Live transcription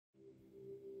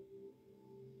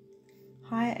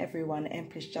Hi everyone,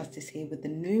 Empress Justice here with the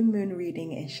new moon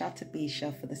reading in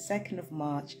Shatabisha for the 2nd of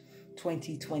March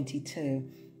 2022.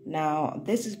 Now,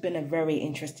 this has been a very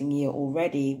interesting year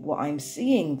already. What I'm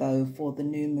seeing though for the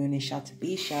new moon in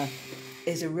Shatabisha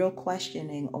is a real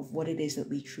questioning of what it is that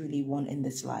we truly want in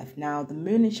this life. Now, the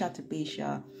moon in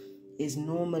Shatabisha is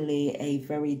normally a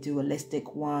very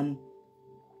dualistic one.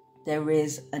 There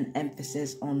is an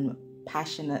emphasis on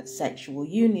passionate sexual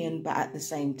union, but at the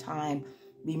same time,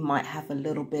 we might have a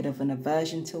little bit of an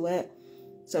aversion to it.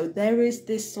 So there is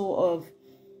this sort of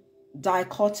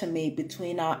dichotomy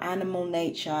between our animal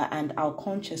nature and our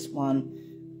conscious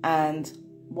one. And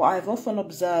what I've often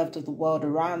observed of the world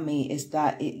around me is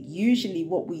that usually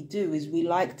what we do is we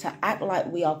like to act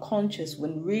like we are conscious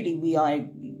when really we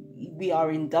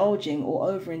are indulging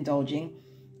or overindulging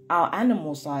our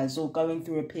animal sides, or going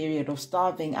through a period of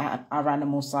starving at our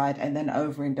animal side and then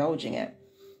overindulging it.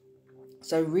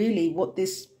 So really what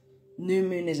this new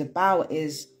moon is about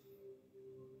is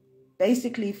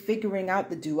basically figuring out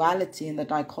the duality and the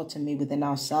dichotomy within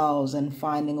ourselves and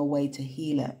finding a way to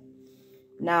heal it.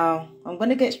 Now, I'm going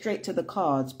to get straight to the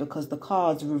cards because the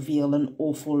cards reveal an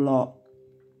awful lot.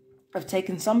 I've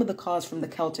taken some of the cards from the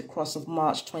Celtic Cross of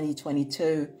March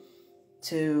 2022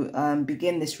 to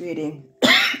begin this reading.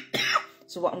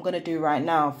 So what I'm going to do right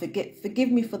now,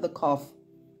 forgive me for the cough.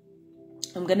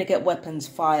 I'm going to get weapons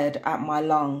fired at my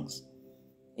lungs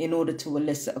in order to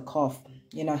elicit a cough.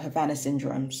 You know, Havana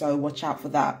syndrome. So watch out for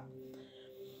that.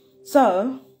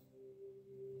 So,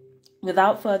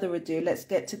 without further ado, let's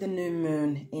get to the new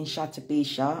moon in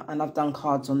Shatabisha. And I've done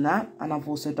cards on that. And I've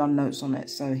also done notes on it.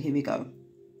 So here we go.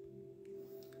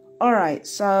 All right.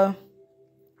 So,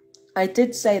 I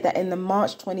did say that in the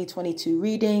March 2022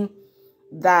 reading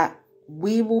that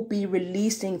we will be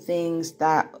releasing things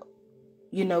that,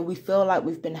 you know, we feel like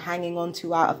we've been hanging on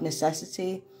to out of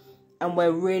necessity, and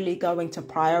we're really going to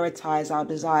prioritize our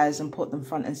desires and put them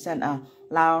front and center.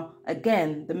 Now,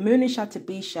 again, the moon in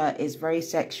Shatabisha is very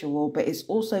sexual, but it's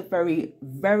also very,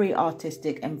 very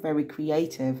artistic and very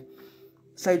creative.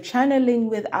 So channeling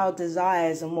with our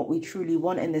desires and what we truly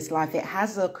want in this life, it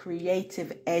has a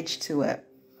creative edge to it.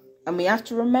 And we have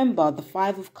to remember the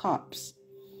 5 of Cups.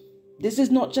 This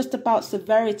is not just about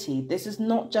severity. This is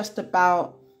not just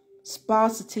about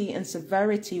sparsity and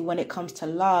severity when it comes to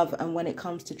love and when it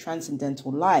comes to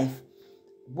transcendental life.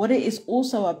 What it is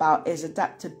also about is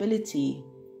adaptability,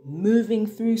 moving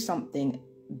through something,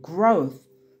 growth,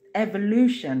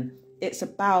 evolution. It's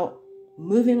about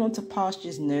moving on to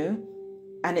pastures new,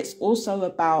 and it's also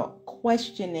about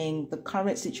questioning the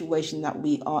current situation that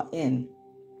we are in.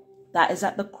 That is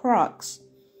at the crux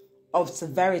of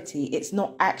severity. It's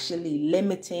not actually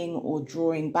limiting or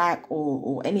drawing back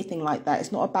or anything like that.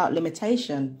 It's not about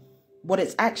limitation. What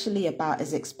it's actually about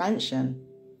is expansion,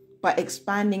 but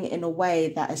expanding in a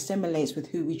way that assimilates with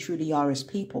who we truly are as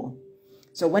people.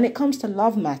 So when it comes to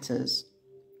love matters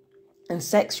and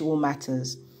sexual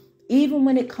matters, even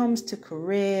when it comes to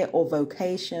career or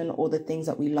vocation or the things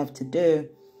that we love to do,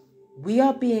 we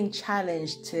are being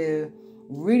challenged to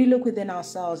really look within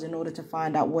ourselves in order to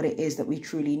find out what it is that we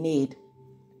truly need.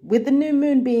 With the new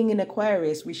moon being in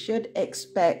Aquarius, we should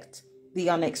expect the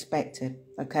unexpected,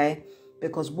 okay?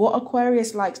 Because what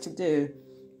Aquarius likes to do,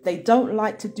 they don't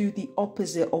like to do the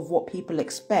opposite of what people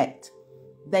expect.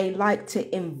 They like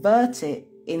to invert it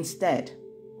instead.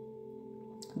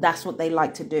 That's what they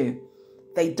like to do.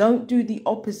 They don't do the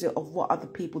opposite of what other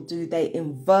people do. They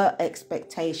invert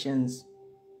expectations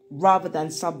rather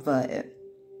than subvert it.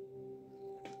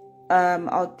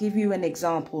 I'll give you an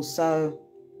example. So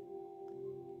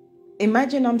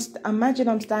imagine I'm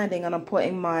standing and I'm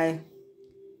putting my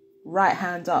right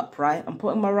hand up, right? I'm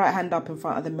putting my right hand up in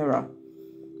front of the mirror.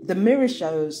 The mirror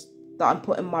shows that I'm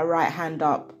putting my right hand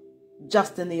up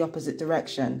just in the opposite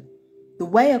direction. The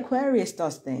way Aquarius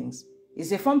does things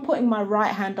is if I'm putting my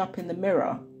right hand up in the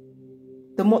mirror,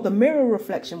 then what the mirror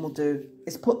reflection will do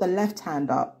is put the left hand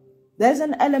up. There's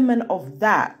an element of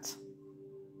that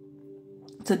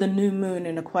to the new moon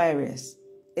in Aquarius.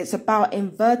 It's about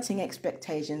inverting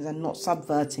expectations and not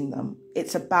subverting them.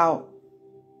 It's about,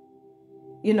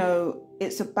 you know,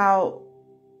 it's about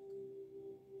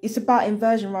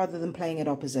inversion rather than playing at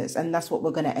opposites. And that's what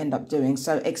we're going to end up doing.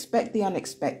 So expect the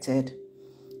unexpected.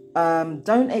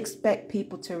 Don't expect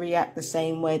people to react the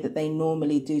same way that they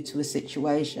normally do to a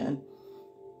situation.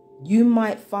 You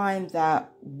might find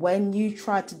that when you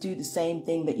try to do the same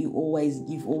thing that you've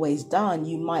always done,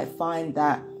 you might find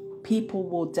that people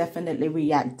will definitely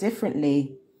react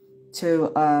differently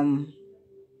to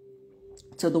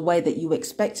the way that you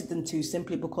expected them to,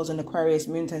 simply because an Aquarius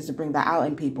moon tends to bring that out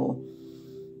in people.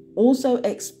 Also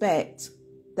expect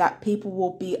that people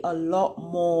will be a lot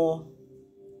more,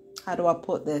 how do I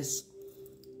put this?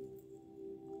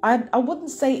 I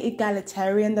wouldn't say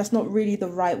egalitarian, that's not really the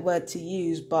right word to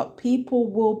use, but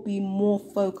people will be more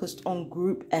focused on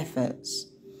group efforts.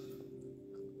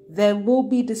 There will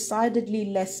be decidedly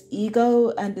less ego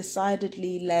and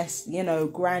decidedly less,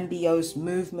 grandiose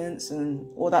movements and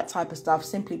all that type of stuff,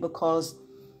 simply because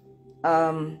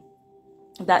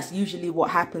that's usually what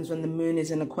happens when the moon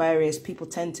is in Aquarius. People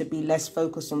tend to be less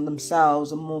focused on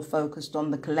themselves and more focused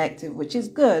on the collective, which is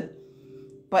good.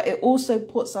 But it also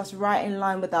puts us right in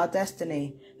line with our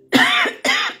destiny.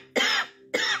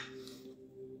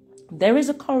 There is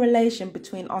a correlation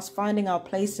between us finding our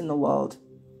place in the world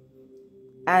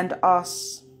and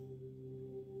us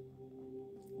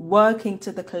working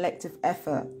to the collective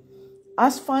effort.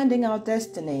 Us finding our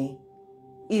destiny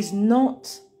is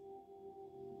not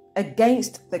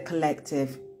against the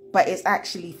collective, but it's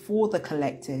actually for the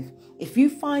collective. If you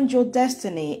find your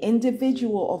destiny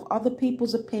individual of other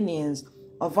people's opinions,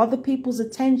 of other people's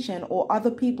attention, or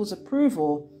other people's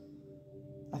approval,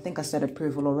 I think I said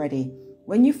approval already.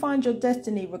 When you find your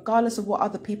destiny, regardless of what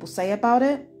other people say about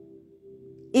it,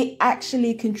 it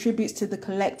actually contributes to the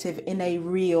collective in a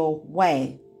real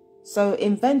way. So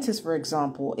inventors, for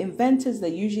example, they're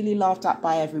usually laughed at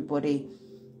by everybody.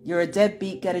 You're a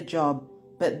deadbeat, get a job.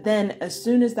 But then as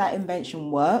soon as that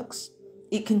invention works,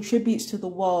 it contributes to the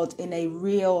world in a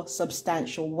real,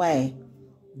 substantial way.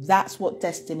 That's what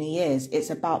destiny is. It's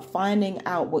about finding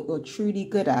out what you're truly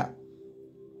good at,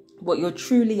 what you're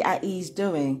truly at ease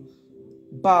doing.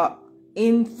 But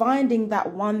in finding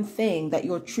that one thing that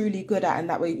you're truly good at and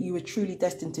that way you were truly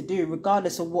destined to do,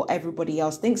 regardless of what everybody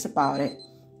else thinks about it,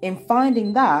 in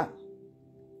finding that,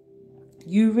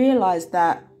 you realize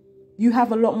that you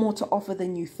have a lot more to offer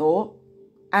than you thought.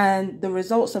 And the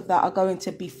results of that are going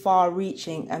to be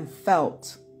far-reaching and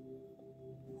felt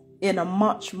in a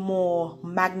much more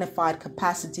magnified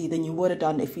capacity than you would have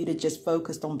done if you'd have just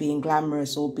focused on being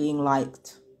glamorous or being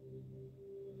liked.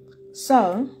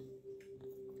 So,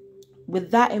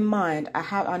 with that in mind,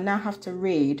 I now have to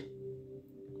read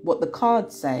what the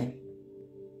cards say.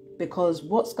 Because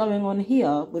what's going on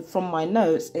here from my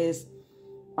notes is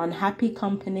unhappy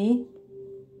company,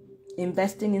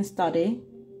 investing in study,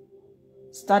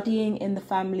 studying in the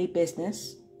family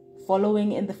business,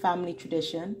 following in the family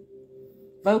tradition,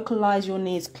 vocalize your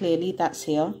needs clearly, that's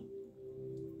here,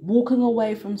 walking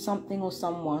away from something or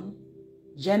someone,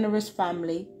 generous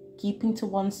family, keeping to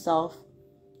oneself,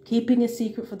 keeping a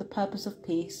secret for the purpose of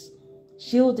peace,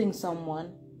 shielding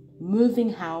someone,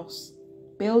 moving house,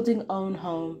 building own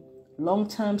home,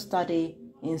 long-term study,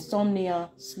 insomnia,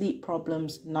 sleep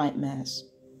problems, nightmares.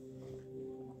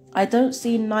 I don't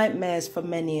see nightmares for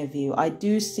many of you. I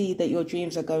do see that your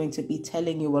dreams are going to be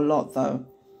telling you a lot though.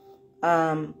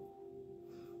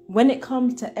 When it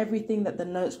comes to everything that the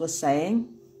notes were saying,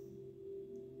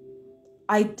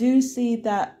 I do see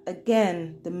that,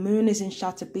 again, the moon is in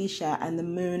Shatabisha and the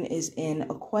moon is in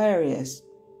Aquarius.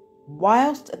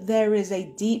 Whilst there is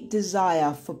a deep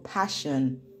desire for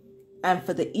passion and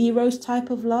for the Eros type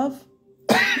of love,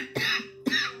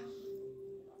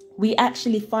 we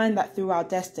actually find that through our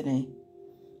destiny.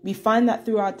 We find that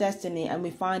through our destiny, and we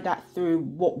find that through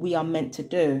what we are meant to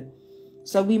do.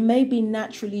 So we may be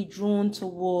naturally drawn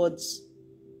towards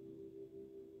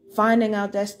finding our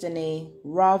destiny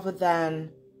rather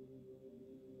than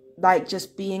like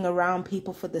just being around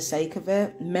people for the sake of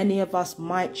it. Many of us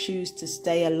might choose to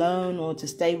stay alone or to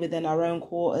stay within our own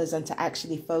quarters and to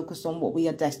actually focus on what we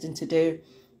are destined to do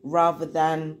rather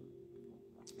than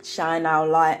shine our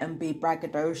light and be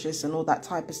braggadocious and all that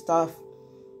type of stuff.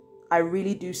 I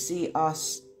really do see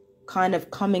us kind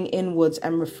of coming inwards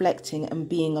and reflecting and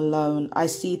being alone. I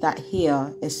see that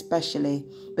here especially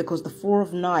because the Four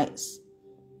of Knives,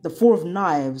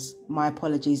 my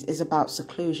apologies, is about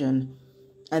seclusion.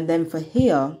 And then for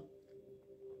here,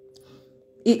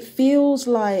 it feels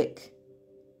like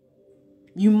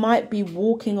you might be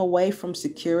walking away from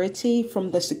security,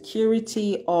 from the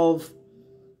security of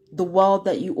the world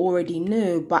that you already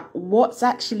knew. But what's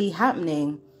actually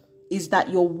happening is that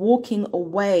you're walking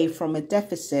away from a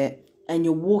deficit and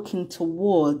you're walking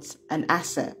towards an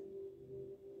asset.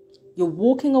 You're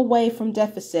walking away from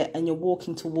deficit and you're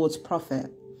walking towards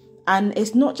profit. And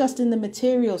it's not just in the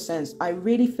material sense. I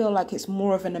really feel like it's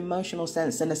more of an emotional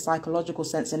sense and a psychological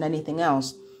sense than anything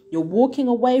else. You're walking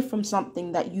away from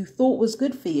something that you thought was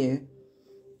good for you,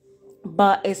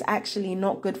 but it's actually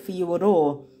not good for you at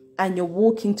all. And you're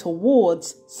walking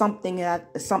towards something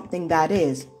that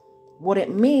is. What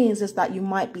it means is that you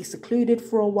might be secluded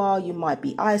for a while, you might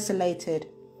be isolated,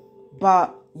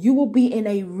 but you will be in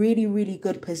a really, really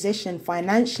good position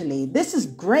financially. This is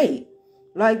great.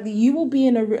 Like, you will be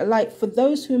in a, like, for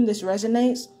those whom this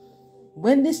resonates,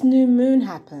 when this new moon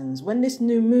happens, when this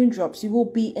new moon drops, you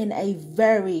will be in a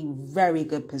very, very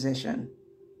good position.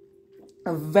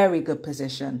 A very good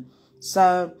position.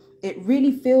 So it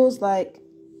really feels like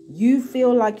you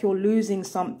feel like you're losing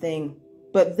something,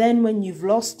 but then when you've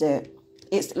lost it,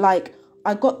 it's like,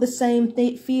 I got the same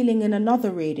feeling in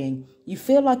another reading. You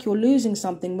feel like you're losing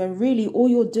something when really all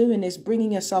you're doing is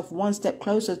bringing yourself one step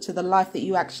closer to the life that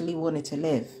you actually wanted to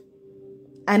live.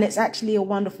 And it's actually a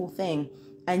wonderful thing.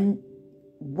 And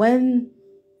when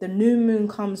the new moon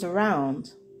comes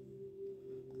around,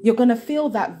 you're going to feel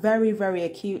that very, very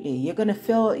acutely. You're going to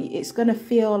feel, it's going to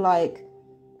feel like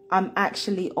I'm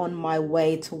actually on my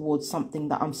way towards something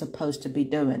that I'm supposed to be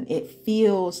doing. It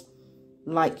feels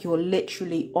like you're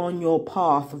literally on your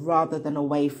path rather than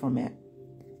away from it.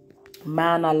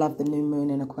 Man, I love the new moon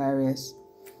in Aquarius.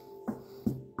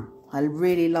 I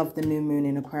really love the new moon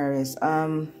in Aquarius.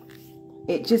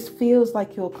 It just feels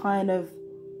like you're kind of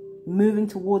moving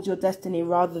towards your destiny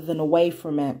rather than away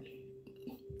from it.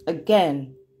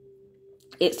 Again,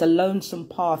 it's a lonesome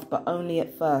path, but only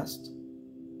at first.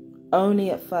 Only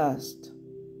at first.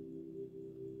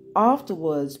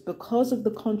 Afterwards, because of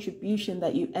the contribution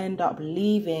that you end up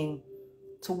leaving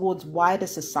towards wider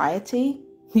society,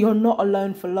 you're not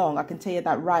alone for long. I can tell you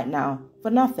that right now,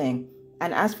 for nothing.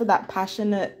 And as for that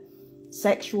passionate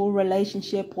sexual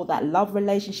relationship or that love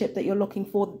relationship that you're looking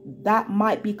for, that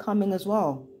might be coming as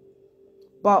well.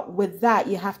 But with that,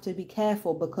 you have to be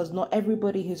careful, because not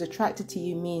everybody who's attracted to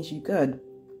you means you good.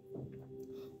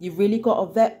 You've really got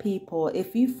to vet people.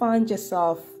 If you find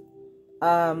yourself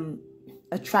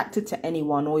attracted to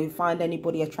anyone, or you find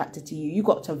anybody attracted to you, you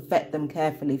got to vet them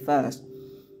carefully first,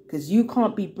 because you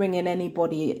can't be bringing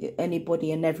anybody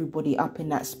and everybody up in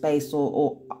that space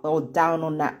or down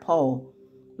on that pole.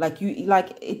 Like,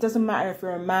 it doesn't matter if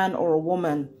you're a man or a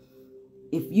woman.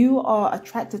 If you are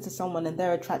attracted to someone and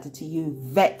they're attracted to you,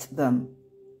 vet them.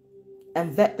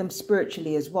 And vet them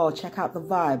spiritually as well. Check out the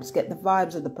vibes. Get the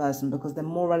vibes of the person, because they're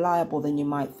more reliable than you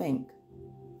might think.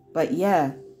 But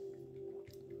yeah,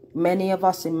 many of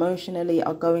us emotionally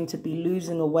are going to be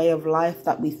losing a way of life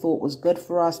that we thought was good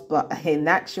for us. But in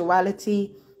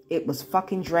actuality, it was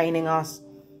fucking draining us.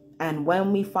 And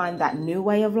when we find that new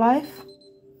way of life,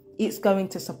 it's going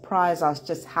to surprise us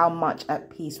just how much at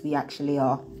peace we actually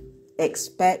are.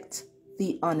 Expect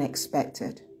the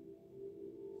unexpected.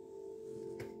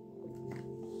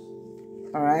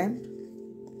 All right.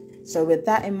 So with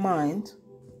that in mind,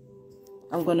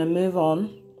 I'm going to move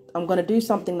on. I'm going to do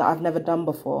something that I've never done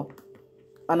before.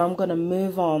 And I'm going to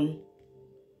move on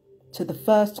to the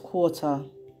first quarter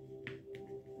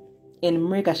in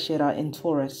Mrigashira in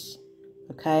Taurus.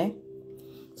 Okay.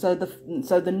 So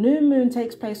the new moon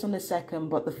takes place on the 2nd,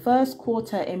 but the first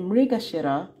quarter in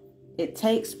Mrigashira, it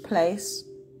takes place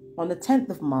on the 10th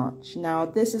of March. Now,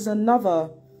 this is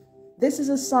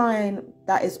a sign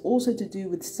that is also to do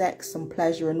with sex and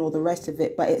pleasure and all the rest of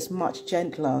it, but it's much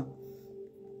gentler.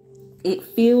 It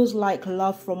feels like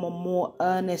love from a more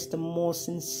earnest and more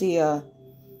sincere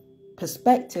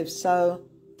perspective. So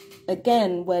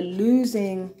again, we're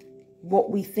losing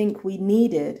what we think we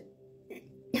needed.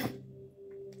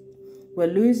 We're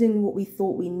losing what we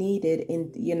thought we needed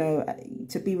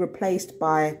to be replaced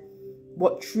by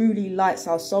what truly lights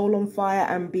our soul on fire,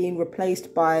 and being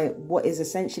replaced by what is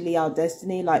essentially our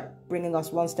destiny, like bringing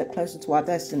us one step closer to our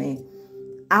destiny.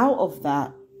 Out of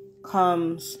that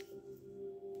comes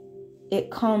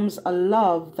a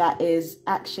love that is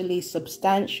actually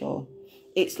substantial.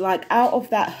 It's like out of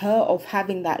that hurt of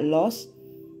having that loss,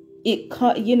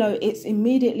 it's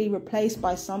immediately replaced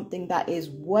by something that is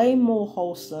way more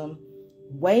wholesome,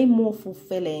 way more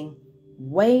fulfilling,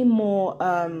 way more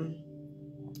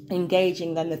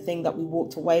engaging than the thing that we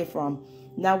walked away from.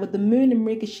 Now, with the moon in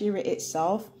Mrigashira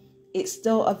itself, it's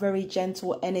still a very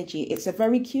gentle energy. It's a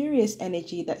very curious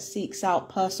energy that seeks out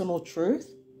personal truth.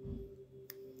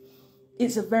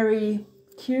 It's a very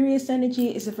curious energy.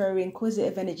 It's a very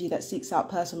inquisitive energy that seeks out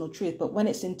personal truth. But when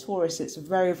it's in Taurus, it's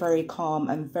very, very calm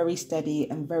and very steady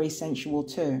and very sensual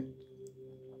too.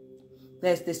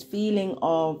 There's this feeling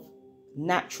of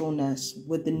naturalness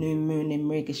with the new moon in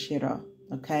Mrigashira,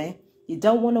 okay? You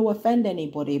don't want to offend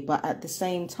anybody, but at the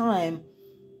same time,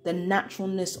 the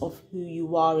naturalness of who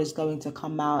you are is going to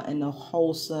come out in a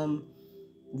wholesome,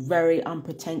 very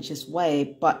unpretentious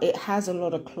way, but it has a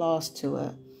lot of class to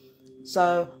it.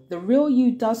 So the real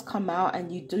you does come out,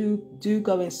 and you do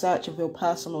go in search of your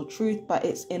personal truth, but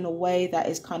it's in a way that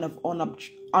is kind of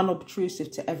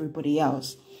unobtrusive to everybody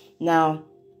else. Now,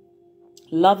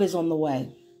 love is on the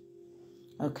way.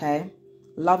 okay?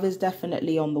 Love is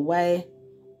definitely on the way.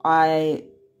 Hold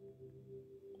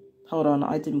on,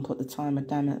 I didn't put the timer,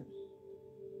 damn it.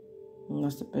 It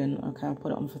must have been, okay, I'll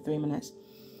put it on for 3 minutes.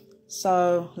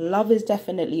 So love is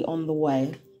definitely on the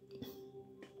way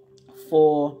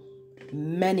for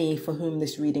many for whom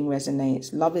this reading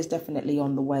resonates. Love is definitely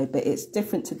on the way, but it's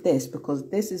different to this because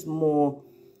this is more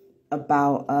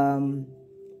about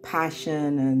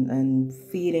passion and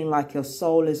feeling like your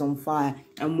soul is on fire.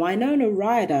 And Winona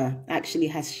Ryder actually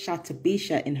has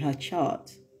Shatabisha in her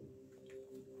chart.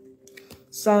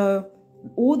 So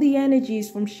all the energies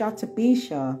from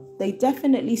Shatabisha, they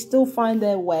definitely still find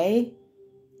their way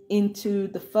into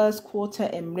the first quarter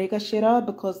in Mrigashira,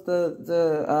 because the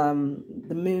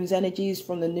moon's energies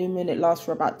from the new moon, it lasts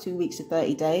for about 2 weeks to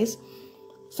 30 days.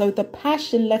 So the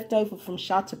passion left over from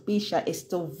Shatabisha is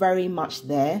still very much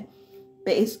there,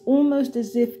 but it's almost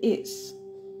as if it's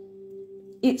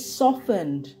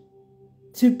softened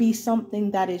to be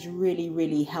something that is really,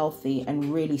 really healthy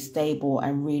and really stable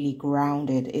and really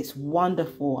grounded. It's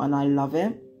wonderful and I love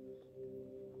it.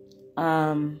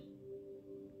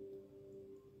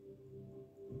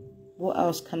 What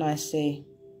else can I say?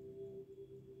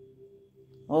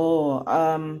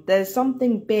 There's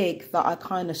something big that I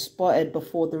kind of spotted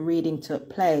before the reading took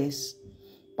place,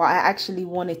 but I actually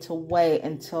wanted to wait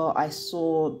until I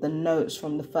saw the notes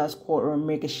from the first quarter of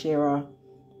Mrigashira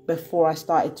before I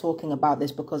started talking about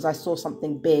this, because I saw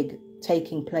something big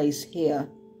taking place here.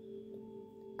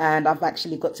 And I've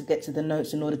actually got to get to the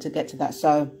notes in order to get to that.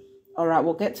 So, all right,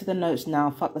 we'll get to the notes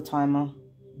now. Fuck the timer.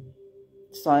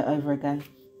 Start over again.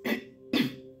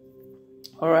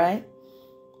 All right.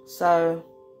 So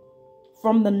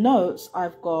from the notes,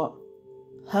 I've got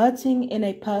hurting in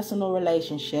a personal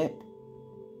relationship,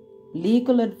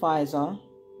 legal advisor,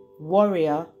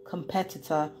 warrior,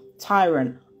 competitor,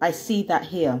 tyrant. I see that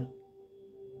here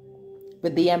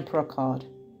with the Emperor card.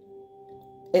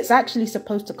 It's actually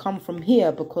supposed to come from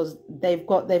here because they've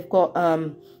got the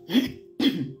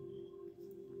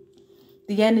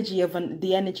energy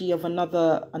of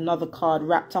another card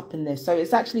wrapped up in this. So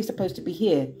it's actually supposed to be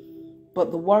here. But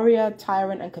the warrior,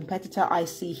 tyrant, and competitor I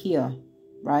see here,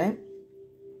 right?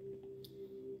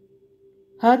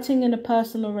 Hurting in a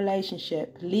personal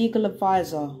relationship, legal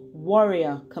advisor,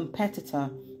 warrior,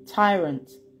 competitor,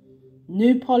 tyrant,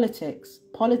 new politics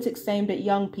aimed at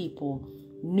young people,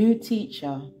 new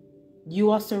teacher.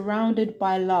 You are surrounded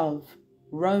by love,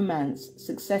 romance,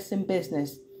 success in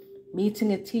business,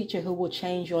 meeting a teacher who will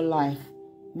change your life,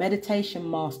 meditation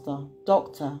master,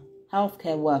 doctor,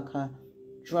 healthcare worker,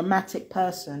 dramatic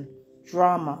person,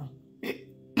 drama.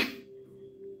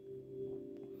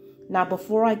 Now,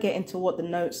 before I get into what the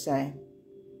notes say,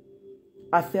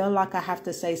 I feel like I have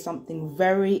to say something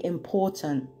very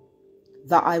important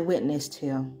that I witnessed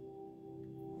here.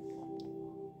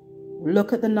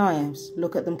 Look at the knives.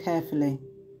 Look at them carefully.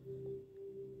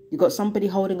 You got somebody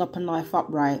holding up a knife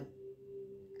upright,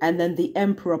 and then the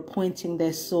Emperor pointing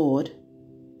their sword,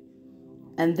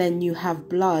 and then you have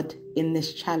blood in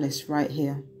this chalice right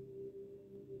here.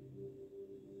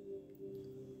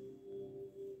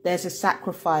 There's a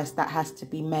sacrifice that has to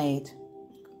be made.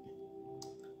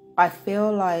 I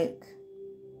feel like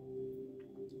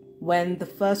when the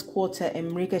first quarter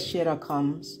in Mrigashira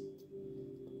comes,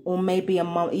 or maybe a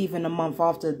month, even a month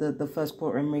after the first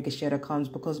quarter in Mrigashira comes,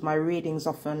 because my readings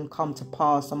often come to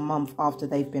pass a month after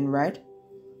they've been read,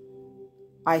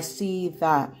 I see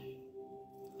that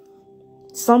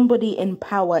somebody in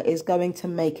power is going to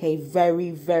make a very,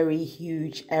 very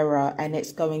huge error, and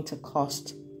it's going to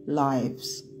cost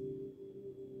lives.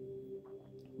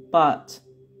 But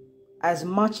as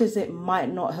much as it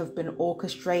might not have been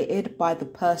orchestrated by the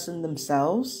person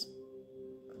themselves,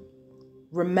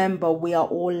 remember, we are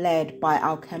all led by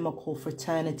alchemical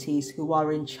fraternities who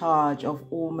are in charge of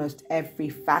almost every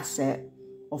facet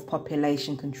of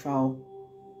population control.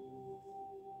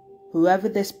 Whoever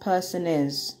this person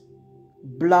is,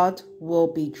 blood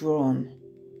will be drawn.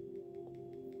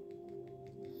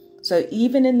 So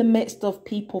even in the midst of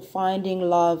people finding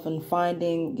love and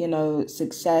finding,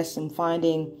 success and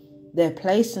finding their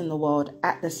place in the world,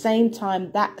 at the same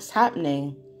time that's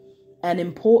happening, an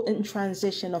important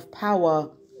transition of power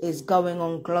is going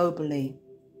on globally.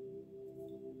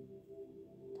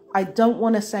 I don't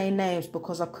want to say names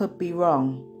because I could be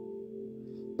wrong,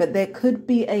 but there could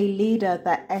be a leader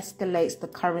that escalates the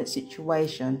current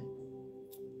situation.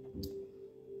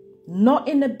 Not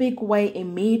in a big way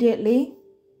immediately,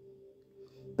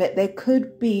 but there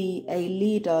could be a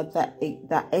leader that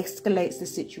escalates the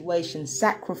situation.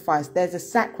 Sacrifice. There's a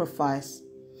sacrifice.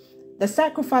 The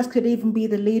sacrifice could even be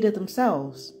the leader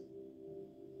themselves.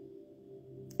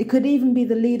 It could even be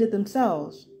the leader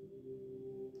themselves.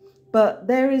 But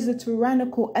there is a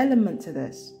tyrannical element to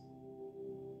this.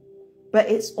 But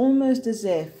it's almost as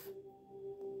if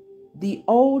the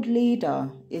old leader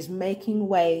is making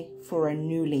way for a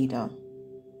new leader.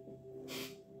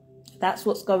 That's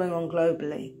what's going on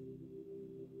globally.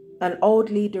 An old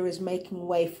leader is making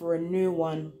way for a new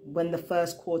one when the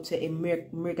first quarter in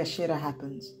Mrigashira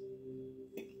happens.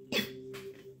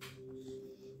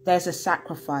 There's a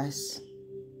sacrifice.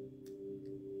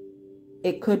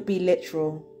 It could be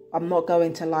literal. I'm not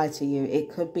going to lie to you.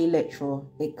 It could be literal.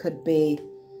 It could be...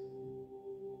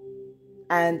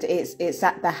 And it's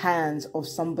at the hands of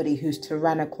somebody who's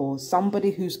tyrannical,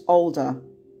 somebody who's older.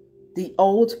 The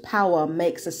old power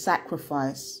makes a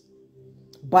sacrifice,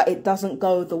 but it doesn't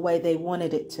go the way they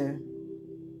wanted it to.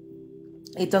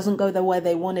 It doesn't go the way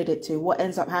they wanted it to. What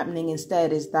ends up happening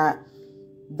instead is that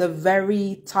the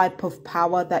very type of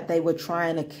power that they were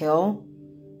trying to kill,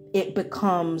 it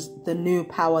becomes the new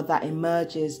power that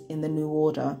emerges in the new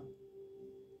order.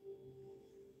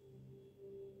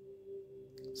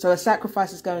 So a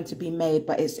sacrifice is going to be made,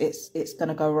 but it's going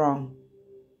to go wrong.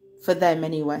 For them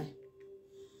anyway.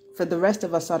 For the rest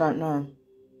of us, I don't know.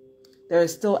 There are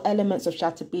still elements of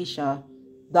Shatabisha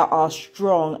that are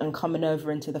strong and coming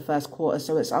over into the first quarter.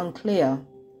 So it's unclear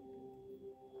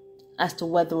as to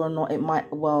whether or not it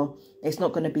might, well, it's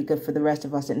not going to be good for the rest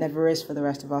of us. It never is for the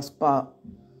rest of us. But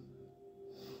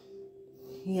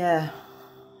yeah,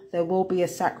 there will be a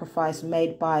sacrifice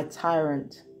made by a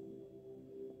tyrant.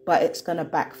 But it's going to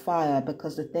backfire,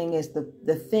 because the thing is,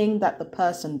 the thing that the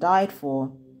person died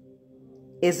for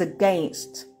is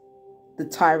against the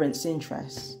tyrant's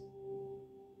interests.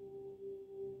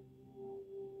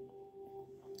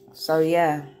 So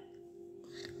yeah,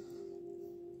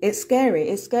 it's scary.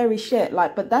 It's scary shit.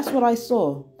 Like, but that's what I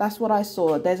saw. That's what I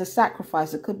saw. There's a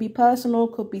sacrifice. It could be personal,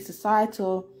 could be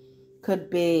societal, could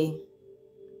be,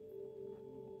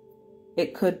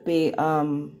 it could be,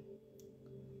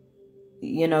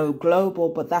 you know, global,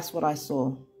 but that's what I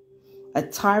saw. A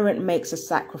tyrant makes a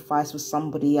sacrifice for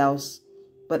somebody else,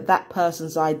 but that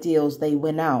person's ideals, they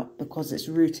win out because it's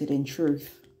rooted in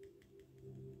truth.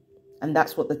 And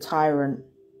that's what the tyrant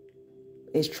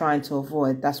is trying to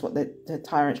avoid. That's what the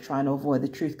tyrant's trying to avoid, the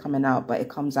truth coming out, but it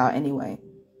comes out anyway.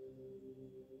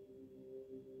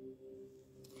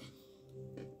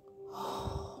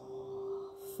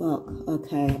 Fuck,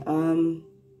 okay. I'm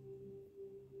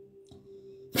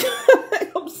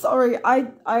sorry,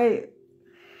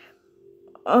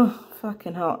 oh,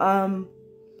 fucking hell.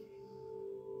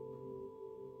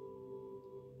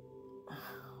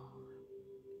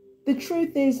 The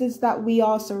truth is that we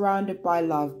are surrounded by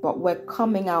love, but we're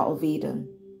coming out of Eden.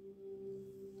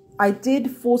 I did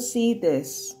foresee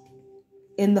this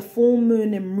in the full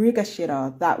moon in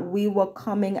Mrigashira, that we were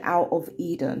coming out of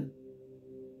Eden.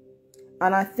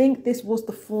 And I think this was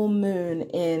the full moon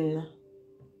in...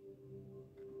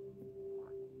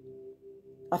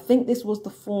 I think this was the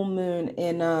full moon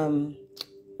in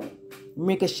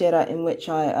Mrigashira, in which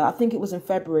I think it was in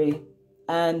February.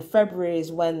 And February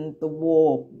is when the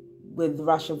war with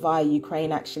Russia via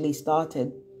Ukraine actually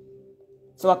started.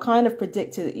 So I kind of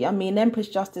predicted, I mean, Empress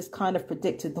Justice kind of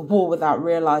predicted the war without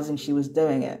realizing she was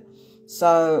doing it.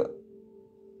 So,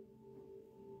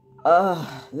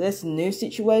 this new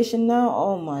situation now,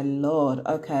 oh my Lord,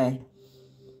 okay.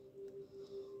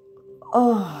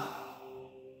 Oh,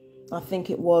 I think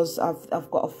it was,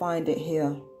 I've got to find it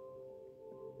here.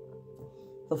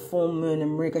 The full moon in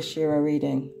Mrigashira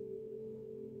reading.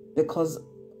 Because,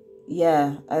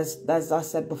 yeah, as I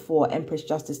said before, Empress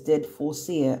Justice did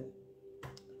foresee it.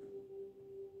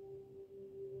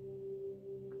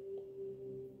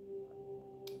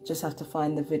 Just have to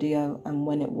find the video and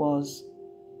when it was.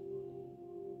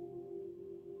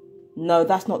 No,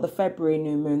 that's not the February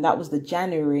new moon. That was the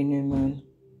January new moon.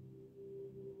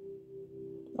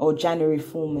 Or January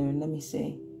full moon. Let me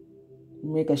see.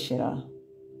 Mrigashira.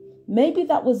 Maybe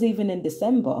that was even in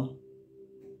December.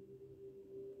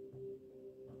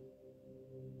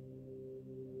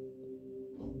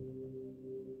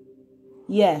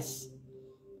 Yes.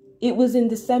 It was in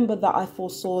December that I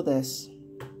foresaw this.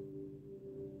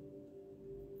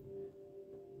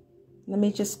 Let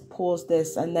me just pause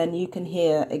this and then you can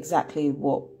hear exactly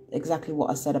what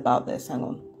I said about this. Hang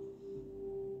on.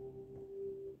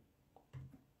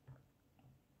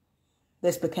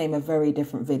 This became a very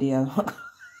different video.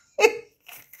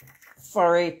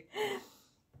 Sorry.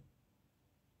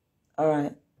 All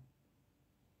right.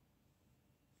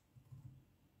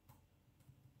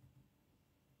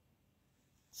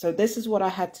 So this is what I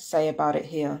had to say about it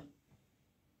here.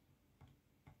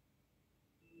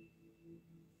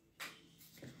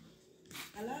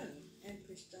 Hello?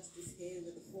 here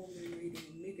with the full moon reading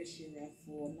in Mrigashira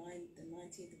for the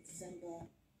 19th of December.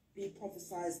 Be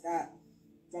prophesies that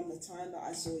from the time that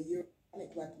I saw European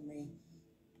weaponry,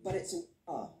 but it's a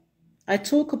war. I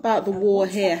talk about the war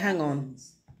here, hang on.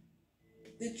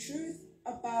 The truth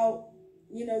about,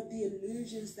 you know, the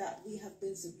illusions that we have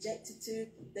been subjected to,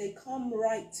 they come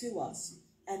right to us.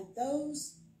 And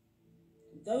those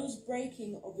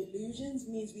breaking of illusions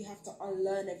means we have to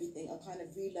unlearn everything and kind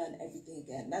of relearn everything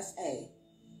again. That's A.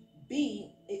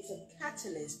 B, it's a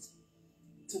catalyst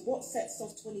to what sets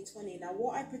off 2020. Now,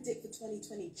 what I predict for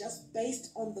 2020, just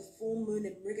based on the full moon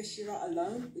in Mrigashira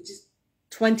alone, which is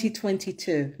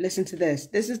 2022. Listen to this.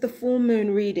 This is the full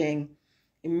moon reading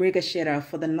in Mrigashira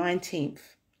for the 19th.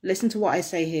 Listen to what I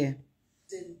say here.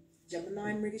 In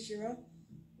Gemini Mrigashira,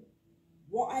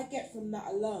 what I get from that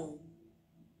alone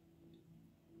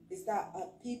is that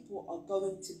people are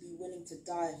going to be willing to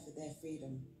die for their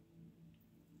freedom.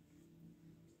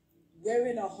 We're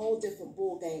in a whole different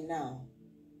ball game now.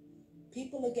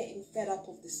 People are getting fed up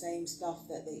of the same stuff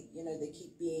that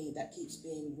keeps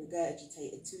being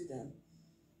regurgitated to them.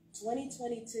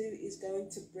 2022 is going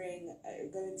to bring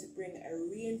a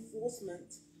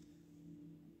reinforcement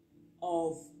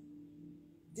of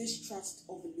distrust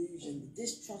of illusion, the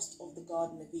distrust of the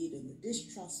Garden of Eden, the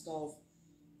distrust of,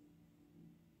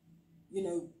 you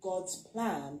know, God's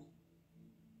plan,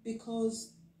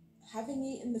 because having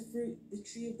eaten the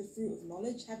tree of the fruit of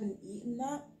knowledge, having eaten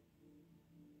that,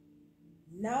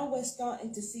 now we're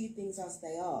starting to see things as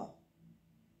they are.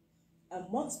 And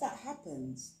once that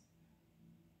happens,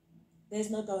 there's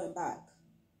no going back.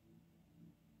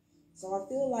 So I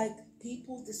feel like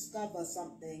people discover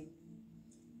something,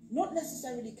 not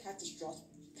necessarily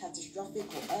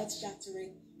catastrophic or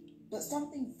earth-shattering, but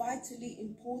something vitally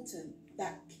important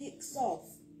that kicks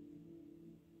off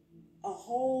a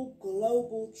whole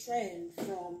global trend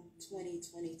from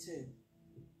 2022.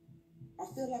 I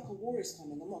feel like a war is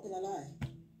coming, I'm not gonna lie.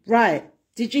 Right.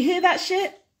 Did you hear that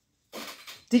shit?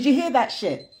 Did you hear that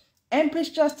shit? Empress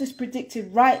Justice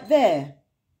predicted right there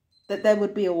that there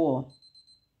would be a war.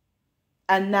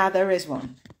 And now there is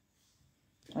one.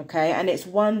 Okay, and it's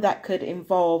one that could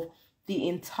involve the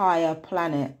entire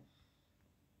planet.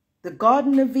 The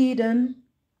Garden of Eden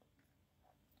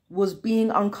was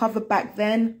being uncovered back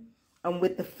then, and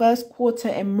with the first quarter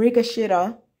in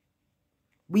Mrigashira,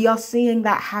 we are seeing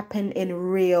that happen in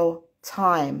real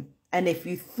time. And if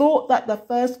you thought that the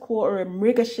first quarter in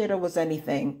Mrigashira was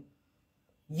anything,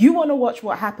 you want to watch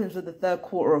what happens with the third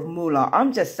quarter of Mula.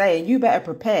 I'm just saying, you better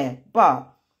prepare.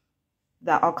 But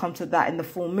that I'll come to that in the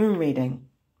full moon reading.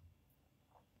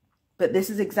 But this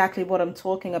is exactly what I'm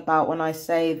talking about when I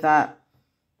say that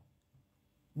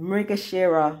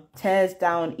Mrigashira tears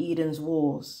down Eden's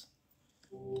walls.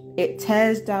 It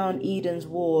tears down Eden's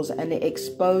walls and it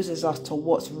exposes us to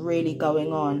what's really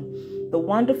going on. The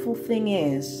wonderful thing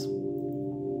is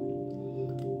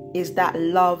that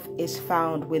love is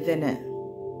found within it.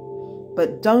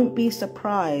 But don't be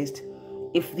surprised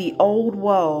if the old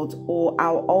world or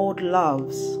our old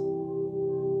loves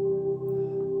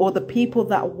or the people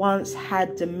that once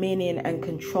had dominion and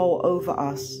control over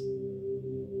us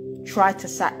try to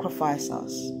sacrifice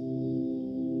us.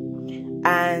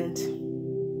 And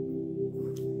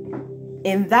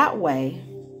in that way,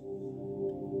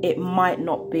 it might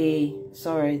not be,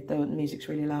 sorry, the music's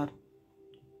really loud.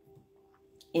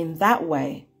 In that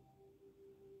way,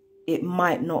 it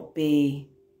might not be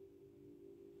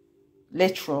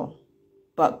literal,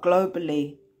 but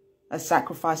globally, a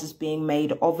sacrifice is being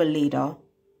made of a leader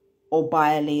or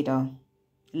by a leader,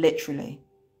 literally.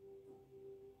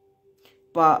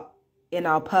 But in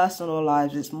our personal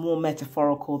lives, it's more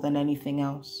metaphorical than anything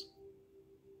else.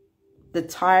 The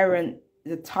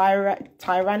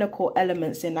tyrannical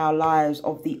elements in our lives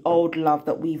of the old love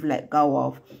that we've let go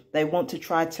of, they want to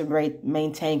try to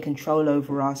maintain control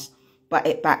over us, but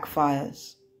it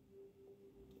backfires.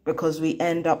 Because we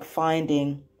end up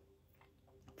finding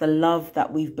the love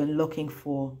that we've been looking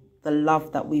for, the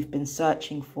love that we've been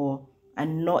searching for,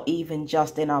 and not even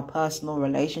just in our personal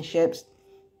relationships,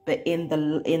 but in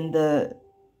the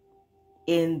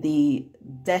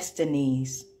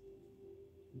destinies,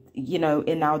 you know,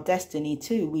 in our destiny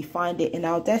too. We find it in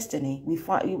our destiny. We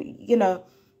find, you know,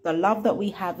 the love that we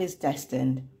have is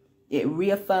destined. It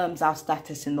reaffirms our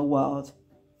status in the world.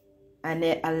 And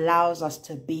it allows us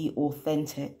to be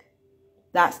authentic.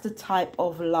 That's the type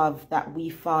of love that we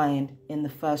find in the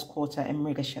first quarter in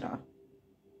Mrigashira.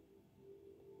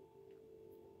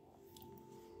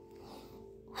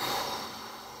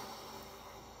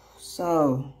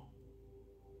 So,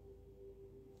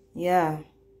 yeah.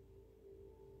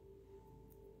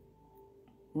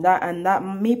 That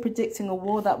me predicting a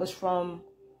war, that was from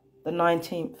the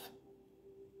 19th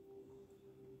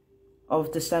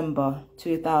of December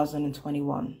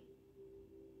 2021.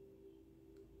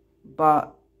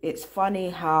 But it's funny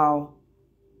how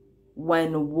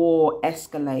when war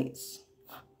escalates,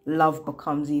 love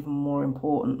becomes even more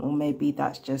important. Or maybe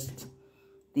that's just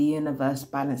the universe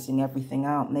balancing everything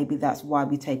out. Maybe that's why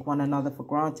we take one another for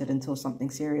granted until something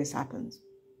serious happens.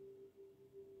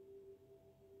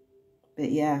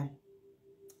 But yeah,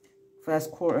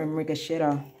 first quarter in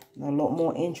Mrigashira, a lot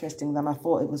more interesting than I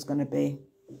thought it was going to be.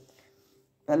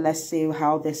 But let's see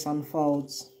how this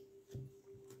unfolds.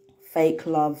 Fake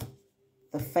love.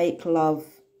 The fake love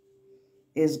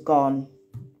is gone.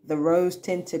 The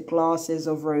rose-tinted glasses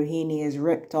of Rohini is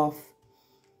ripped off.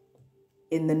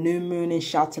 In the new moon in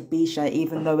Shatabisha,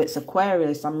 even though it's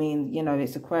Aquarius, I mean, you know,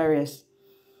 it's Aquarius.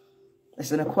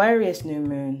 It's an Aquarius new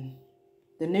moon.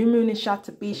 The new moon in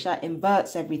Shatabisha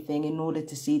inverts everything in order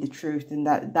to see the truth. And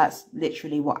that's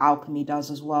literally what alchemy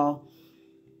does as well.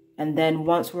 And then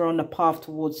once we're on the path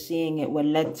towards seeing it, we're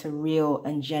led to real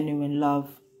and genuine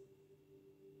love.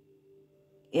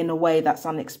 In a way that's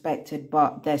unexpected,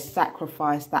 but there's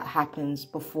sacrifice that happens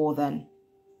before then.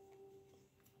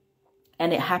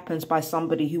 And it happens by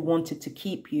somebody who wanted to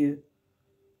keep you,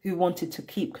 who wanted to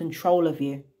keep control of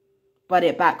you, but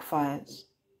it backfires.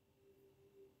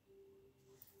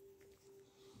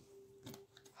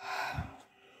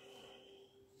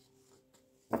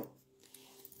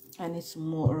 I need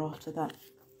some water after that.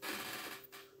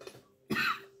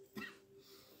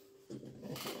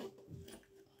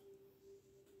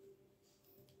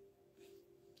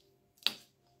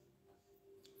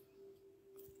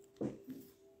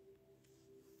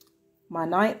 My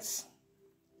knights,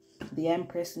 the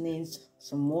Empress needs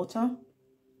some water.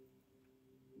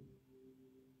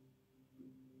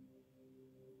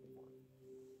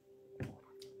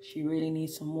 She really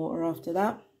needs some water after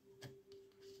that.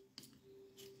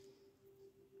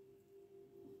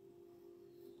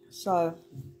 So,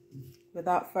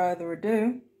 without further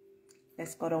ado,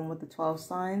 let's get on with the 12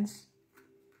 signs.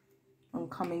 I'm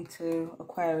coming to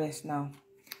Aquarius now.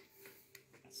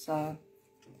 So,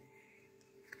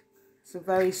 it's a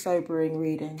very sobering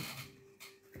reading.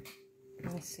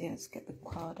 Let me see, let's get the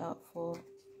card out for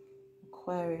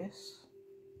Aquarius.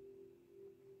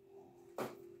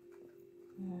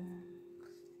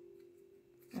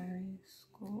 Aries,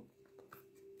 Scorpio.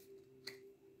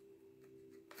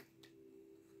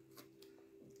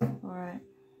 Alright.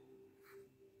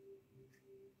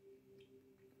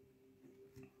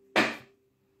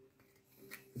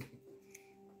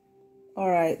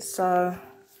 Alright, so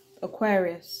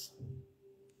Aquarius.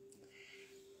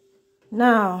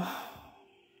 Now,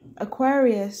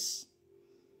 Aquarius,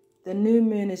 the new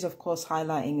moon is of course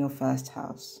highlighting your first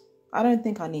house. I don't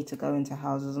think I need to go into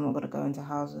houses. I'm not going to go into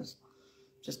houses.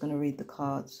 I'm just going to read the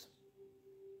cards.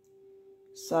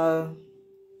 So,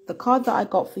 the card that I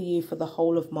got for you for the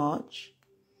whole of March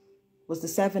was the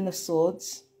Seven of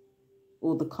Swords.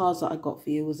 Or the cards that I got for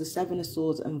you was the Seven of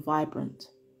Swords and Vibrant.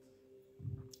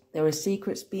 There are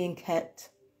secrets being kept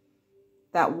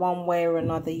that one way or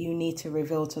another you need to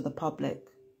reveal to the public.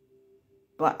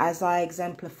 But as I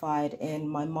exemplified in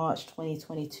my March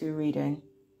 2022 reading,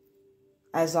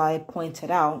 as I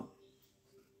pointed out,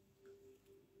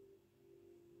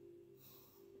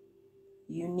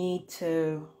 you need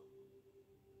to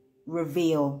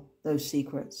reveal those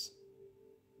secrets.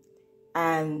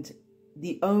 And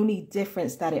the only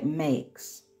difference that it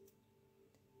makes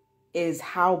is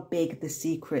how big the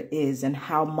secret is and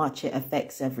how much it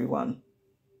affects everyone.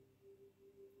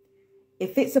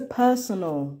 If it's a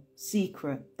personal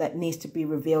secret that needs to be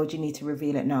revealed, you need to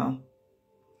reveal it now.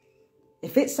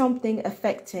 If it's something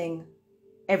affecting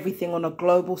everything on a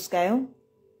global scale,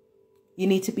 you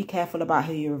need to be careful about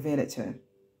who you reveal it to.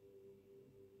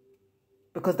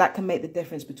 Because that can make the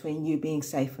difference between you being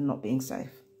safe and not being safe.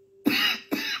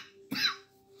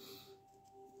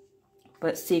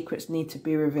 But secrets need to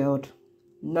be revealed.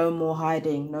 No more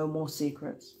hiding, no more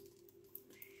secrets.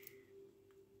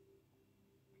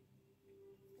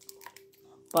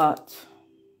 But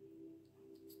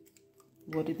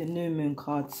what did the new moon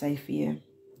card say for you?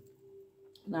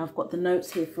 Now I've got the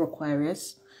notes here for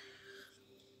Aquarius.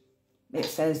 It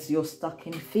says you're stuck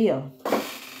in fear.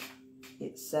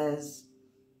 It says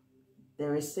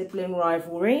there is sibling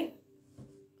rivalry.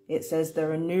 It says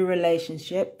there are new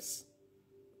relationships.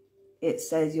 It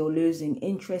says you're losing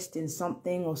interest in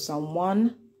something or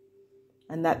someone.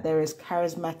 And that there is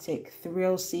charismatic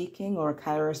thrill seeking or a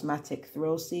charismatic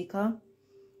thrill seeker.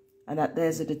 And that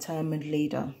there's a determined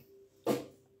leader.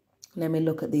 Let me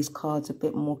look at these cards a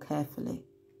bit more carefully.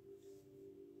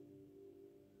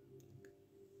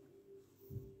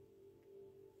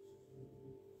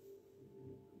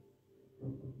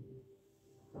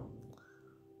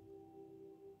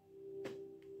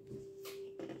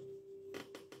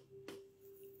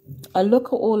 I look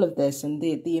at all of this, and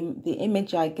the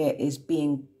image I get is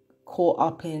being caught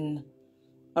up in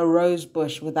a rose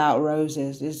bush without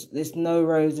roses. There's no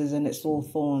roses and it's all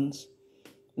thorns.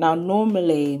 Now,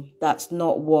 normally that's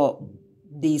not what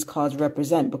these cards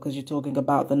represent, because you're talking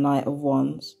about the Knight of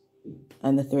Wands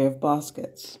and the Three of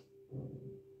Baskets.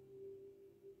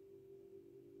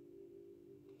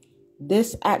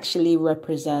 This actually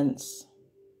represents,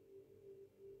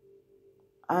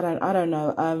 I don't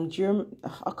know.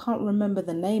 I can't remember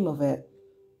the name of it,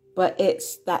 but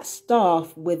it's that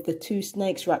staff with the two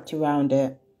snakes wrapped around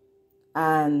it,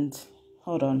 and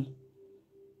hold on.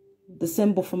 The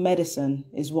symbol for medicine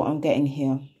is what I'm getting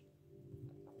here.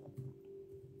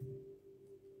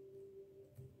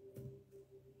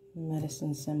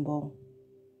 Medicine symbol.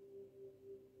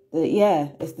 Yeah,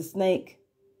 it's the snake.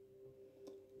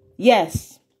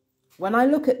 Yes, when I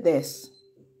look at this,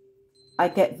 I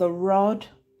get the rod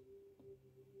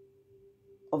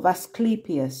of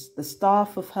Asclepius, the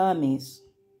staff of Hermes.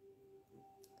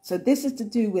 So this is to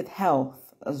do with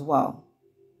health as well.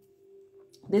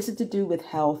 This is to do with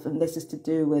health, and this is to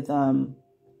do with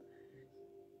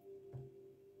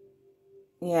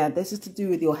this is to do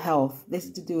with your health. This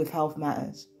is to do with health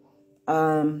matters.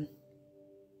 Some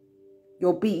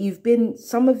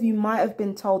of you might have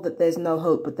been told that there's no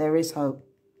hope, but there is hope.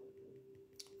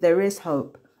 There is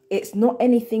hope. It's not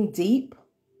anything deep,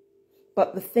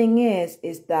 but the thing is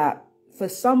that for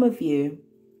some of you,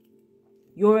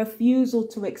 your refusal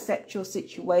to accept your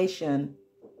situation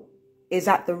is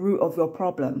at the root of your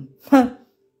problem.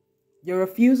 Your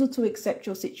refusal to accept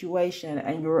your situation,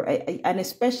 and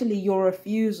especially your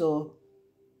refusal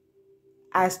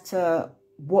as to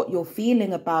what you're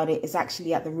feeling about it, is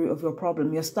actually at the root of your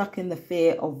problem. You're stuck in the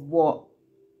fear of what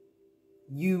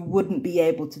you wouldn't be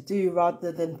able to do,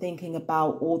 rather than thinking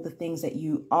about all the things that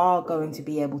you are going to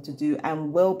be able to do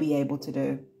and will be able to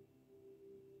do.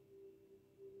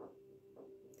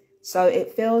 So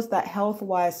it feels that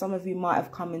health-wise, some of you might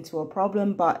have come into a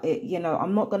problem, but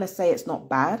I'm not going to say it's not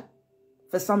bad.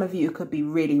 For some of you, it could be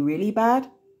really, really bad.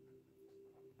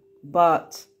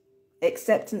 But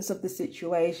acceptance of the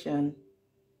situation,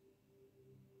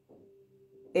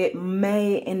 it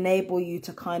may enable you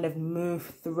to kind of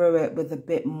move through it with a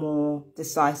bit more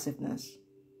decisiveness.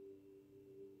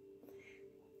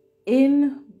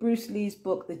 In Bruce Lee's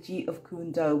book, The Jeet of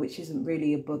Kune Do, which isn't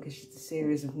really a book, it's just a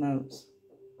series of notes,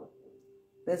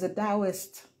 there's a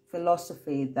Taoist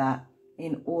philosophy that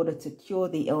in order to cure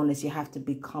the illness, you have to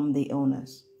become the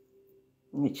illness,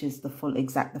 which is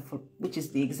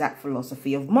the exact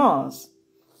philosophy of Mars,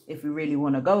 if we really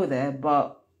want to go there.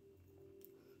 But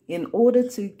in order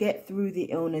to get through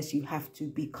the illness, you have to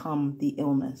become the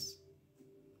illness.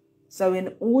 So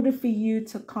in order for you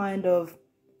to kind of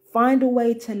find a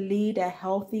way to lead a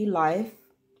healthy life,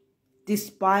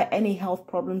 despite any health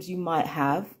problems you might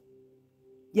have,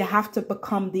 you have to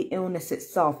become the illness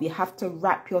itself. You have to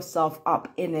wrap yourself up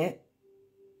in it.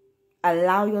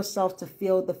 Allow yourself to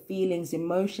feel the feelings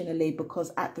emotionally,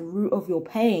 because at the root of your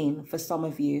pain, for some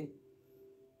of you,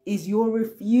 is your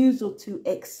refusal to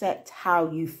accept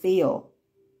how you feel.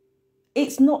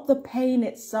 It's not the pain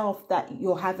itself that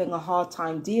you're having a hard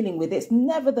time dealing with. It's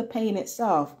never the pain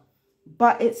itself,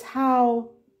 but it's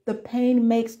how the pain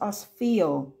makes us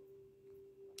feel.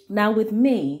 Now with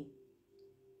me,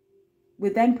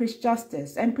 with Empress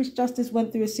Justice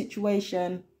went through a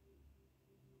situation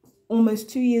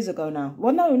almost 2 years ago now.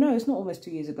 Well, no, it's not almost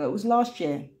 2 years ago. It was last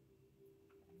year.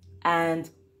 And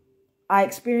I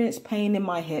experienced pain in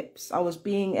my hips. I was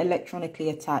being electronically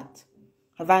attacked.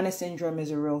 Havana syndrome is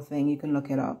a real thing. You can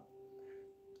look it up.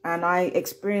 And I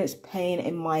experienced pain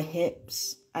in my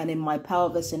hips and in my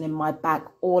pelvis and in my back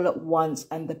all at once.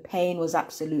 And the pain was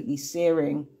absolutely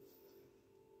searing.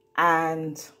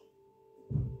 And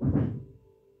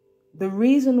the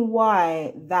reason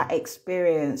why that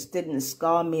experience didn't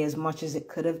scar me as much as it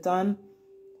could have done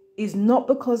is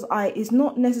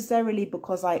not necessarily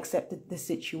because I accepted the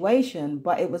situation,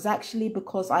 but it was actually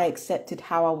because I accepted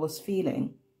how I was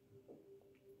feeling.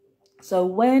 So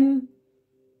when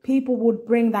people would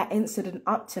bring that incident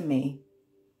up to me,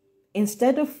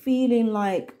 instead of feeling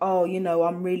like, oh,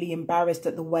 I'm really embarrassed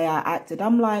at the way I acted,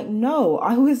 I'm like, no,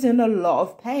 I was in a lot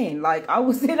of pain. Like I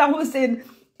was in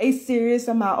a serious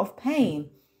amount of pain,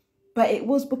 but it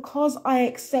was because I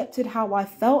accepted how I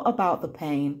felt about the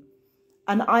pain,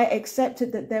 and I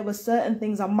accepted that there were certain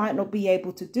things I might not be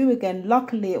able to do again.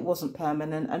 Luckily, it wasn't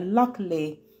permanent, and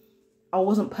luckily, I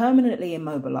wasn't permanently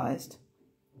immobilized.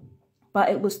 But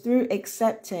it was through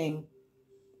accepting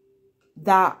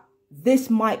that this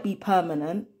might be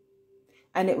permanent,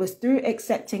 and it was through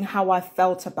accepting how I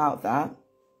felt about that.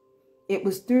 it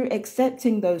was through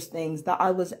accepting those things that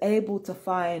I was able to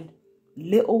find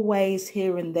little ways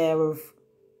here and there of,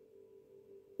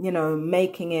 you know,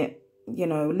 making it, you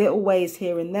know, little ways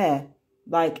here and there.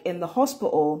 Like in the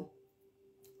hospital,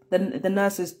 the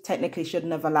nurses technically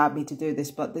shouldn't have allowed me to do this,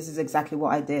 but this is exactly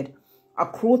what I did. I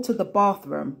crawled to the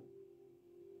bathroom.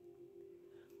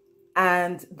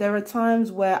 And there are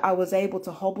times where I was able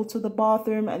to hobble to the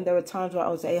bathroom, and there are times where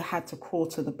I had to crawl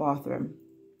to the bathroom.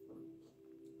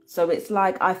 So it's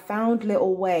like I found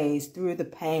little ways through the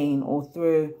pain or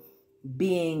through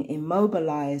being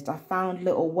immobilized. I found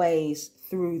little ways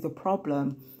through the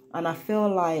problem. And I feel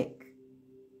like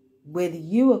with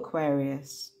you,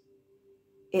 Aquarius,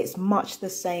 it's much the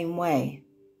same way.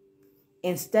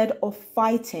 Instead of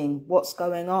fighting what's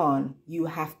going on, you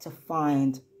have to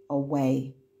find a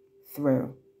way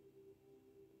through.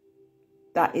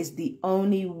 That is the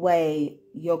only way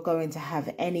you're going to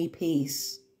have any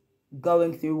peace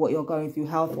going through what you're going through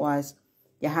health-wise.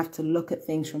 You have to look at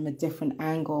things from a different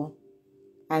angle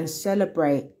and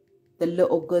celebrate the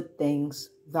little good things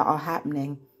that are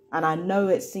happening. And I know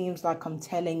it seems like I'm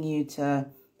telling you to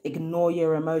ignore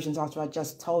your emotions after I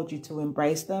just told you to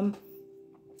embrace them.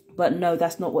 But no,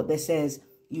 that's not what this is.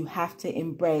 You have to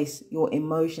embrace your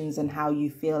emotions and how you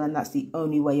feel. And that's the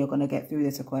only way you're going to get through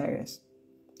this, Aquarius.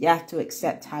 You have to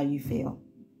accept how you feel.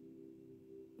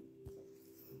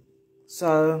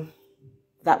 So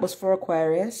that was for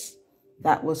Aquarius.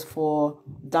 That was for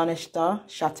Dhanishta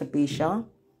Shatabisha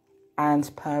and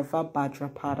Purva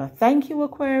Bhadrapada. Thank you,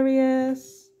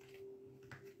 Aquarius.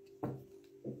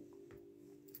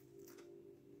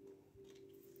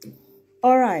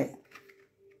 All right,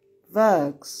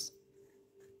 Virgs.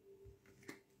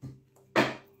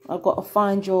 I've got to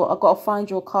find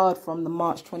your card from the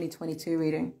March 2022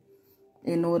 reading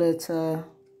in order to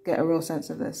get a real sense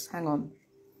of this. Hang on.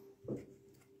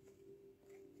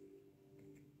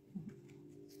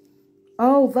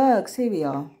 Oh, Virgs, here we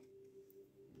are.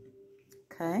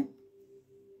 Okay.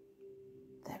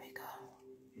 There we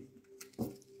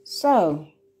go. So,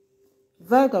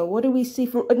 Virgo, what do we see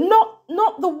for...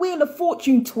 Not the Wheel of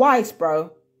Fortune twice,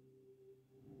 bro.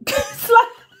 It's like...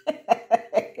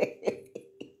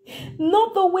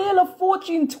 Not the Wheel of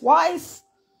Fortune twice.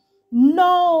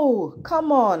 No,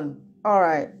 come on. All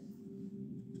right.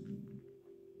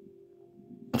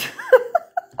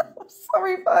 I'm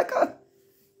sorry, Virgo.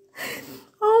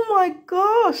 Oh my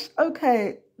gosh.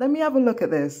 Okay, let me have a look at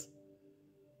this.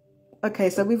 Okay,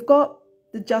 so we've got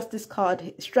the Justice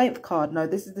card, Strength card. No,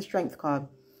 this is the Strength card.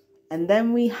 And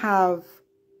then we have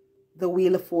the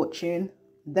Wheel of Fortune.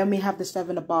 Then we have the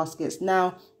Seven of Baskets.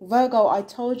 Now, Virgo, I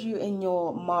told you in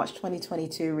your March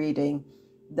 2022 reading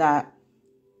that,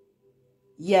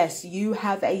 yes, you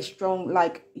have a strong,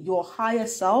 like, your higher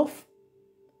self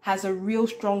has a real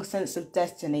strong sense of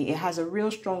destiny. It has a real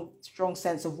strong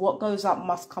sense of what goes up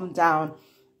must come down.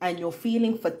 And your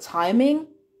feeling for timing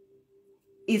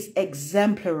is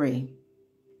exemplary.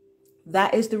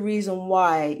 That is the reason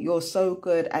why you're so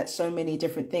good at so many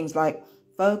different things. Like,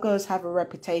 Virgos have a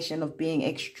reputation of being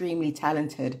extremely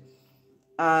talented,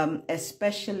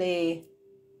 especially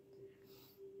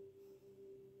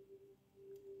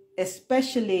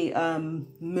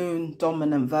moon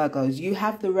dominant Virgos. You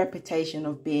have the reputation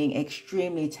of being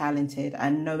extremely talented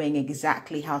and knowing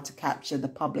exactly how to capture the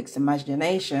public's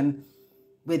imagination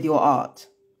with your art.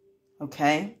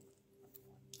 Okay?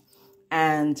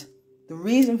 And the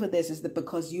reason for this is that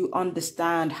because you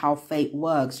understand how fate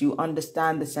works, you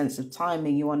understand the sense of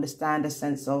timing, you understand the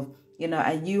sense of, you know,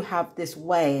 and you have this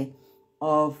way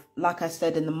of, like I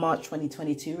said in the March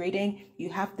 2022 reading, you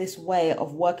have this way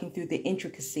of working through the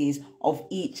intricacies of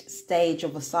each stage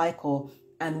of a cycle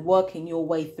and working your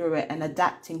way through it and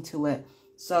adapting to it.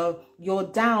 So your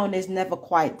down is never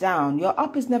quite down. Your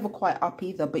up is never quite up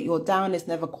either, but your down is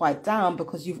never quite down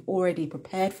because you've already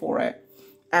prepared for it.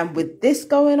 And with this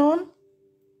going on,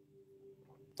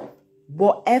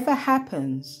 whatever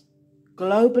happens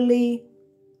globally,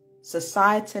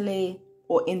 societally,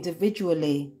 or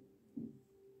individually,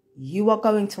 you are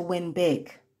going to win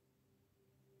big.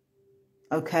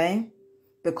 Okay?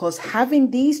 Because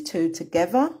having these two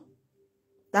together,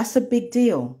 that's a big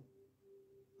deal.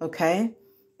 Okay?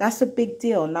 That's a big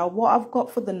deal. Now, what I've got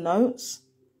for the notes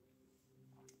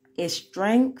is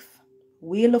Strength,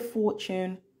 Wheel of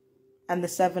Fortune, and the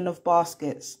Seven of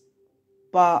Baskets.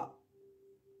 But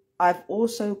I've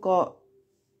also got,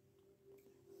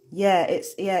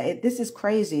 this is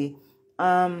crazy.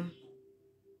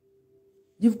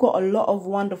 You've got a lot of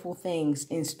wonderful things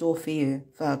in store for you,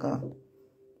 Virgo.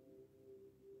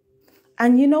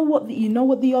 And you know what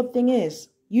the odd thing is?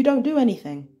 You don't do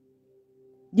anything.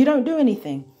 You don't do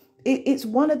anything. it's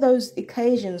one of those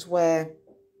occasions where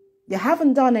you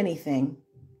haven't done anything,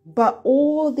 but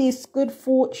all this good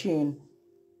fortune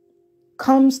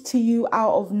comes to you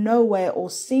out of nowhere or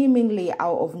seemingly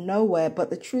out of nowhere. But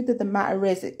the truth of the matter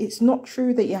is, it's not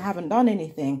true that you haven't done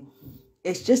anything.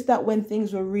 It's just that when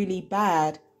things were really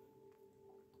bad,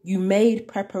 you made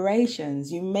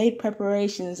preparations. You made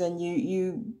preparations, and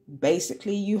you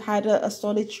basically, you had a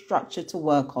solid structure to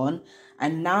work on.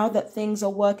 And now that things are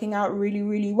working out really,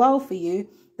 really well for you,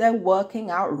 they're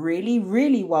working out really,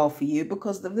 really well for you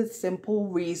because of the simple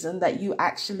reason that you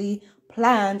actually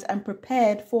planned and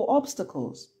prepared for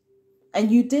obstacles.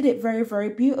 And you did it very, very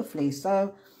beautifully.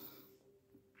 So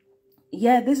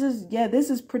this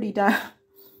is pretty damn...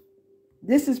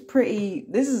 This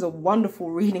is a wonderful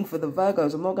reading for the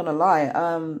Virgos. I'm not going to lie.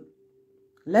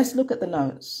 Let's look at the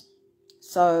notes.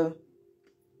 So,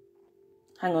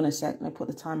 hang on a sec. Let me put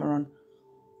the timer on.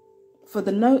 For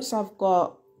the notes, I've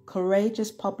got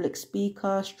courageous public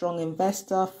speaker, strong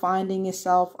investor, finding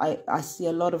yourself. I see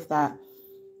a lot of that.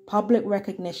 Public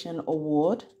recognition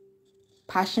award,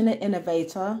 passionate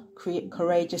innovator,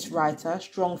 courageous writer,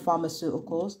 strong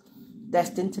pharmaceuticals,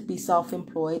 destined to be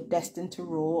self-employed, destined to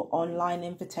rule, online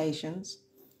invitations,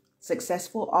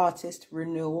 successful artist,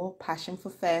 renewal, passion for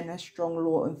fairness, strong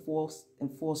law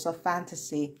enforcer,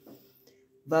 fantasy.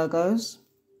 Virgos,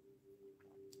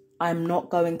 I'm not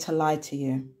going to lie to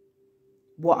you.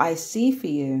 What I see for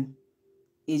you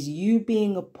is you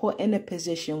being put in a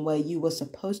position where you were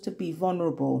supposed to be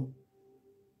vulnerable.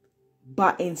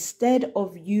 But instead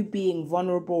of you being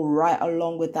vulnerable right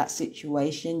along with that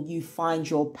situation, you find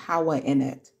your power in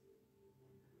it.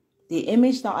 The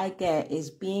image that I get is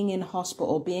being in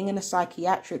hospital, being in a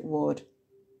psychiatric ward,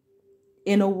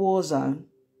 in a war zone.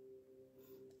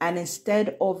 And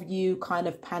instead of you kind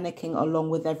of panicking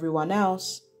along with everyone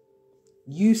else,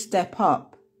 you step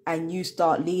up and you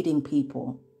start leading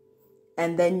people.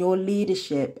 And then your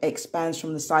leadership expands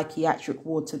from the psychiatric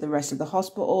ward to the rest of the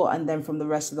hospital, and then from the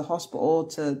rest of the hospital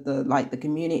to the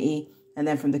community, and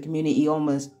then from the community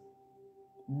onwards.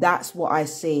 That's what I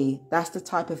see. That's the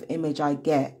type of image I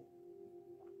get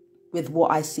with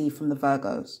what I see from the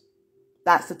Virgos.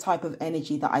 That's the type of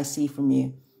energy that I see from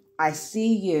you. I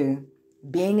see you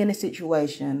being in a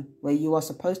situation where you are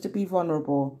supposed to be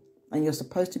vulnerable and you're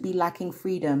supposed to be lacking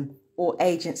freedom or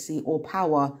agency or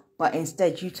power, but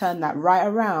instead you turn that right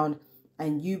around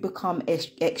and you become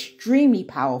extremely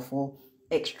powerful,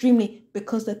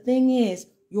 because the thing is,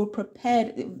 you're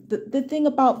prepared. The thing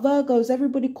about Virgos,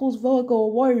 everybody calls Virgo a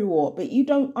warrior, but you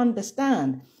don't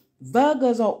understand.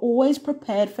 Virgos are always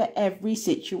prepared for every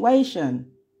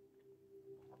situation.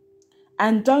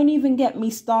 And don't even get me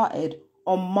started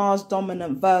on Mars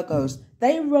dominant Virgos.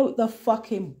 They wrote the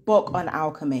fucking book on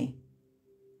alchemy.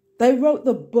 They wrote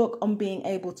the book on being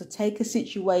able to take a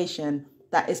situation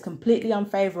that is completely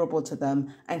unfavorable to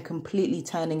them and completely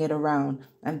turning it around.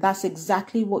 And that's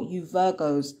exactly what you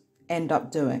Virgos end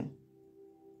up doing.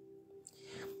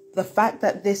 The fact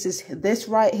that this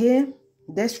right here,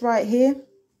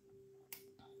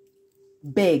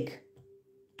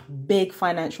 big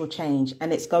financial change,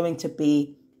 and it's going to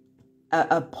be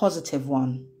a positive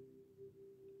one.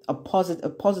 A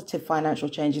positive financial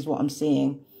change is what I'm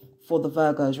seeing for the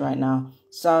Virgos right now.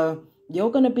 So you're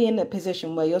going to be in a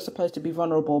position where you're supposed to be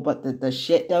vulnerable, but the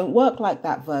shit don't work like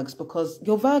that, Virgs, because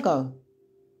you're Virgo.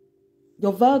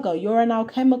 You're Virgo. You're an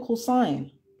alchemical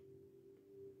sign.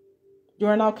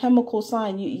 You're an alchemical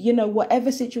sign. You know,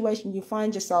 whatever situation you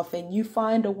find yourself in, you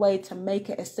find a way to make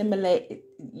it assimilate.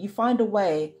 You find a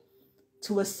way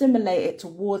to assimilate it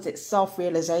towards its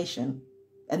self-realization.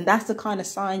 And that's the kind of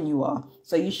sign you are.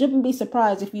 So you shouldn't be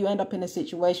surprised if you end up in a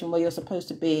situation where you're supposed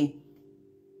to be,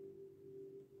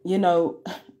 you know,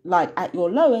 like at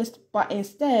your lowest, but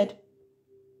instead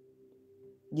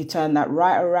you turn that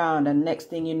right around, and next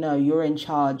thing you know, you're in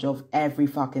charge of every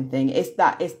fucking thing. It's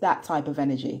that type of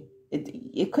energy.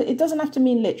 It doesn't have to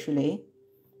mean literally.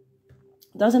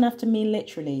 It doesn't have to mean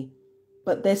literally.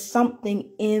 But there's something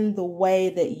in the way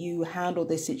that you handle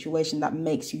this situation that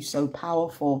makes you so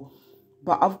powerful.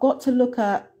 But I've got to look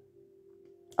at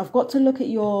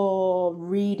your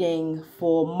reading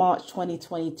for March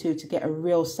 2022 to get a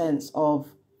real sense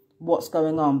of what's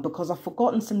going on, because I've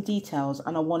forgotten some details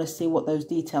and I want to see what those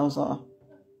details are.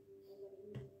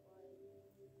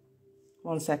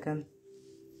 1 second.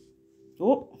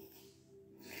 Oh,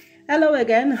 hello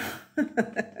again.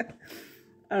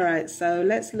 All right, so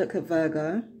let's look at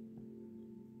Virgo.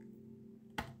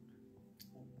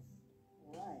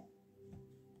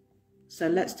 So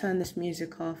let's turn this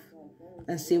music off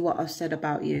and see what I've said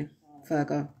about you,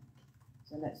 Virgo.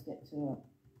 So let's get to it.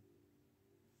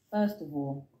 First of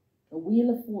all, The Wheel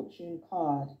of Fortune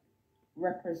card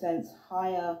represents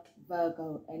higher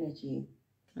Virgo energy.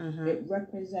 It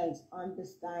represents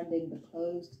understanding the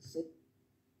closed system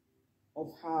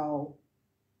of how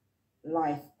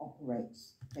life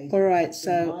operates. Basically. All right,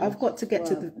 so I've got to get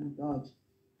to the dodge,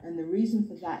 and the reason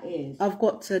for that is I've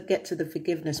got to get to the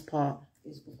forgiveness part.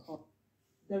 Is because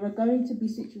there are going to be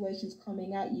situations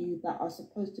coming at you that are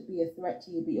supposed to be a threat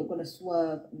to you, but you're going to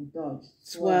swerve and dodge.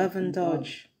 Swerve and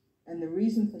dodge. And the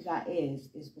reason for that is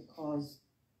because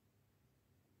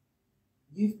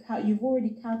you've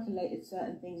already calculated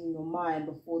certain things in your mind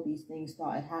before these things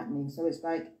started happening. So it's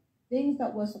like things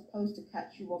that were supposed to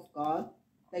catch you off guard,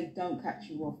 they don't catch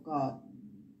you off guard.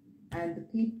 And the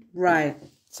people... Right.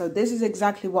 So this is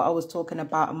exactly what I was talking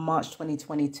about in March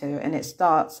 2022. And it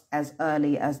starts as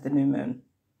early as the new moon.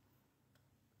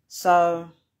 So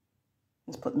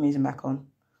let's put the music back on.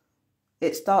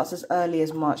 It starts as early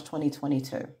as March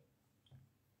 2022.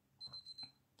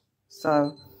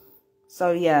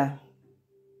 So yeah,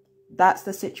 that's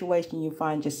the situation you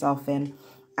find yourself in.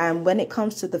 And when it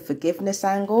comes to the forgiveness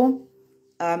angle,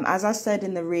 as I said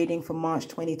in the reading for March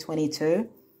 2022,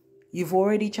 you've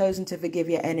already chosen to forgive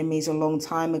your enemies a long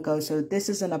time ago. So this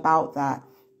isn't about that.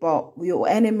 But your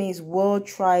enemies will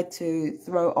try to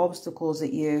throw obstacles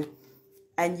at you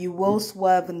and you will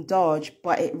swerve and dodge.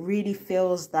 But it really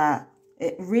feels like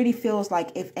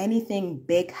if anything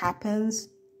big happens,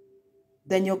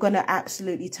 then you're going to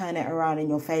absolutely turn it around in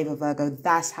your favor, Virgo.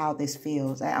 That's how this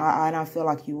feels. And I feel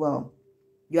like you will.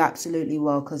 You absolutely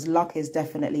will, because luck is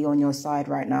definitely on your side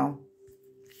right now.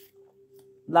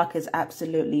 Luck is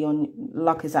absolutely on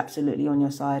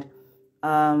your side.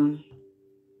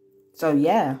 So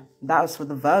yeah, that was for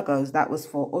the Virgos. That was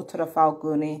for Uttara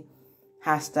Falguni,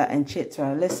 Hasta and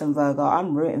Chitra. Listen, Virgo,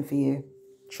 I'm rooting for you.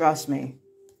 Trust me.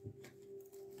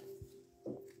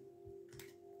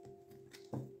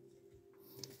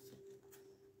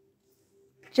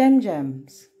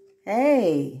 Gems.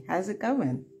 Hey, how's it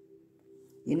going?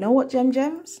 You know what,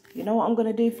 Gems? You know what I'm going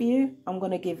to do for you? I'm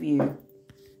going to give you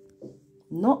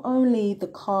not only the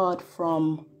card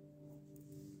from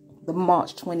the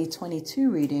March 2022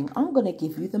 reading, I'm going to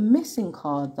give you the missing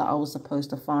card that I was supposed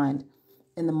to find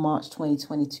in the March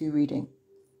 2022 reading.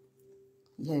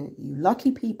 Yeah, you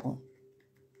lucky people.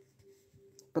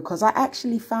 Because I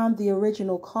actually found the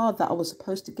original card that I was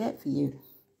supposed to get for you.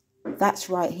 That's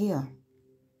right here.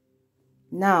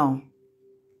 Now,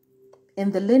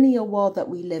 in the linear world that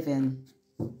we live in,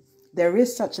 there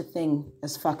is such a thing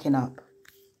as fucking up.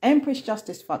 Empress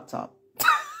Justice fucked up.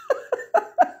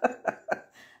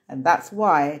 And that's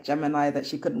why, Gemini, that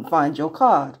she couldn't find your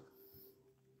card.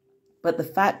 But the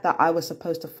fact that I was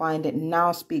supposed to find it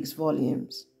now speaks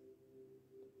volumes.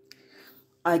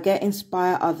 I get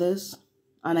inspire others,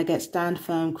 and I get stand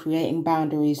firm, creating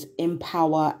boundaries,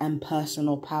 empower and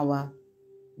personal power.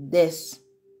 This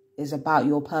is about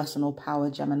your personal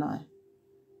power, Gemini.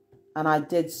 And I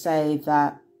did say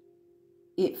that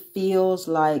it feels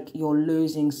like you're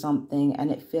losing something and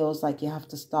it feels like you have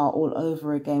to start all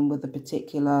over again with a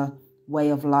particular way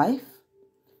of life.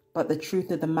 But the truth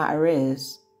of the matter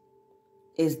is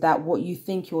that what you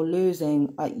think you're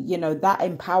losing, that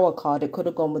empower card, it could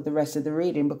have gone with the rest of the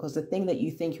reading, because the thing that you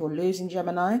think you're losing,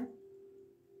 Gemini,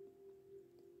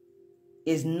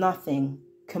 is nothing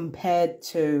compared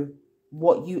to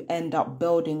what you end up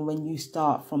building when you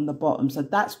start from the bottom. So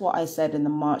that's what I said in the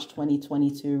March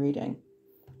 2022 reading.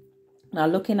 Now,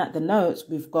 looking at the notes,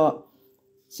 we've got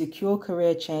secure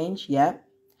career change, yep.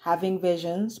 Having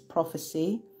visions,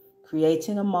 prophecy,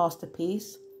 creating a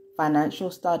masterpiece, financial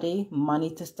study,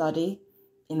 money to study,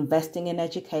 investing in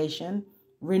education,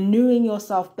 renewing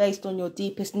yourself based on your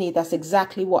deepest need. That's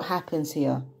exactly what happens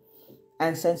here.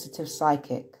 And sensitive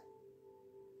psychic.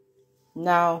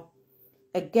 Now,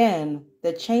 again,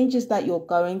 the changes that you're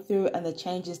going through and the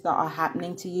changes that are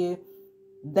happening to you,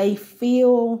 they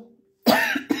feel...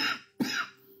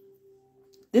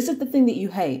 This is the thing that you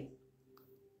hate.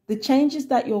 The changes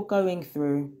that you're going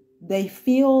through, they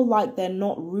feel like they're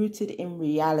not rooted in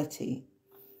reality.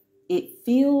 It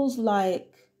feels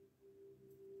like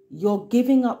you're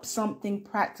giving up something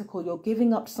practical. You're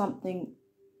giving up something...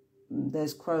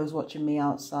 There's crows watching me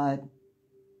outside.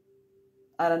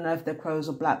 I don't know if they're crows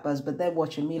or blackbirds, but they're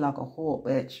watching me like a hawk,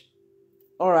 bitch.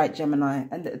 All right, Gemini.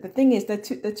 And the thing is, there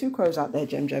are two crows out there,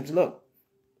 Gems. Look.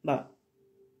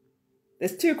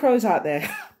 There's two crows out there.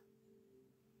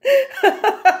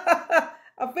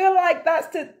 I feel like that's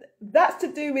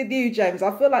to do with you, James.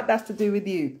 I feel like that's to do with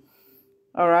you.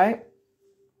 All right.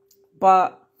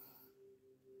 But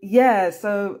yeah,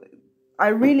 so I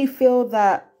really feel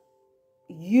that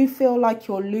you feel like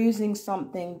you're losing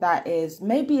something that is,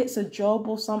 maybe it's a job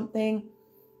or something.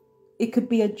 It could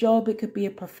be a job, it could be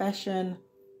a profession,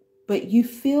 but you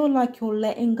feel like you're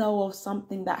letting go of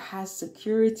something that has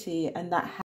security and that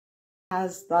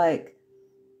has like,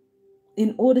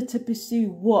 in order to pursue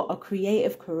what? A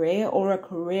creative career, or a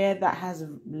career that has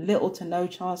little to no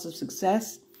chance of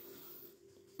success.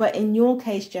 But in your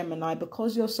case, Gemini,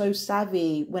 because you're so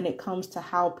savvy when it comes to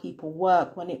how people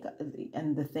work,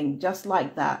 and the thing, just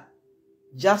like that,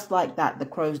 the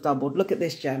crows doubled. Look at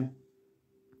this, Gem.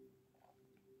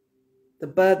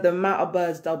 The amount of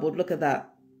birds doubled. Look at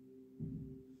that.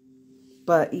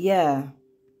 But yeah,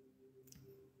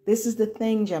 this is the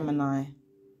thing, Gemini.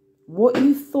 What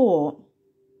you thought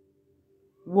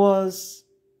was,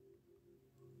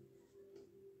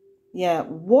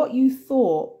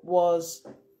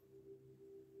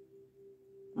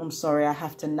 I'm sorry, I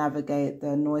have to navigate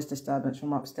the noise disturbance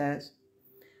from upstairs.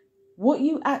 What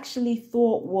you actually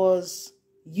thought was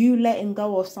you letting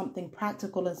go of something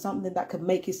practical and something that could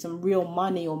make you some real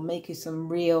money, or make you some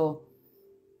real,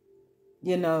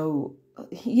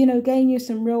 gain you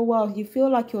some real wealth. You feel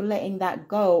like you're letting that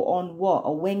go on what?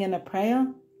 A wing and a prayer?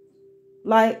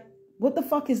 Like, what the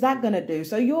fuck is that gonna do?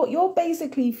 So you're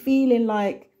basically feeling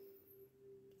like,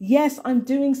 yes, I'm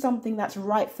doing something that's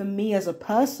right for me as a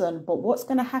person, but what's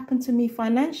going to happen to me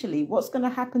financially? What's going to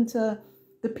happen to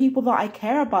the people that I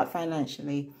care about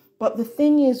financially? But the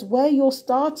thing is, where you're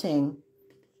starting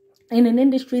in an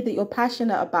industry that you're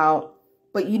passionate about,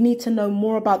 but you need to know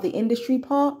more about the industry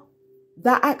part,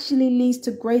 that actually leads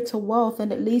to greater wealth,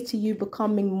 and it leads to you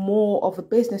becoming more of a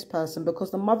business person,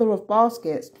 because the Mother of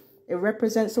Baskets, it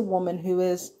represents a woman who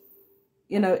is,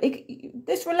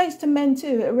 this relates to men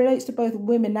too. It relates to both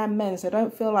women and men. So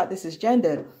don't feel like this is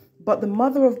gendered. But the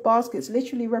Mother of Baskets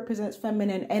literally represents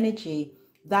feminine energy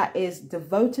that is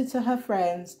devoted to her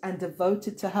friends and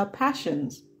devoted to her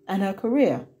passions and her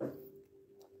career.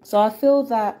 So I feel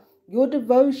that your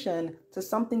devotion to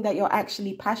something that you're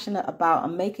actually passionate about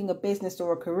and making a business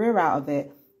or a career out of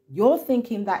it, you're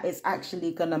thinking that it's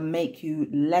actually going to make you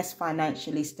less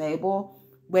financially stable,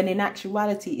 when in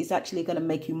actuality, it's actually going to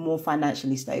make you more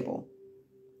financially stable.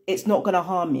 It's not going to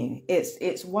harm you.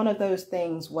 It's one of those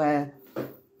things where,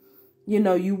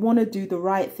 you want to do the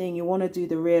right thing. You want to do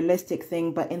the realistic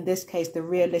thing. But in this case, the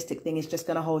realistic thing is just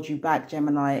going to hold you back,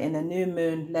 Gemini. In a new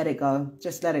moon, let it go.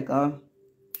 Just let it go.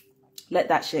 Let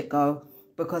that shit go.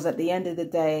 Because at the end of the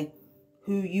day,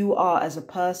 who you are as a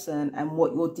person and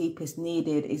what your deepest need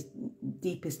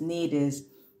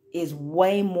is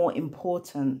way more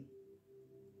important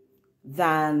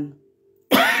than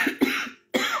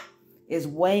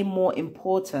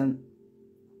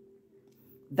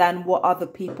what other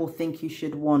people think you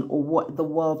should want, or what the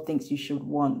world thinks you should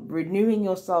want. Renewing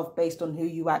yourself based on who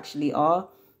you actually are,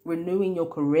 renewing your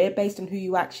career based on who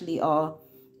you actually are,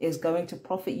 is going to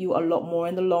profit you a lot more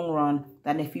in the long run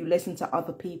than if you listen to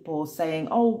other people saying,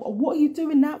 oh, what are you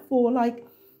doing that for? Like,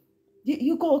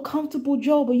 you got a comfortable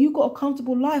job, or you got a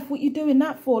comfortable life. What you doing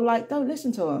that for? Like, don't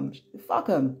listen to them. Fuck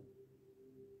them.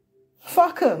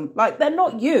 Fuck them. Like, they're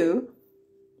not you,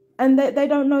 and they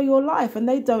don't know your life, and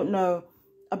they don't know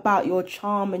about your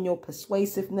charm and your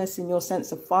persuasiveness and your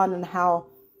sense of fun and how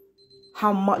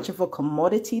much of a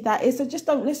commodity that is. So just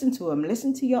don't listen to them.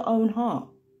 Listen to your own heart.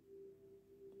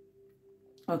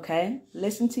 Okay?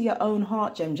 Listen to your own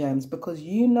heart, Gems, because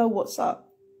you know what's up.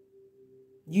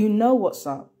 You know what's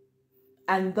up.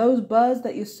 And those birds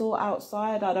that you saw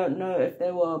outside, I don't know if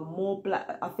there were more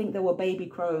black. I think there were baby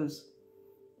crows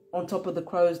on top of the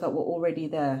crows that were already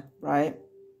there, right?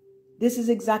 This is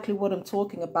exactly what I'm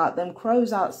talking about. Them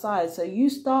crows outside. So you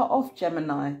start off,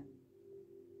 Gemini,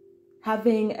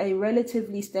 having a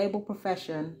relatively stable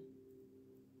profession.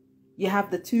 You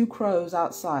have the 2 crows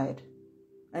outside.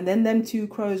 And then them 2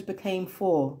 crows became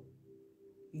 4.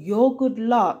 Your good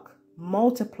luck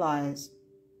multiplies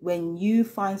when you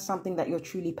find something that you're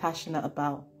truly passionate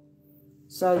about.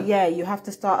 So yeah, you have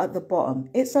to start at the bottom.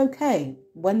 It's okay.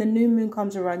 When the new moon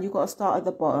comes around, you got to start at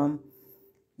the bottom.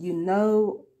 You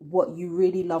know what you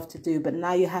really love to do, but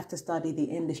now you have to study the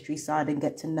industry side and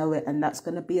get to know it. And that's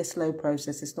going to be a slow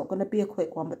process. It's not going to be a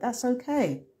quick one, but that's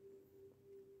okay.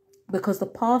 Because the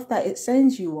path that it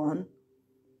sends you on,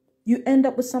 you end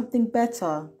up with something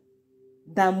better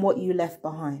than what you left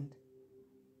behind.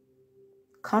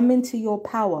 Come into your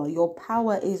power. Your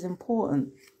power is important.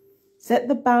 Set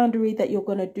the boundary that you're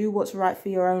going to do what's right for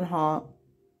your own heart,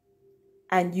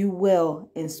 and you will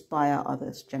inspire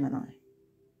others, Gemini.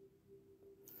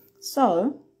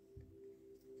 So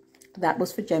that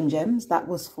was for Gems. That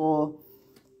was for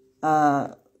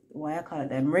why I call it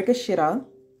them Mrigashira,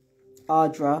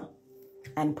 Ardra,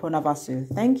 and Pranavasu.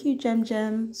 Thank you,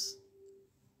 Gems.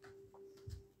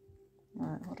 All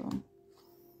right, hold on.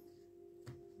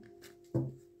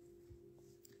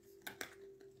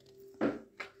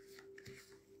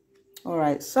 All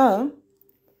right, so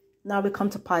now we come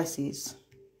to Pisces.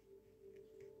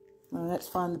 Now let's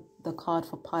find the card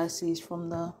for Pisces from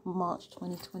the March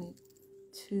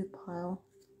 2022 pile.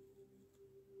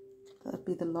 That would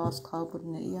be the last card,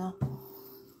 wouldn't it? Yeah.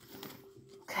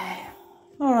 Okay.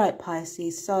 All right,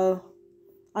 Pisces. So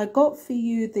I got for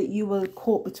you that you were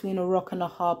caught between a rock and a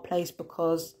hard place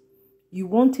because you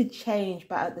wanted change,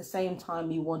 but at the same time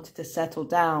you wanted to settle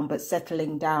down. But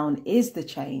settling down is the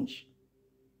change.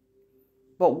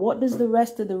 But what does the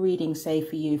rest of the reading say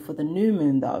for you for the new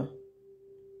moon, though?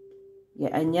 Yeah,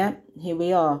 and yet, here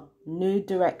we are. New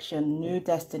direction, new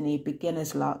destiny,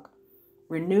 beginner's luck.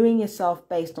 Renewing yourself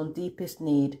based on deepest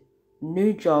need.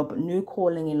 New job, new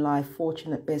calling in life,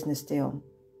 fortunate business deal.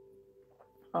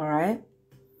 All right.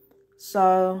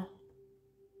 So,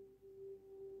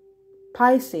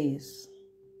 Pisces.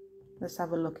 Let's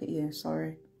have a look at you.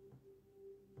 Sorry.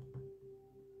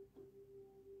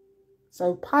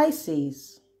 So,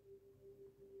 Pisces.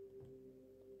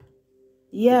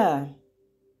 Yeah.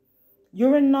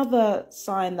 You're another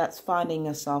sign that's finding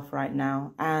yourself right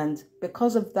now. And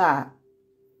because of that,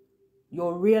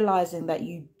 you're realizing that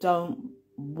you don't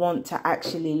want to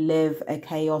actually live a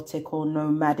chaotic or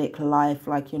nomadic life.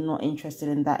 Like, you're not interested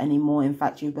in that anymore. In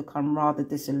fact, you've become rather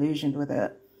disillusioned with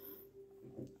it.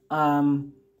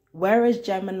 Whereas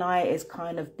Gemini is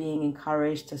kind of being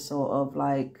encouraged to sort of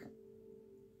like,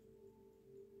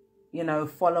 you know,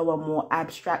 follow a more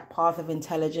abstract path of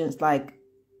intelligence. Like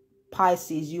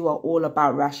Pisces, you are all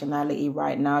about rationality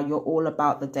right now. You're all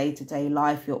about the day-to-day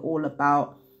life. You're all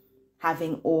about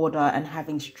having order and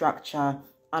having structure.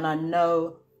 And I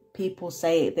know people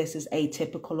say this is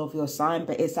atypical of your sign,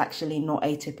 but it's actually not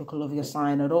atypical of your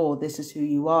sign at all. This is who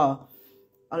you are.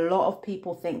 A lot of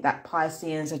people think that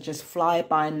Pisceans are just fly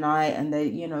by night and they,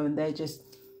 you know, they just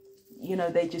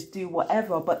do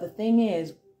whatever. But the thing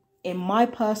is, in my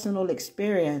personal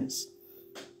experience,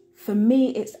 for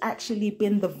me, it's actually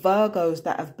been the Virgos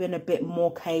that have been a bit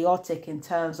more chaotic in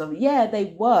terms of, yeah, they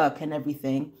work and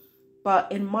everything.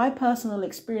 But in my personal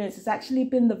experience, it's actually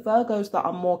been the Virgos that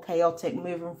are more chaotic,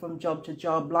 moving from job to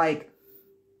job, like,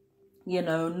 you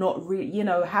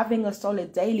know, having a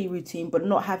solid daily routine, but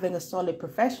not having a solid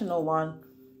professional one.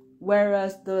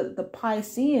 Whereas the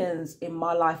Pisceans in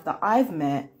my life that I've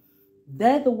met,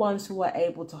 they're the ones who are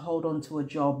able to hold on to a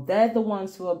job. They're the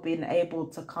ones who have been able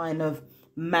to kind of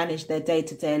manage their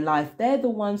day-to-day life. They're the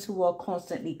ones who are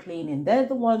constantly cleaning. They're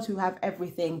the ones who have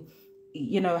everything,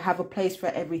 you know, have a place for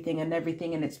everything and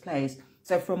everything in its place.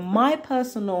 So from my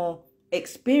personal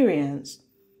experience,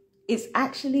 it's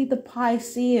actually the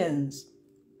Pisceans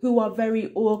who are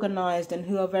very organized and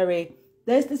who are very...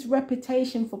 There's this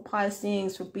reputation for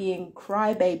Pisceans for being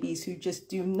crybabies who just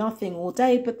do nothing all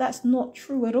day, but that's not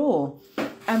true at all.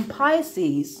 And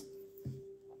Pisces,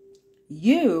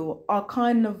 you are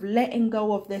kind of letting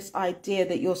go of this idea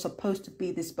that you're supposed to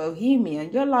be this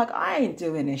bohemian. You're like, I ain't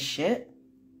doing this shit.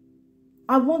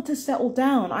 I want to settle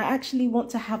down. I actually want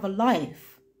to have a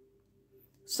life.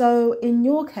 So in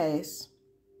your case,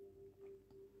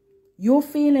 you're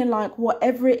feeling like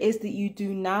whatever it is that you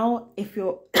do now, if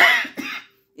you're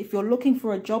if you're looking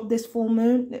for a job this new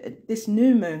moon,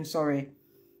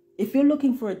 if you're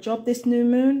looking for a job this new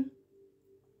moon,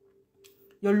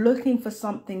 you're looking for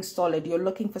something solid. You're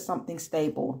looking for something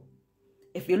stable.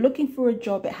 If you're looking for a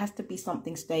job, it has to be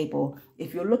something stable.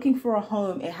 If you're looking for a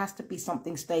home, it has to be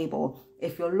something stable.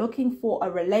 If you're looking for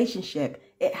a relationship,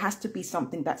 it has to be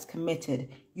something that's committed.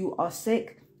 You are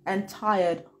sick and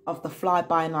tired of the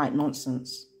fly-by-night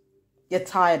nonsense. You're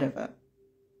tired of it.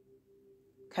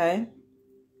 Okay?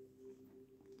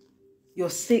 You're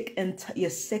sick and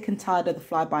tired of the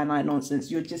fly-by-night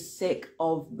nonsense. You're just sick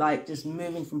of like just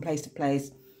moving from place to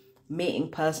place,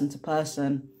 meeting person to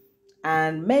person.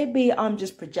 And maybe I'm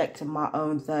just projecting my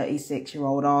own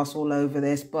 36-year-old ass all over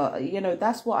this, but you know,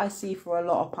 that's what I see for a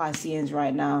lot of Pisceans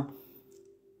right now.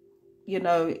 You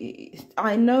know,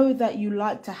 I know that you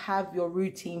like to have your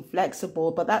routine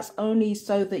flexible, but that's only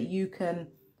so that you can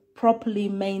properly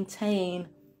maintain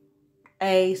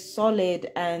a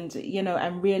solid and, you know,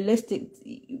 and realistic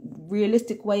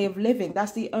way of living.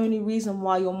 That's the only reason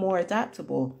why you're more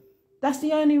adaptable. That's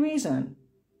the only reason.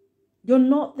 You're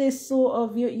not this sort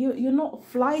of, you're not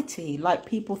flighty like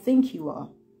people think you are.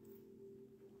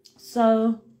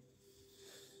 So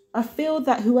I feel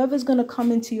that whoever's going to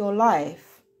come into your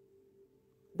life,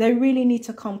 they really need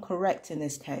to come correct in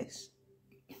this case.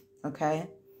 Okay?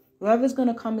 Whoever's going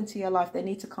to come into your life, they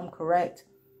need to come correct.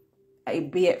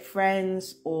 be it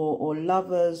friends or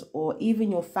lovers or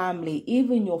even your family.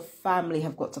 Even your family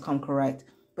have got to come correct,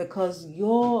 because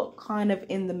you're kind of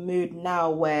in the mood now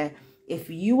where if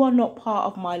you are not part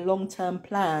of my long-term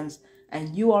plans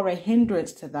and you are a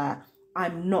hindrance to that,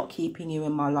 I'm not keeping you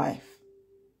in my life.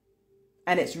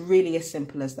 And it's really as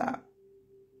simple as that.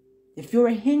 If you're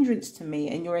a hindrance to me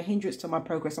and you're a hindrance to my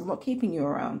progress, I'm not keeping you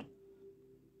around.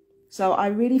 So I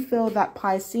really feel that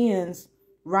Pisceans,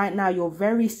 right now, you're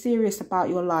very serious about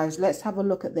your lives. Let's have a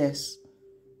look at this.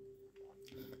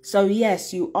 So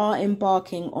yes, you are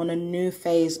embarking on a new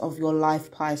phase of your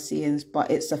life, Pisceans,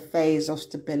 but it's a phase of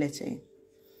stability.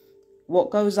 What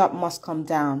goes up must come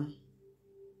down.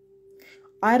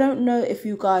 I don't know if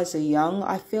you guys are young.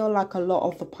 I feel like a lot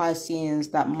of the Pisceans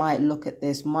that might look at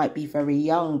this might be very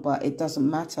young, but it doesn't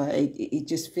matter. It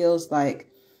just feels like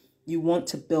you want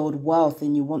to build wealth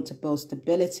and you want to build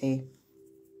stability.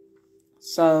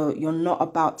 So you're not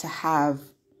about to have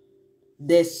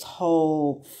this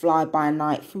whole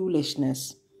fly-by-night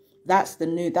foolishness. That's the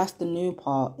new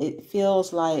part. It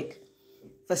feels like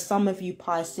for some of you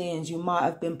Pisceans, you might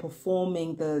have been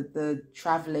performing the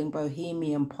traveling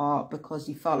bohemian part because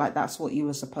you felt like that's what you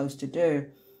were supposed to do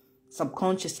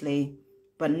subconsciously.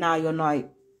 But now you're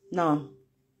like, no,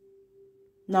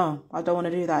 I don't want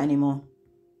to do that anymore.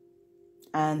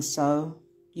 And so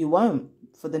you won't.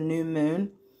 For the new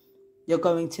moon, you're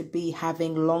going to be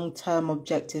having long-term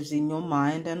objectives in your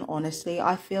mind. And honestly,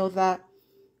 I feel that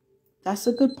that's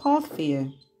a good path for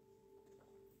you.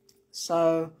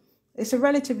 So it's a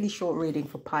relatively short reading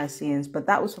for Pisceans, but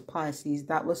that was for Pisces.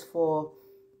 That was for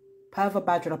Purva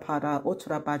Bhadrapada,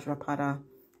 Uttara Bhadrapada,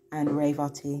 and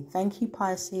Revati. Thank you,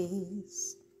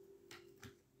 Pisces.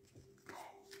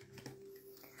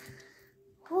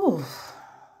 Whew.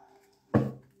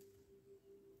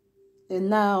 And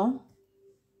now,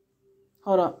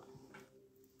 hold up.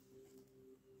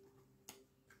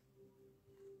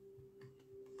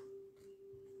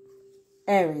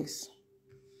 Aries.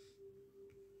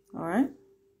 All right.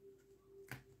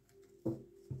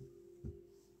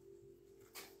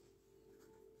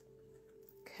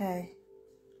 Okay.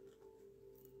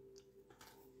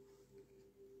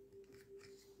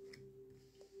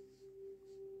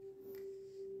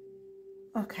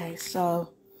 Okay,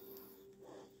 so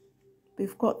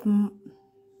we've got the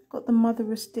Mother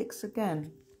of Sticks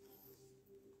again.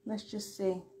 Let's just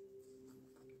see.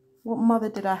 What mother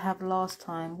did I have last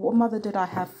time? What mother did I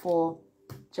have for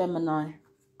Gemini?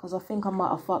 Because I think I might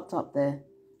have fucked up there.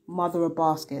 Mother of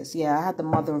Baskets. Yeah, I had the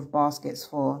Mother of Baskets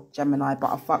for Gemini,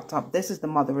 but I fucked up. This is the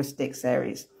Mother of Sticks,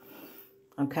 Aries.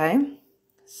 Okay,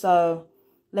 so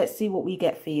let's see what we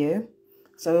get for you.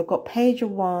 So we've got Page of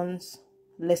Wands.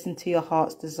 Listen to your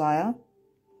heart's desire.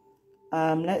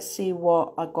 Let's see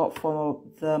what I got for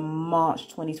the March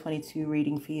 2022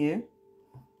 reading for you.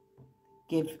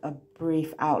 Give a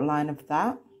brief outline of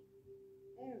that.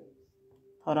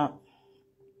 Hold on.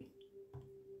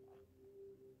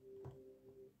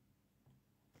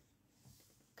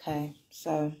 Okay,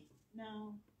 so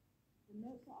now the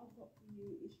note that I've got for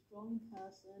you is strong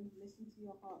person, listen to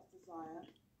your heart's desire,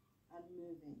 and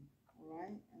moving. All right,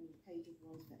 and the Page of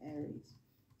Wands for Aries.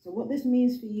 So what this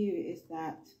means for you is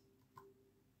that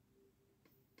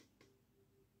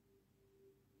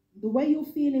the way you're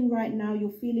feeling right now,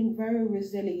 you're feeling very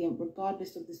resilient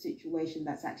regardless of the situation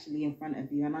that's actually in front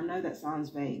of you. And I know that sounds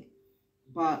vague,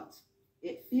 but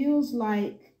it feels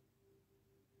like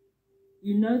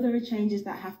you know there are changes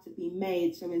that have to be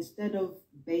made. So instead of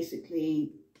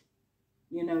basically,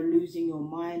 you know, losing your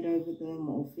mind over them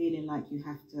or feeling like you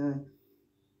have to,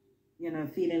 you know,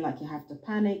 feeling like you have to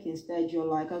panic, instead you're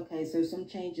like, okay, so some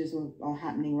changes are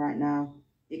happening right now.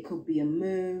 It could be a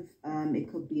move,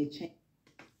 it could be a change.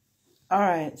 All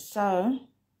right, so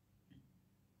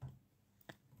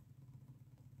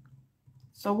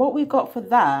what we got for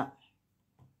that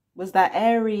was that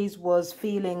Aries was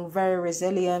feeling very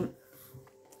resilient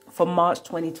for March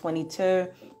 2022.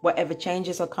 Whatever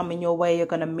changes are coming your way, you're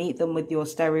going to meet them with your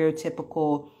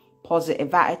stereotypical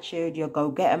positive attitude, your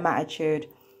go-getter attitude.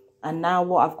 And now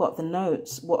what I've got for the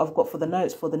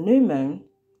notes for the new moon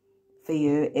for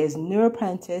you is new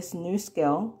apprentice, new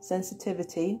skill,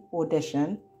 sensitivity,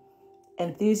 audition,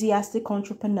 enthusiastic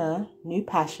entrepreneur, new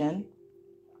passion,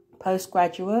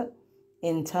 postgraduate,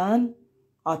 intern,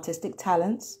 artistic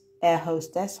talents, air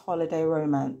hostess, holiday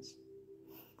romance.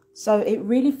 So it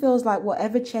really feels like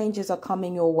whatever changes are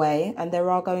coming your way, and there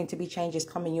are going to be changes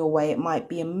coming your way. It might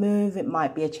be a move, it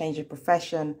might be a change of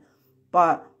profession,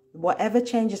 but whatever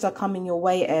changes are coming your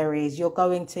way, Aries, you're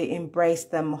going to embrace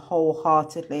them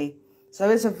wholeheartedly. So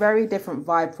it's a very different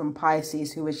vibe from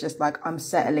Pisces, who is just like, I'm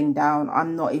settling down.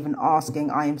 I'm not even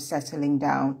asking. I am settling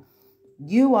down.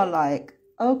 You are like,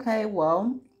 okay,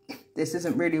 well, this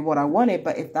isn't really what I wanted,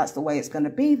 but if that's the way it's going to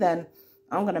be, then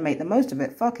I'm going to make the most of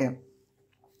it. Fuck it.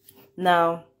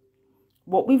 Now,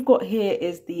 what we've got here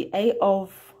is the Eight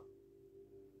of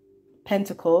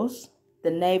Pentacles,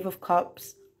 the Knave of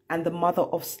Cups, and the Mother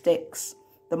of Sticks.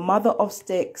 The Mother of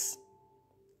Sticks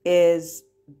is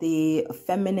the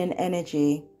feminine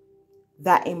energy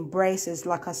that embraces,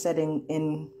 like I said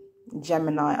in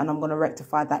Gemini, and I'm going to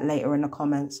rectify that later in the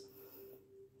comments.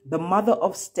 The Mother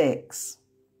of Sticks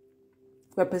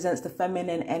represents the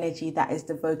feminine energy that is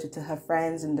devoted to her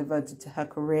friends and devoted to her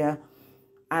career.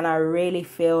 And I really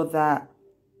feel that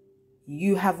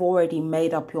you have already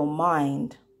made up your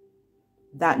mind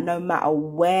that no matter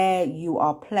where you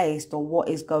are placed or what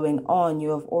is going on, you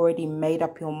have already made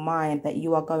up your mind that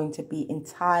you are going to be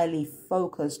entirely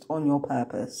focused on your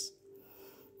purpose.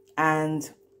 And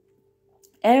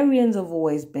Arians have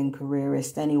always been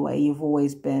careerists anyway. You've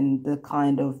always been the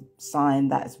kind of sign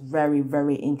that's very,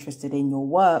 very interested in your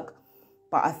work.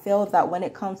 But I feel that when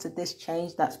it comes to this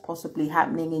change that's possibly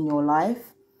happening in your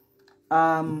life,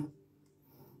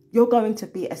 you're going to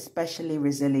be especially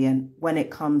resilient when it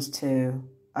comes to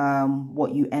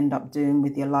what you end up doing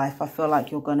with your life. I feel like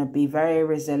you're going to be very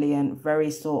resilient, very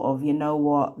sort of, you know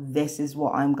what, this is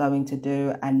what I'm going to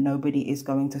do and nobody is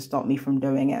going to stop me from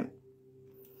doing it.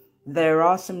 There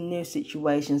are some new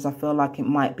situations. I feel like it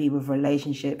might be with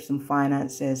relationships and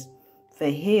finances. For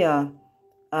here,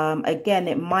 again,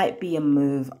 it might be a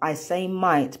move. I say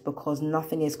might because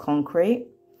nothing is concrete.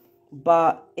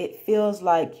 But it feels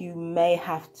like you may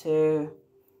have to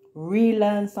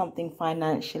relearn something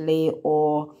financially,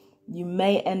 or you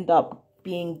may end up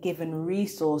being given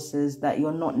resources that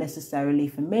you're not necessarily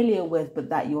familiar with, but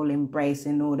that you'll embrace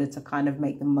in order to kind of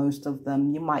make the most of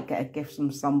them. You might get a gift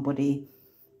from somebody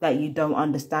that you don't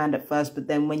understand at first, but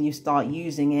then when you start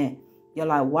using it, you're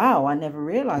like, wow, I never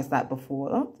realized that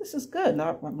before. Oh, this is good.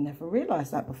 No, I've never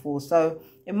realized that before. So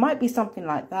it might be something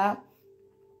like that.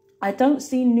 I don't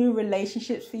see new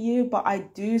relationships for you, but I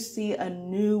do see a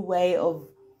new way of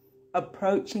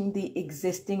approaching the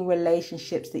existing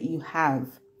relationships that you have.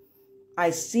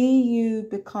 I see you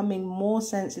becoming more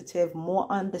sensitive, more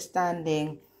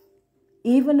understanding,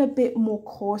 even a bit more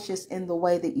cautious in the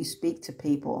way that you speak to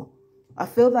people. I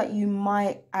feel that you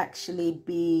might actually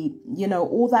be, you know,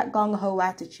 all that gung-ho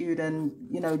attitude and,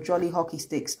 you know, jolly hockey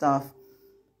stick stuff.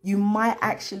 You might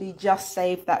actually just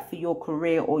save that for your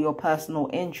career or your personal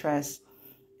interests.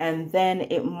 And then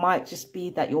it might just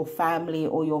be that your family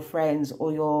or your friends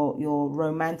or your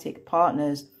romantic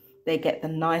partners, they get the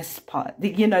nice part.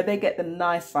 You know, they get the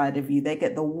nice side of you. They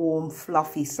get the warm,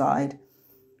 fluffy side.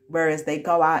 Whereas they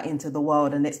go out into the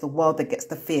world and it's the world that gets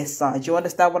the fierce side. You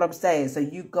understand what I'm saying? So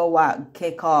you go out and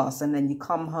kick ass and then you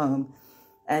come home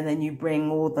and then you bring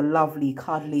all the lovely,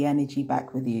 cuddly energy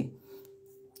back with you.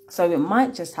 So it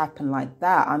might just happen like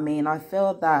that. I mean, I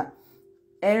feel that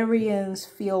Arians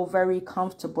feel very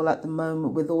comfortable at the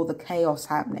moment with all the chaos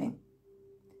happening.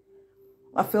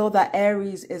 I feel that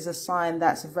Aries is a sign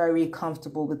that's very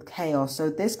comfortable with chaos. So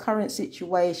this current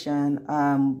situation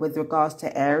with regards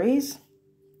to Aries,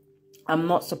 I'm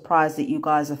not surprised that you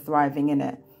guys are thriving in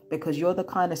it, because you're the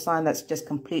kind of sign that's just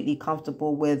completely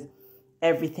comfortable with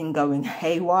everything going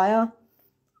haywire.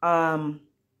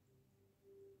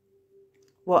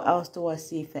 What else do I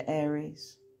see for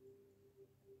Aries?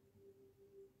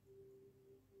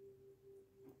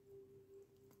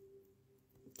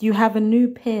 You have a new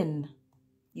pin.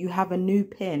 You have a new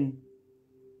pin.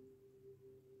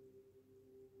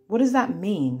 What does that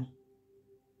mean?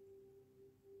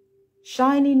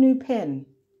 Shiny new pin.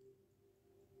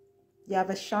 You have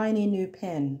a shiny new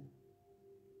pin.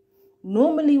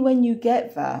 Normally when you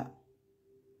get that,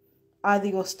 either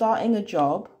you're starting a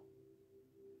job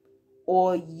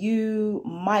or you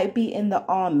might be in the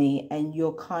army and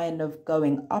you're kind of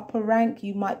going up a rank.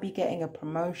 You might be getting a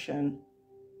promotion.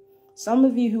 Some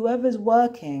of you, whoever's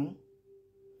working,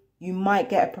 you might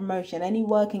get a promotion. Any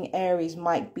working Aries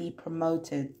might be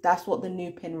promoted. That's what the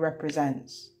new pin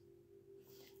represents.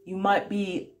 You might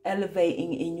be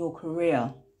elevating in your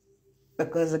career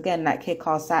because, again, that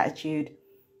kick-ass attitude,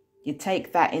 you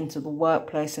take that into the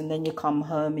workplace and then you come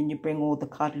home and you bring all the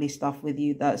cuddly stuff with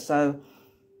you. So,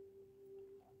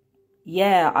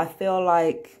 yeah, I feel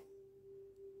like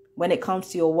when it comes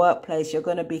to your workplace, you're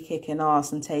going to be kicking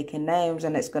ass and taking names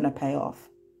and it's going to pay off.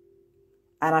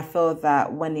 And I feel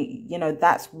that when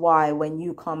that's why when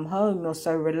you come home, you're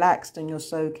so relaxed and you're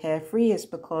so carefree. It's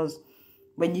because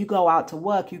when you go out to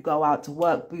work,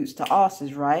 boots to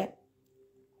asses, right?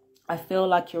 I feel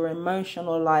like your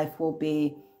emotional life will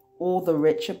be all the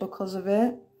richer because of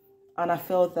it. And I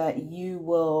feel that you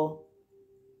will,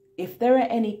 if there are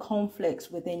any conflicts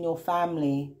within your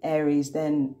family, Aries,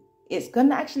 then it's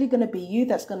actually going to be you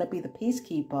that's going to be the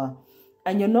peacekeeper.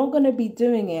 And you're not going to be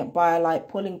doing it by like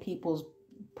pulling people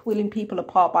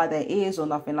apart by their ears or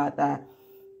nothing like that.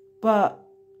 But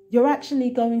you're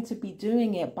actually going to be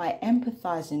doing it by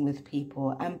empathizing with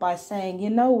people and by saying, you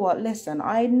know what, listen,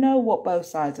 I know what both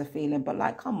sides are feeling, but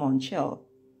like, come on, chill.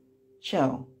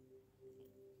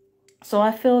 So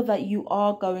I feel that you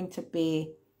are going to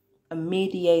be a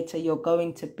mediator. You're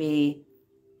going to be,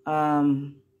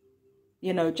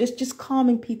 just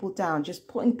calming people down, just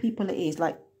putting people at ease,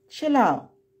 like, chill out.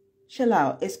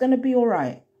 It's going to be all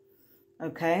right.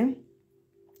 Okay.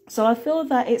 So I feel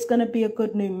that it's going to be a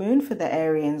good new moon for the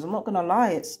Arians. I'm not going to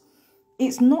lie.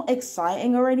 It's not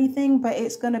exciting or anything, but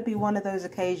it's going to be one of those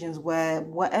occasions where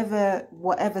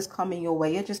whatever's coming your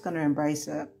way, you're just going to embrace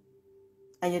it.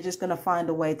 And you're just going to find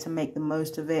a way to make the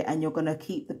most of it. And you're going to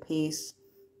keep the peace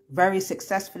very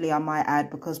successfully, I might add,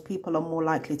 because people are more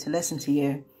likely to listen to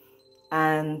you.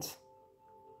 And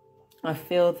I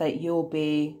feel that you'll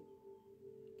be,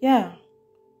 yeah.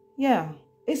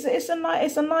 It's a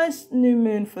nice new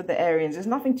moon for the Arians. It's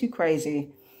nothing too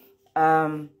crazy.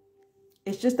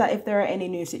 It's just that if there are any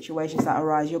new situations that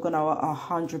arise, you're going to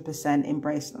 100%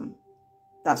 embrace them.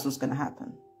 That's what's going to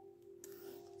happen.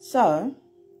 So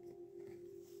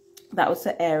that was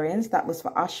for Arians. That was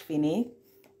for Ashvini,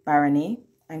 Bharani,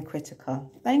 and Kritika.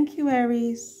 Thank you,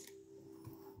 Aries.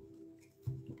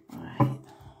 All right.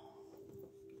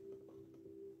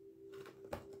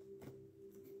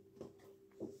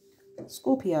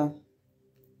 Scorpio.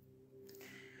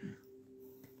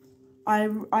 I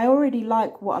already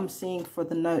like what I'm seeing for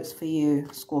the notes for you,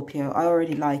 Scorpio. I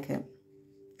already like it.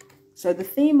 So the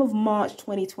theme of March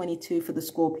 2022 for the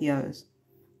Scorpios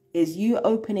is you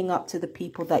opening up to the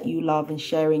people that you love and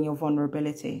sharing your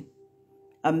vulnerability,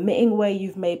 admitting where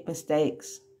you've made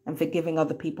mistakes and forgiving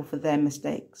other people for their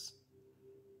mistakes.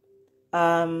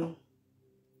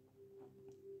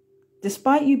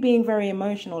 Despite you being very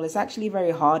emotional, it's actually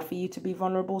very hard for you to be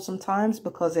vulnerable sometimes,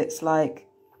 because it's like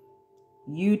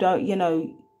you don't,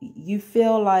 you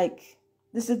feel like,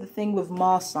 this is the thing with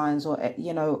Mars signs or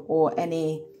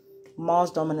any Mars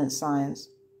dominant signs.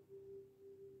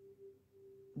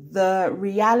 The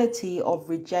reality of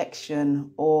rejection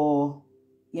or,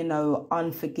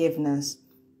 unforgiveness,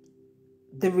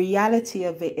 the reality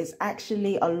of it is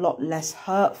actually a lot less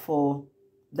hurtful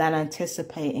than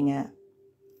anticipating it.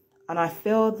 And I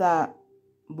feel that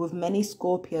with many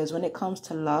Scorpios, when it comes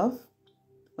to love,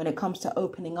 when it comes to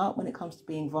opening up, when it comes to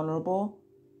being vulnerable,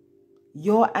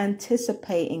 you're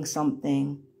anticipating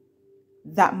something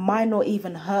that might not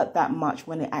even hurt that much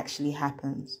when it actually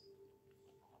happens.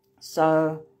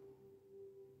 So,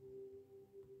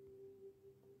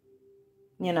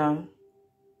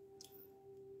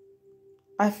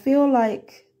 I feel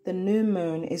like the new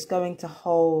moon is going to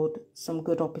hold some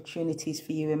good opportunities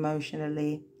for you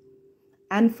emotionally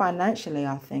and financially,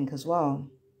 I think, as well.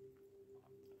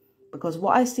 Because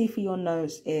what I see for your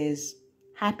notes is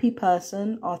happy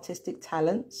person, artistic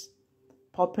talents,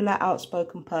 popular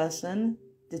outspoken person,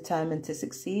 determined to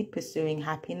succeed, pursuing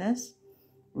happiness,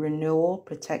 renewal,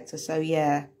 protector. So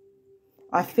yeah,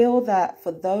 I feel that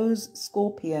for those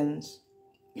Scorpions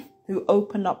who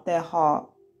open up their heart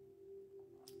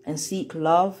and seek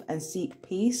love and seek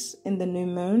peace in the new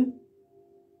moon,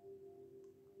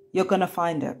 you're going to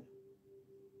find it.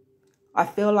 I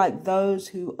feel like those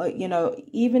who,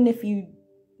 even if you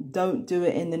don't do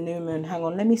it in the new moon, hang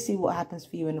on, let me see what happens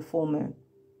for you in the full moon.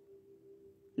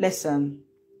 Listen,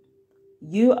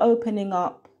 you opening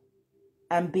up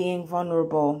and being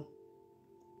vulnerable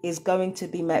is going to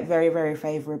be met very, very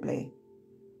favorably.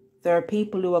 There are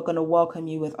people who are going to welcome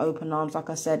you with open arms. Like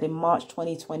I said, in March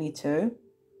 2022,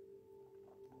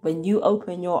 when you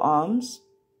open your arms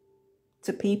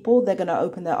to people, they're going to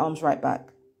open their arms right back.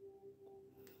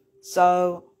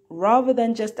 So rather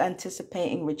than just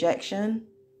anticipating rejection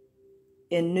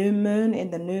in the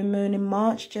new moon in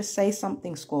March, just say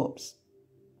something, Scorps.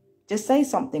 Just say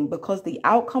something, because the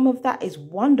outcome of that is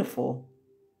wonderful.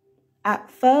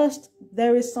 At first,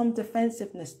 there is some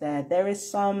defensiveness there. There is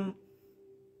some,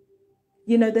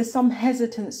 there's some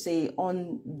hesitancy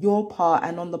on your part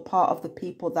and on the part of the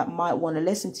people that might want to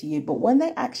listen to you. But when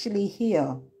they actually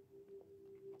hear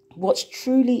what's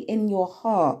truly in your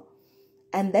heart,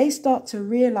 and they start to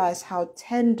realize how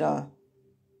tender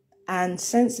and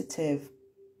sensitive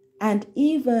and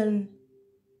even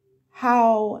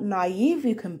how naive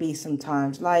you can be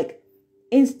sometimes. Like,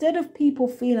 instead of people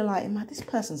feeling like, man, this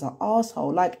person's an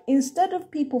asshole. Like, instead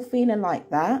of people feeling like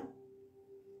that,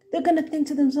 they're going to think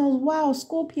to themselves, wow,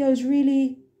 Scorpio's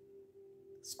really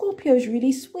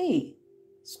sweet.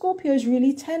 Scorpio's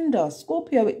really tender.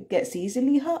 Scorpio gets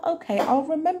easily hurt. Okay, I'll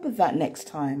remember that next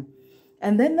time.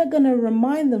 And then they're going to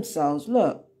remind themselves,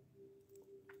 look,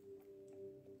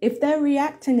 if they're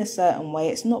reacting a certain way,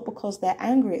 it's not because they're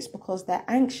angry, it's because they're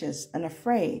anxious and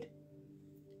afraid.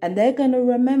 And they're going to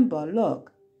remember,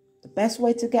 look, the best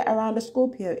way to get around a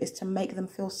Scorpio is to make them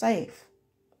feel safe.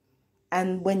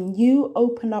 And when you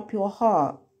open up your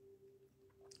heart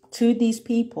to these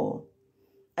people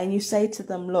and you say to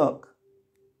them, look,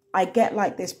 I get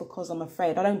like this because I'm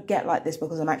afraid. I don't get like this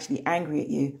because I'm actually angry at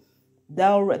you.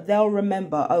 They'll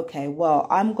remember, okay, well,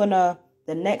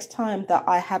 the next time that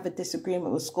I have a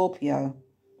disagreement with Scorpio,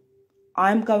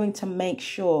 I'm going to make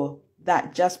sure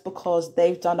that just because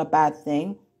they've done a bad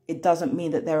thing, it doesn't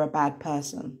mean that they're a bad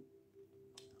person.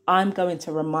 I'm going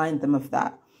to remind them of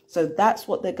that. So that's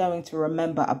what they're going to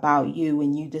remember about you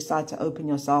when you decide to open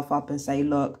yourself up and say,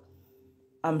 look,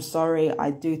 I'm sorry,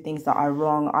 I do things that are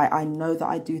wrong. I know that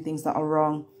I do things that are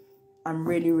wrong. I'm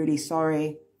really, really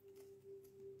sorry.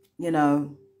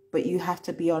 But you have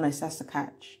to be honest. That's the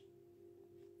catch.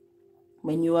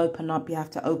 When you open up, you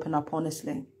have to open up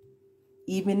honestly.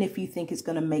 Even if you think it's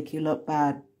going to make you look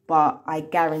bad, but I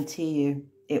guarantee you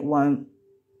it won't.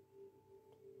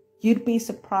 You'd be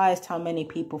surprised how many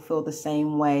people feel the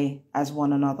same way as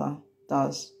one another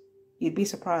does. You'd be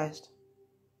surprised.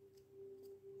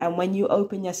 And when you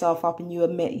open yourself up and you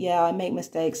admit, yeah, I make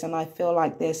mistakes and I feel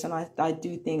like this and I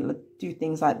do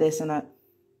things like this.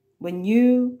 When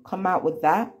you come out with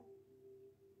that,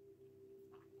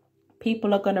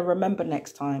 people are going to remember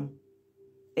next time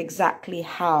exactly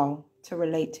how to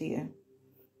relate to you.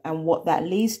 And what that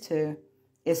leads to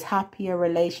is happier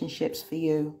relationships for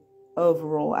you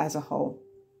overall as a whole.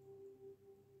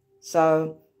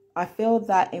 So I feel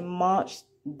that in March,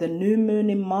 the new moon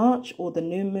in March, or the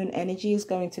new moon energy, is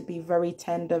going to be very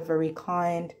tender, very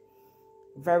kind,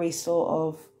 very sort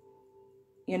of,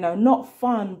 not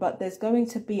fun, but there's going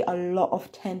to be a lot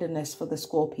of tenderness for the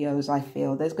Scorpios, I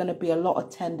feel. There's going to be a lot of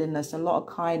tenderness, a lot of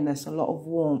kindness, a lot of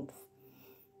warmth.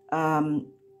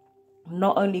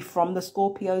 Not only from the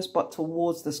Scorpios, but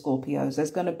towards the Scorpios.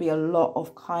 There's going to be a lot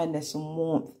of kindness and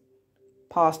warmth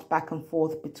passed back and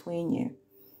forth between you.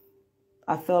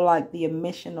 I feel like the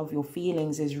emission of your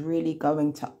feelings is really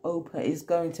going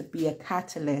to be a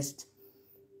catalyst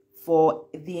for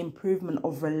the improvement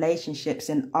of relationships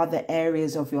in other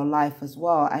areas of your life as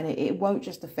well. And it won't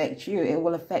just affect you, it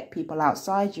will affect people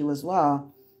outside you as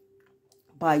well.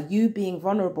 By you being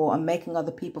vulnerable and making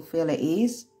other people feel at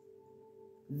ease,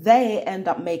 they end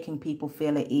up making people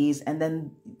feel at ease, and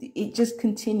then it just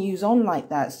continues on like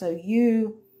that. So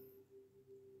you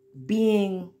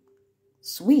being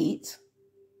sweet,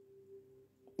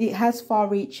 it has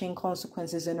far-reaching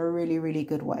consequences in a really, really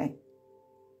good way.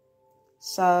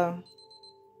 So,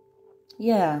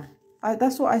 yeah,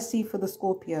 that's what I see for the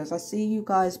Scorpios. I see you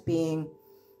guys being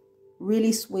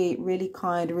really sweet, really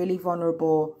kind, really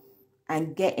vulnerable,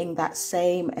 and getting that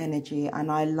same energy. And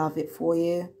I love it for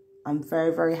you. I'm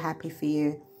very, very happy for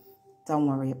you. Don't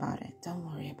worry about it. Don't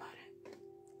worry about it.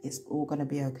 It's all going to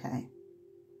be okay.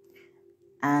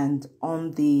 And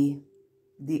on the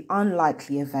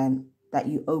unlikely event that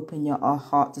you open your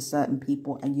heart to certain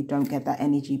people and you don't get that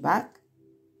energy back,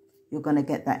 you're going to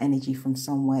get that energy from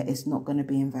somewhere. It's not going to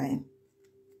be in vain.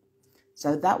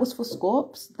 So that was for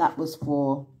Scorps. That was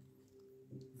for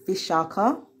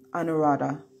Vishaka,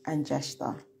 Anuradha, and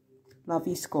Jeshta. Love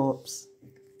you, Scorps.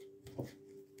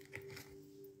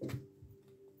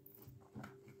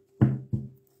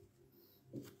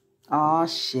 Oh,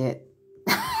 shit.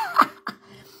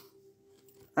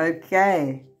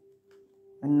 Okay.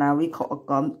 And now we gotta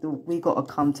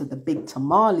come to the big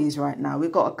tamales right now. We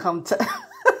gotta come to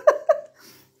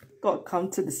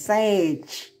the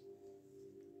sage.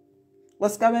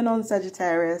 What's going on,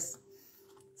 Sagittarius?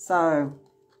 So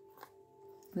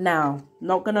now,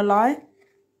 not gonna lie,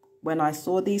 when I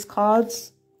saw these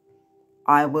cards,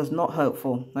 I was not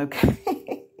hopeful. Okay.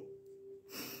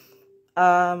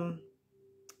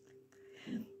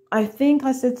 I think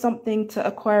I said something to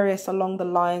Aquarius along the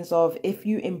lines of, if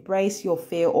you embrace your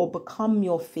fear or become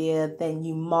your fear, then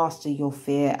you master your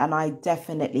fear. And I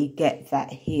definitely get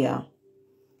that here.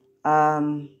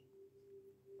 For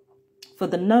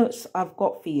the notes I've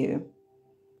got for you,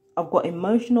 I've got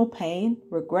emotional pain,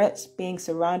 regrets, being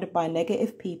surrounded by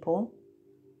negative people,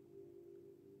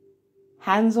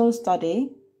 hands-on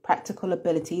study, practical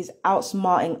abilities,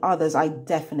 outsmarting others, I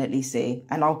definitely see.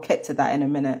 And I'll get to that in a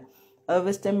minute.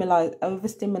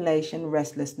 overstimulation,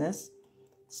 restlessness,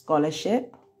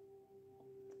 scholarship,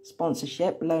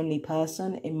 sponsorship, lonely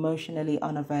person, emotionally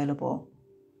unavailable.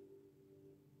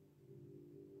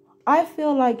 I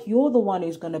feel like you're the one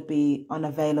who's going to be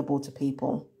unavailable to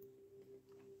people.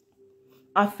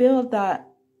 I feel that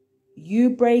you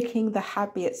breaking the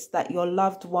habits that your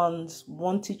loved ones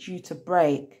wanted you to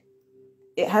break,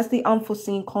 it has the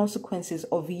unforeseen consequences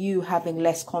of you having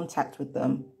less contact with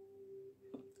them.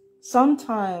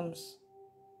 Sometimes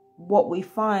what we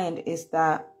find is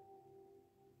that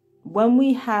when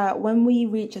we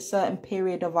reach a certain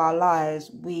period of our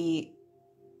lives, we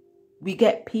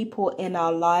get people in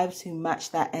our lives who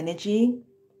match that energy.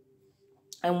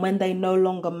 And when they no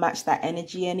longer match that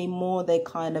energy anymore, they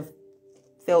kind of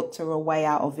filter a way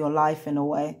out of your life in a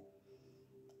way.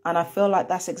 And I feel like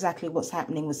that's exactly what's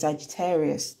happening with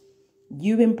Sagittarius.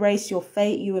 You embrace your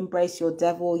fate, you embrace your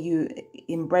devil, you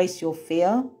embrace your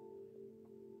fear.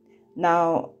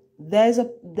 Now,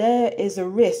 there is a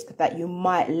risk that you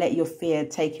might let your fear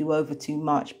take you over too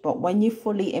much. But when you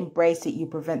fully embrace it, you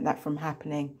prevent that from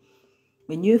happening.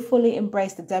 When you fully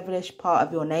embrace the devilish part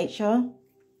of your nature,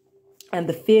 and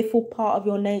the fearful part of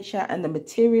your nature, and the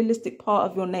materialistic part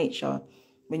of your nature,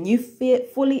 when you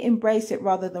fully embrace it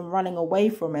rather than running away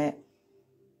from it,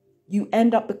 you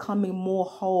end up becoming more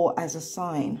whole as a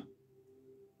sign.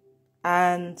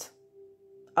 And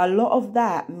a lot of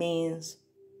that means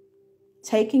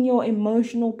taking your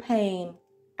emotional pain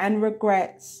and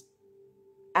regrets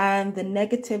and the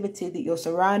negativity that you're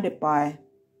surrounded by,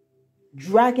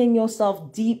 dragging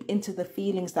yourself deep into the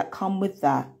feelings that come with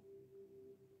that,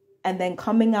 and then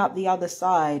coming out the other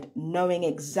side knowing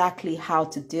exactly how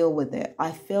to deal with it. I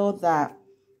feel that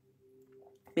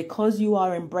because you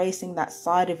are embracing that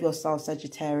side of yourself,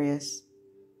 Sagittarius,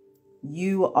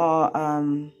 you are,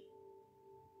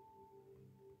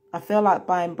 I feel like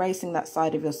by embracing that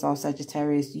side of yourself,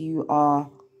 Sagittarius, you are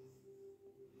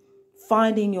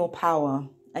finding your power,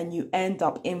 and you end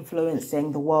up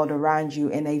influencing the world around you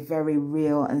in a very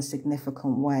real and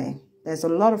significant way. There's a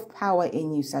lot of power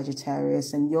in you,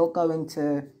 Sagittarius, and you're going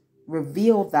to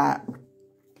reveal that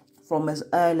from as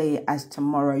early as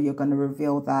tomorrow. You're going to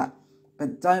reveal that.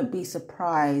 But don't be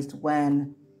surprised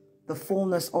when the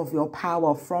fullness of your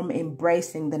power from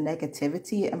embracing the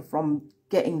negativity and from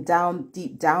getting down,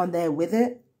 deep down there with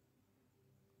it,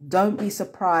 don't be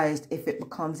surprised if it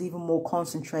becomes even more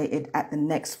concentrated at the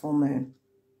next full moon.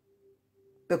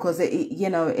 Because,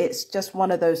 it's just one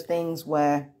of those things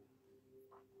where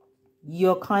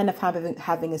you're kind of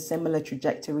having a similar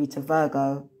trajectory to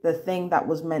Virgo. The thing that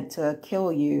was meant to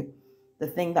kill you, the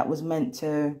thing that was meant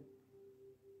to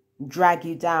drag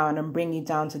you down and bring you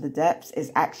down to the depths,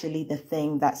 is actually the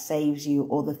thing that saves you,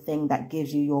 or the thing that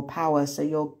gives you your power. So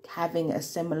you're having a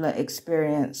similar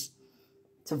experience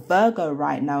to Virgo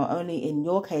right now, only in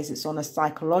your case it's on a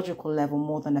psychological level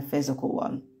more than a physical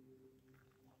one.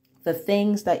 The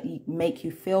things that make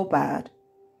you feel bad,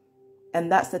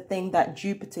 and that's the thing that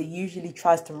Jupiter usually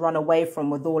tries to run away from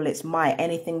with all its might,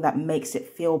 anything that makes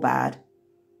it feel bad.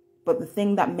 But the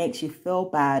thing that makes you feel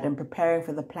bad and preparing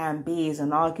for the plan Bs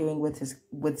and arguing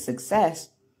with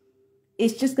success,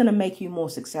 it's just going to make you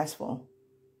more successful.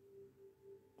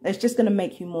 It's just going to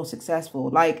make you more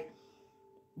successful. Like,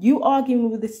 you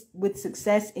arguing with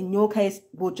success in your case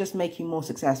will just make you more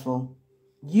successful.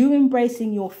 You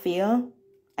embracing your fear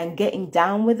and getting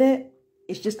down with it,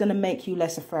 it's just going to make you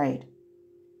less afraid.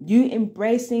 You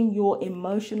embracing your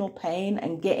emotional pain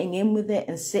and getting in with it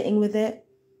and sitting with it,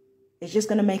 it's just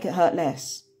going to make it hurt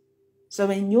less. So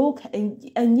embracing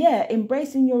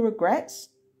your regrets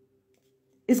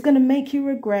is going to make you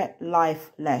regret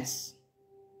life less.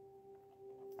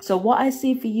 So what I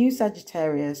see for you,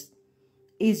 Sagittarius,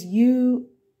 is you,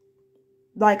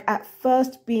 like, at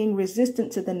first being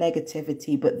resistant to the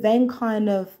negativity, but then kind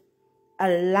of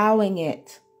allowing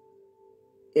it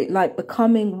like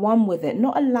becoming one with it,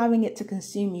 not allowing it to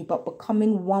consume you, but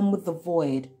becoming one with the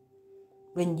void.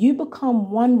 When you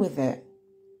become one with it,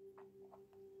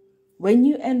 when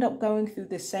you end up going through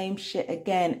the same shit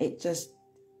again, it just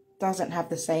doesn't have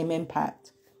the same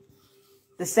impact.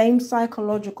 The same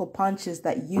psychological punches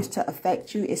that used to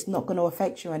affect you, it's not going to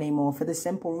affect you anymore, for the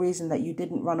simple reason that you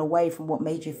didn't run away from what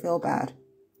made you feel bad.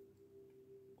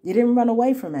 You didn't run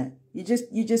away from it. You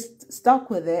just stuck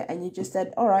with it, and you just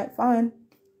said, all right, fine.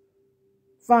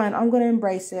 Fine, I'm going to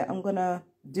embrace it. I'm going to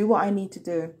do what I need to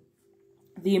do.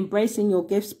 The embracing your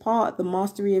gifts part, the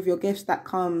mastery of your gifts, that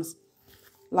comes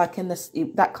like in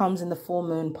the full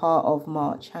moon part of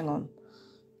March. Hang on.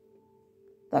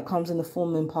 That comes in the full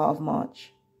moon part of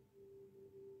March.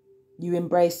 You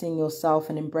embracing yourself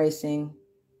and embracing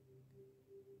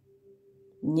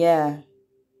Yeah.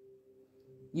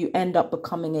 You end up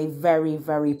becoming a very,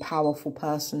 very powerful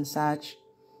person, Sag.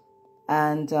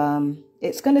 And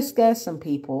it's going to scare some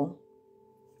people.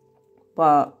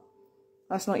 But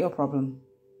that's not your problem.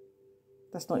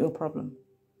 That's not your problem.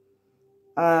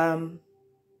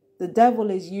 The devil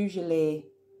is usually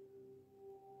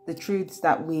the truths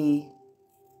that we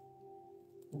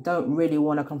don't really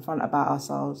want to confront about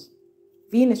ourselves.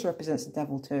 Venus represents the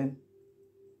devil too.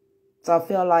 So I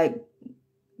feel like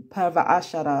Purva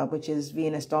Ashara, which is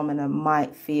Venus dominant,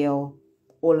 might feel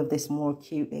all of this more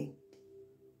acutely.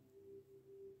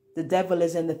 The devil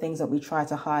is in the things that we try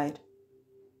to hide.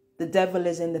 The devil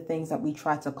is in the things that we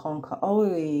try to conquer. Oh,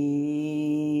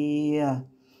 yeah.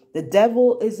 The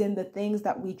devil is in the things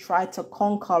that we try to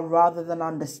conquer rather than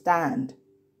understand.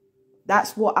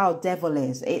 That's what our devil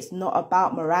is. It's not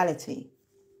about morality.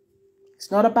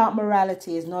 It's not about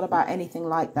morality. It's not about anything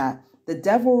like that. The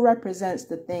devil represents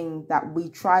the thing that we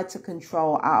try to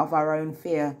control out of our own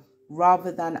fear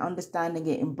rather than understanding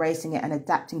it, embracing it, and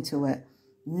adapting to it.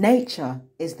 Nature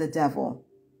is the devil.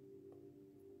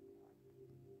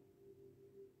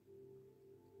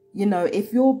 You know,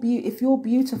 if you're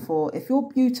beautiful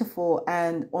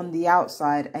and on the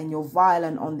outside and you're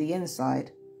violent on the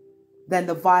inside, then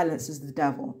the violence is the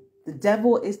devil. The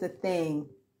devil is the thing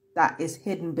that is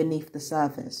hidden beneath the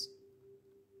surface.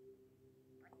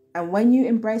 And when you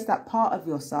embrace that part of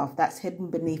yourself that's hidden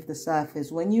beneath the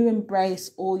surface, when you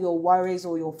embrace all your worries,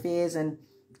 all your fears, and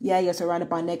yeah, you're surrounded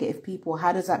by negative people,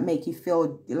 how does that make you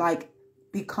feel? Like,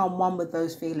 become one with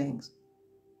those feelings.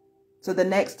 So the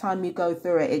next time you go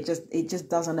through it, it just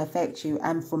doesn't affect you.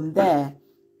 And from there,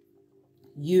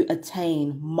 you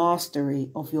attain mastery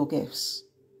of your gifts.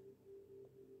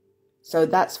 So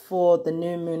that's for the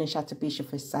new moon in Shatabisha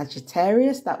for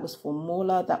Sagittarius. That was for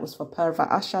Mula. That was for Purva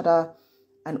Ashada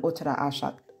and Uttara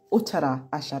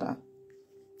Ashada.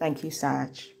 Thank you,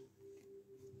 Sag.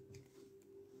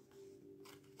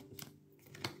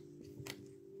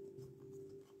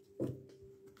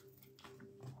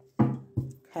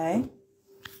 Okay.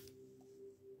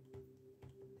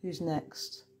 Who's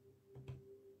next?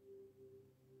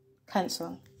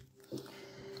 Cancer. All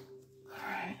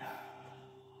right.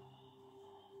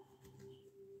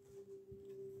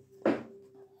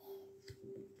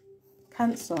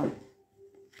 Cancer.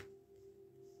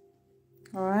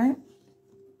 All right.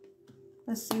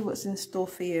 Let's see what's in store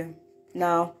for you.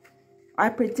 Now, I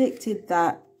predicted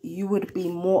that you would be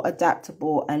more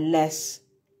adaptable and less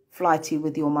flighty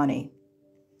with your money.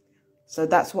 So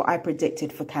that's what I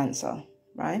predicted for Cancer,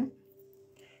 right?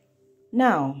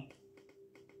 Now,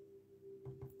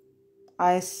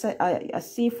 I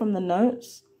see from the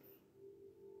notes.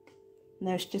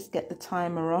 Let's just get the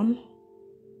timer on.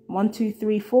 1, 2,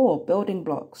 3, 4 building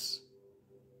blocks.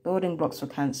 Building blocks for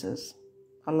Cancers.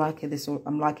 I'm liking this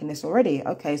already.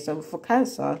 Okay, so for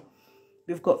Cancer,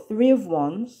 we've got 3 of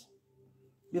Wands,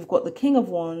 we've got the King of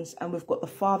Wands, and we've got the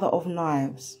Father of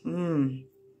Knives.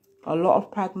 A lot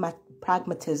of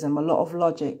pragmatism, a lot of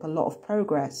logic, a lot of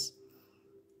progress.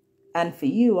 And for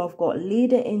you, I've got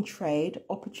leader in trade,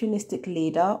 opportunistic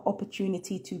leader,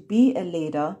 opportunity to be a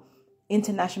leader,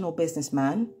 international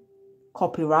businessman,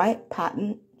 copyright,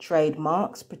 patent,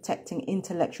 trademarks, protecting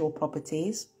intellectual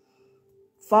properties,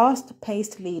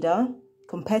 fast-paced leader,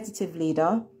 competitive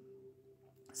leader,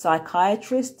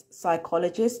 psychiatrist,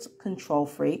 psychologist, control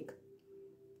freak,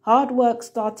 hard work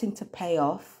starting to pay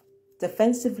off,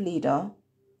 defensive leader,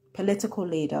 political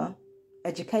leader,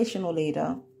 educational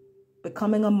leader,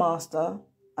 becoming a master,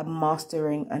 and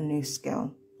mastering a new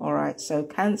skill. All right, so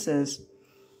Cancers.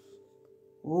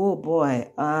 Oh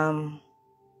boy.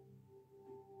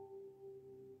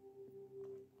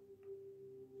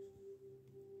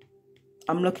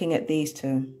 I'm looking at these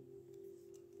two.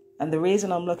 And the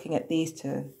reason I'm looking at these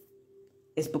two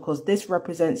is because this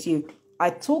represents you. I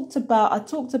talked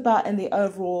about in the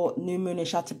overall New Moon in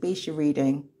Shatabisha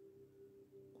reading,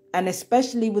 and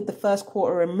especially with the first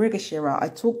quarter in Mrigashira, I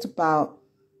talked about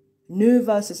new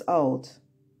versus old.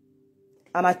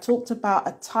 And I talked about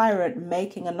a tyrant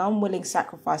making an unwilling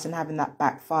sacrifice and having that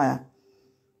backfire.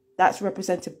 That's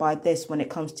represented by this when it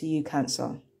comes to you,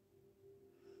 Cancer.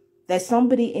 There's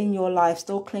somebody in your life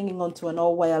still clinging on to an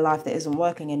old way of life that isn't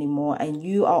working anymore, and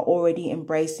you are already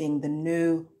embracing the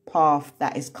new path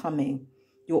that is coming.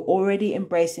 You're already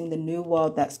embracing the new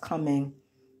world that's coming,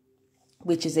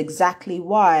 which is exactly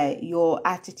why your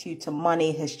attitude to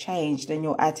money has changed and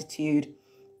your attitude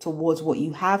towards what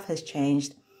you have has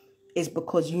changed, is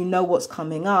because you know what's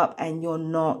coming up and you're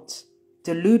not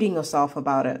deluding yourself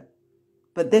about it.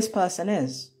 But this person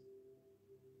is.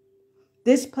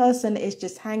 This person is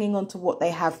just hanging on to what they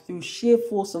have through sheer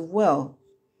force of will.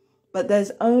 But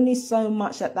there's only so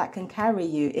much that can carry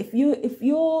you. If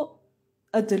you're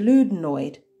a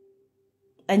deludenoid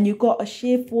and you got a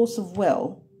sheer force of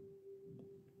will,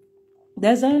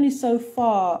 there's only so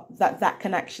far that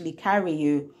can actually carry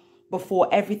you before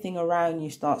everything around you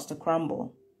starts to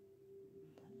crumble.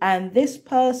 And this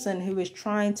person who is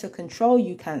trying to control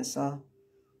you, Cancer,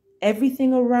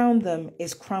 everything around them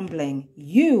is crumbling.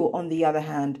 You, on the other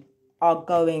hand, are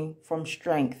going from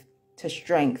strength to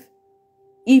strength.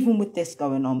 Even with this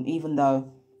going on, even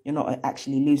though you're not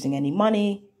actually losing any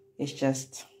money, it's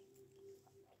just,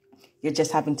 you're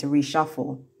just having to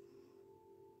reshuffle.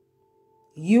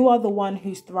 You are the one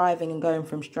who's thriving and going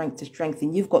from strength to strength,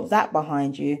 and you've got that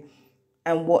behind you.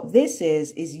 And what this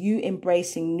is you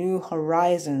embracing new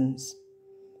horizons.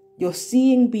 You're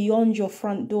seeing beyond your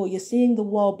front door. You're seeing the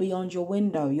world beyond your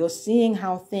window. You're seeing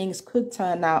how things could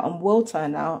turn out and will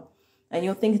turn out. And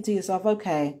you're thinking to yourself,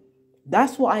 okay,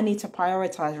 that's what I need to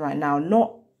prioritize right now.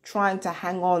 Not trying to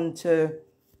hang on to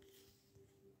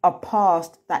a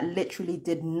past that literally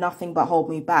did nothing but hold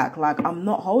me back. Like, I'm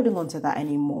not holding on to that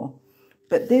anymore.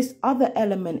 But this other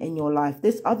element in your life,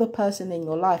 this other person in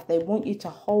your life, they want you to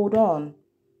hold on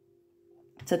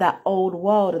to that old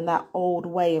world and that old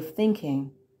way of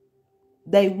thinking.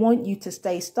 They want you to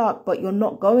stay stuck, but you're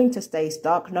not going to stay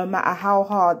stuck no matter how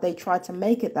hard they try to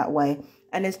make it that way.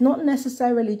 And it's not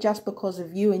necessarily just because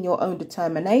of you and your own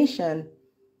determination.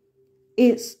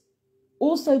 It's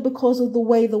also because of the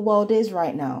way the world is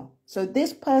right now. So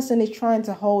this person is trying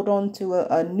to hold on to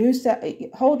a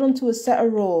set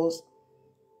of rules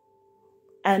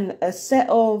and a set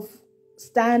of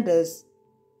standards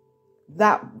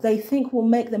that they think will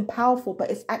make them powerful,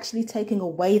 but it's actually taking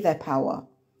away their power.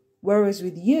 Whereas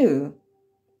with you,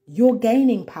 you're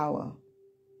gaining power.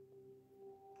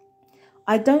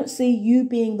 I don't see you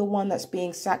being the one that's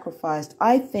being sacrificed.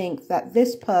 I think that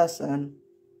this person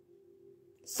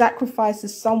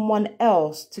sacrifices someone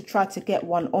else to try to get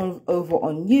one over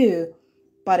on you,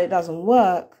 but it doesn't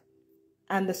work.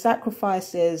 And the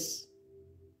sacrifice is,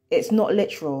 it's not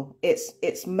literal.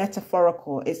 It's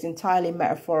metaphorical. It's entirely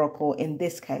metaphorical in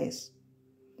this case.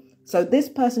 So this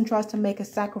person tries to make a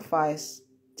sacrifice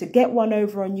to get one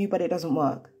over on you, but it doesn't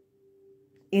work.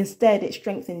 Instead, it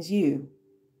strengthens you.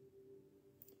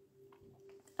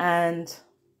 And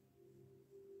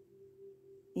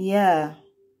yeah.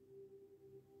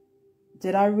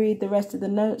 Did I read the rest of the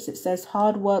notes? It says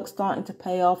hard work starting to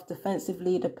pay off, defensive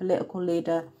leader, political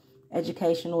leader,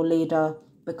 educational leader,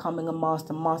 becoming a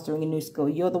master, mastering a new skill.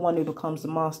 You're the one who becomes the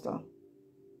master.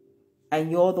 And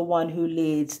you're the one who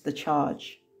leads the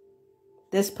charge.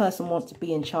 This person wants to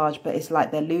be in charge, but it's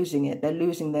like they're losing it. They're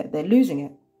losing it. They're losing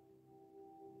it.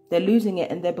 They're losing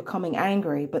it and they're becoming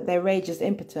angry, but their rage is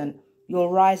impotent. You're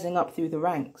rising up through the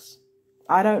ranks.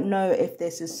 I don't know if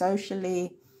this is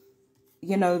socially,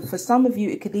 you know, for some of you,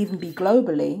 it could even be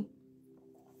globally.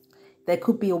 There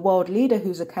could be a world leader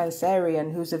who's a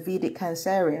Cancerian, who's a Vedic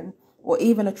Cancerian, or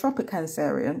even a Tropic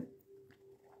Cancerian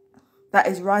that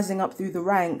is rising up through the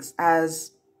ranks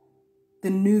as the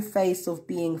new face of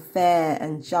being fair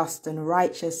and just and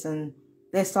righteous. And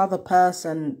this other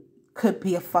person could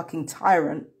be a fucking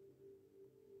tyrant.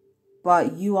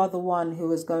 But you are the one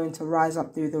who is going to rise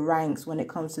up through the ranks when it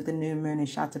comes to the new moon in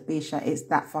Shatabisha. It's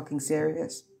that fucking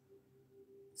serious.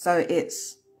 So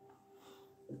it's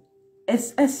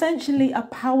essentially a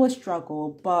power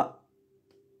struggle, but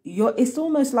it's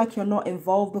almost like you're not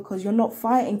involved because you're not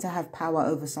fighting to have power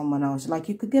over someone else. Like,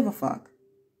 you could give a fuck.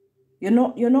 You're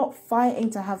not fighting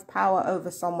to have power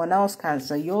over someone else,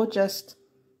 Cancer. You're just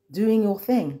doing your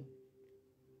thing.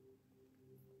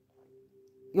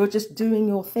 You're just doing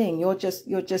your thing. You're just,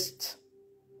 you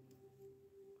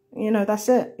know, that's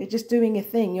it. You're just doing your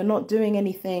thing. You're not doing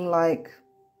anything like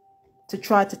to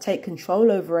try to take control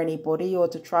over anybody or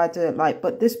to try to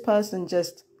but this person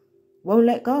just won't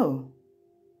let go.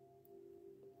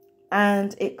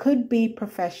 And it could be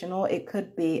professional. It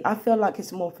could be, I feel like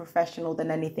it's more professional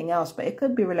than anything else, but it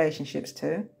could be relationships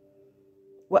too.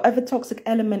 Whatever toxic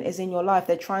element is in your life,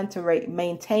 they're trying to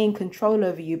maintain control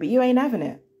over you, but you ain't having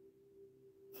it.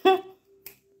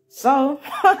 So,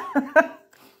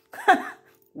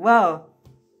 well,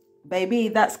 baby,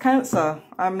 that's Cancer.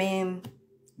 I mean,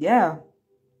 yeah,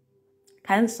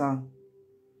 Cancer.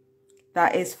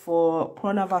 That is for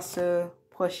Purnavasu,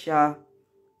 Pushya,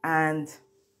 and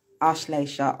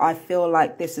Ashlesha. I feel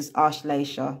like this is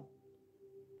Ashlesha.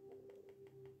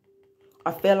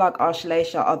 I feel like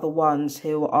Ashlesha are the ones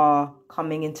who are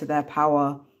coming into their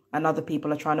power and other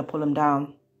people are trying to pull them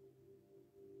down.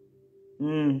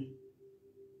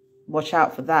 Watch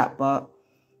out for that, but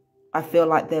I feel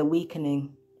like they're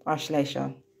weakening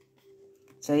Ashlesha.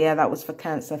 So yeah, that was for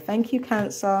Cancer. Thank you,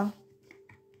 Cancer.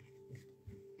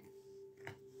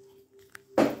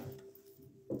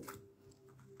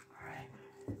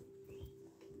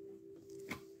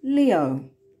 Leo.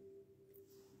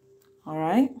 All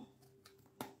right.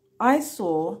 I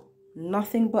saw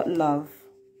nothing but love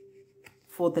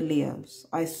for the Leos.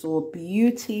 I saw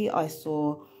beauty. I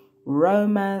saw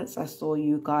romance. I saw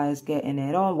you guys getting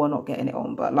it on. Well, not getting it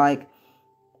on, but like,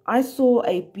 I saw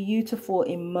a beautiful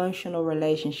emotional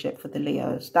relationship for the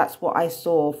Leos. That's what I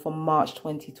saw for March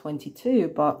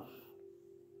 2022. But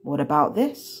what about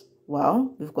this?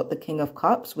 Well, we've got the King of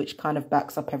Cups, which kind of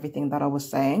backs up everything that I was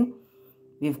saying.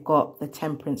 We've got the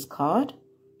Temperance card,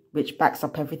 which backs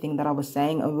up everything that I was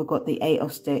saying. And we've got the Eight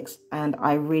of Sticks. And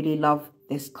I really love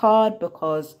this card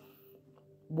because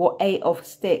what Eight of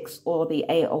Sticks or the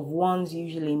Eight of Wands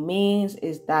usually means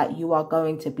is that you are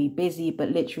going to be busy, but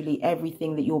literally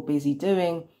everything that you're busy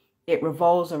doing, it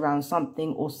revolves around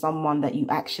something or someone that you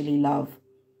actually love.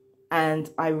 And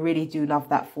I really do love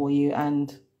that for you.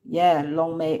 And yeah,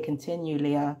 long may it continue,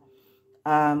 Leo.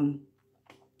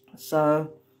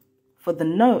 So for the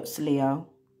notes, Leo,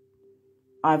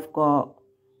 I've got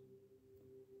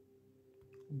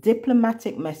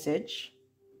diplomatic message.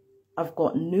 I've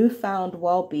got newfound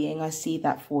well-being. I see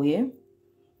that for you.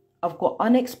 I've got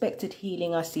unexpected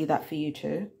healing. I see that for you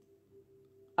too.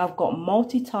 I've got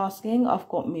multitasking. I've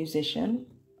got musician.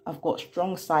 I've got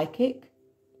strong psychic,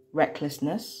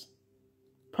 recklessness,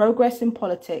 progress in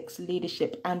politics,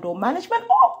 leadership and or management.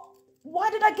 Oh,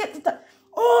 why did I get to that?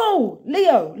 Oh,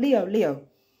 Leo.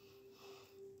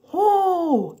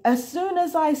 Oh, as soon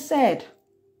as I said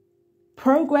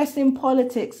progress in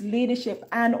politics, leadership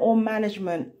and or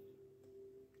management,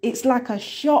 it's like a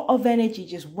shot of energy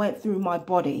just went through my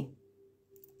body.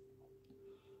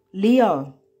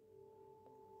 Leo,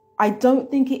 I don't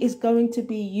think it is going to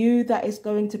be you that is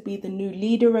going to be the new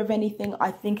leader of anything. I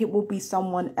think it will be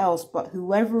someone else. But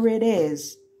whoever it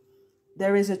is,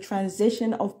 there is a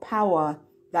transition of power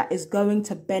that is going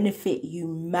to benefit you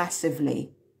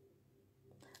massively.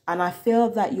 And I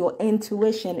feel that your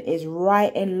intuition is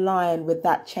right in line with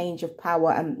that change of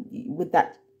power and with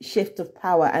that shift of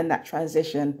power and that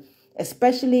transition,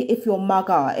 especially if you're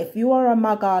Maga. If you are a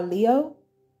Maga Leo,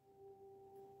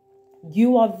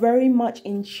 you are very much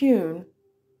in tune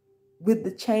with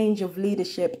the change of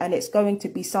leadership, and it's going to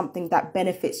be something that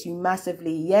benefits you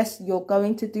massively. Yes, you're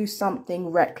going to do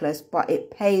something reckless, but it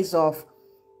pays off.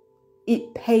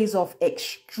 It pays off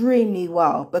extremely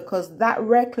well, because that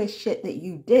reckless shit that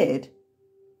you did,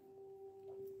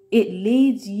 it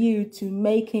leads you to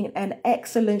making an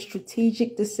excellent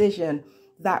strategic decision.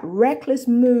 That reckless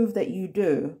move that you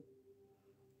do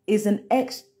is an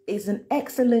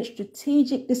excellent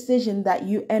strategic decision that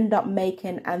you end up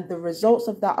making, and the results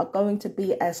of that are going to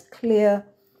be as clear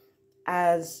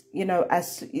as, you know,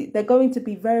 as they're going to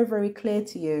be very, very clear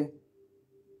to you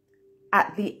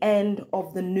at the end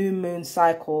of the new moon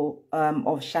cycle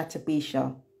of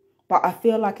Shatabisha. But I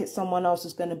feel like it's someone else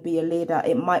who's going to be a leader.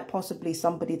 It might possibly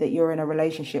somebody that you're in a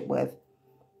relationship with.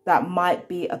 That might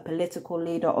be a political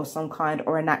leader of some kind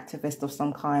or an activist of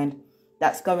some kind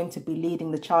that's going to be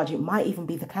leading the charge. It might even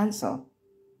be the Cancer.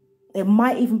 It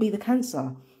might even be the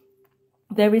Cancer.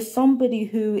 There is somebody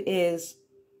who is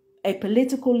a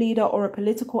political leader or a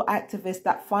political activist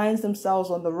that finds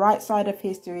themselves on the right side of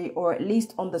history, or at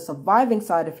least on the surviving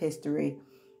side of history,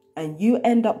 and you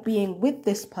end up being with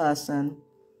this person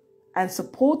and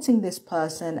supporting this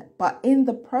person, but in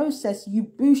the process you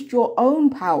boost your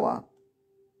own power.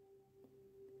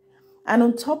 And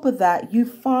on top of that, you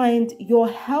find your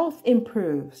health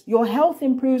improves. Your health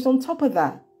improves on top of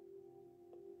that.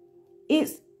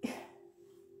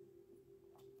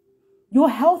 Your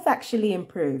health actually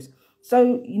improves.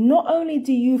 So not only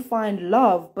do you find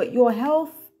love, but your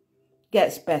health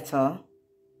gets better.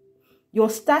 Your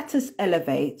status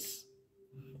elevates.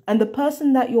 And the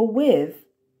person that you're with,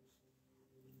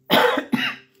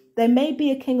 there may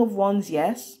be a King of Wands,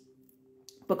 yes.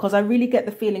 Because I really get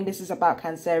the feeling this is about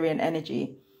Cancerian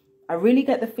energy. I really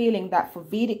get the feeling that for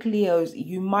Vedic Leos,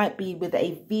 you might be with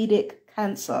a Vedic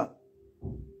Cancer.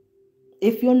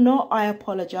 If you're not, I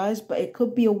apologize, but it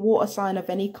could be a water sign of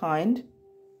any kind.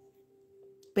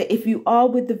 But if you are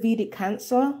with the Vedic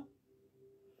Cancer,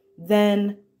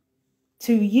 then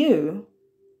to you,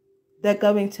 they're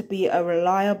going to be a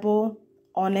reliable,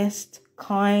 honest,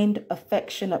 kind,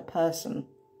 affectionate person.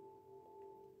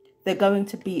 They're going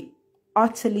to be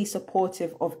utterly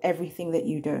supportive of everything that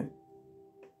you do.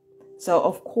 So,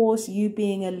 of course, you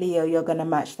being a Leo, you're going to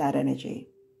match that energy.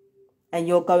 And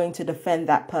you're going to defend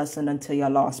that person until your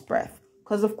last breath.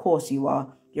 Because, of course, you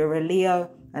are. You're a Leo,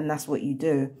 and that's what you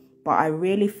do. But I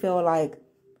really feel like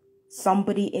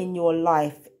somebody in your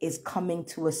life is coming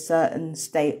to a certain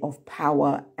state of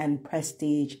power and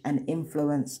prestige and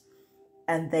influence,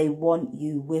 and they want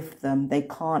you with them. They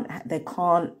can't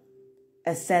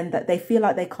ascend that. They feel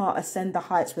like they can't ascend the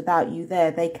heights without you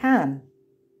there. They can,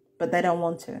 but they don't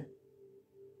want to.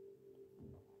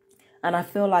 And I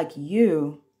feel like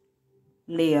you,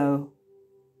 Leo,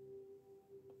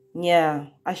 yeah,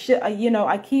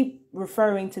 I keep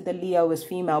referring to the Leo as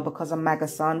female because I'm MAGA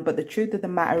sun, but the truth of the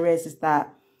matter is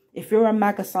that if you're a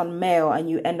MAGA sun male and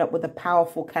you end up with a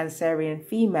powerful Cancerian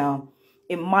female,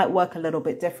 it might work a little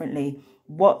bit differently.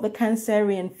 What the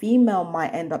Cancerian female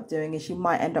might end up doing is she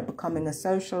might end up becoming a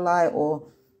socialite or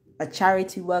a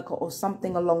charity worker or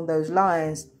something along those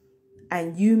lines.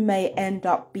 And you may end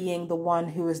up being the one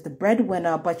who is the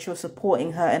breadwinner, but you're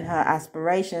supporting her in her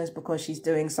aspirations because she's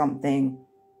doing something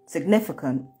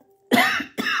significant.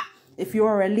 If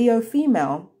you're a Leo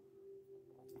female,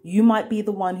 you might be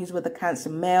the one who's with a Cancer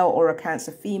male or a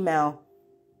Cancer female.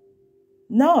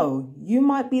 No, you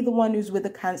might be the one who's with a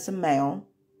Cancer male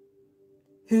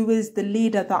who is the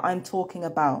leader that I'm talking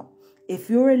about. If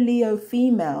you're a Leo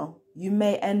female, you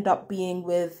may end up being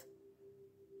with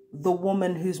the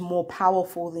woman who's more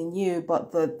powerful than you,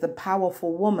 but the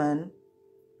powerful woman,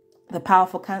 the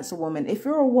powerful Cancer woman. If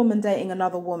you're a woman dating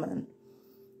another woman,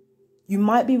 you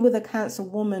might be with a Cancer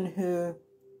woman who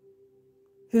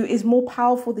is more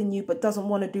powerful than you, but doesn't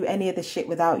want to do any of the shit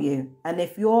without you. And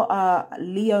if you're a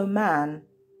Leo man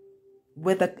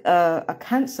with a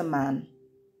Cancer man,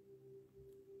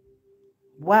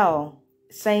 well,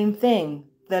 same thing.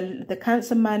 The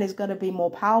Cancer man is going to be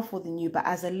more powerful than you, but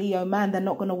as a Leo man, they're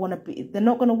not going to want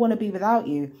to be without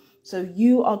you. So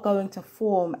you are going to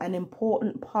form an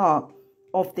important part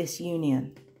of this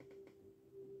union.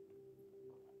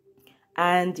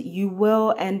 And you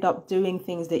will end up doing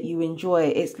things that you enjoy.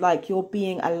 It's like you're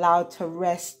being allowed to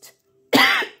rest,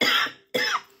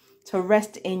 to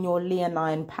rest in your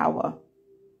leonine power.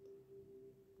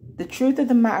 The truth of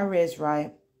the matter is,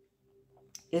 right,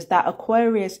 is that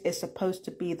Aquarius is supposed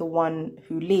to be the one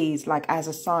who leads, like as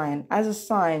a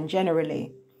sign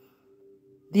generally.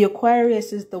 The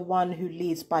Aquarius is the one who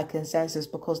leads by consensus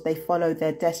because they follow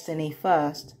their destiny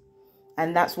first.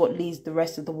 And that's what leads the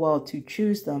rest of the world to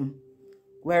choose them.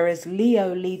 Whereas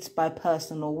Leo leads by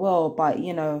personal will,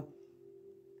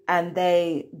 and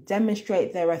they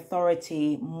demonstrate their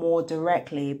authority more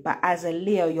directly. But as a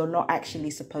Leo, you're not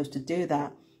actually supposed to do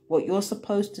that. What you're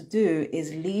supposed to do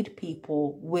is lead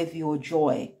people with your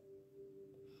joy.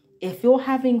 If you're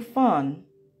having fun,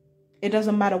 it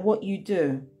doesn't matter what you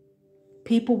do.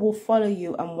 People will follow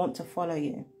you and want to follow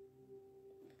you.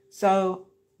 So,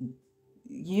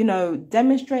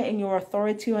 demonstrating your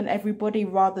authority on everybody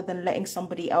rather than letting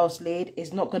somebody else lead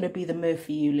is not going to be the move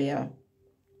for you, Leo.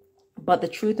 But the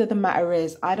truth of the matter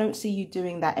is, I don't see you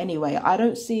doing that anyway. I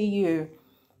don't see you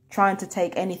trying to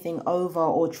take anything over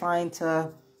or trying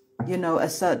to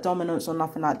assert dominance or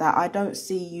nothing like that. I don't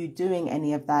see you doing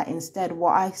any of that. Instead,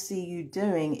 what I see you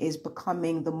doing is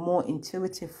becoming the more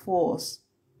intuitive force.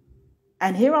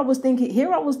 And here I was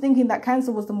thinking that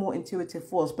Cancer was the more intuitive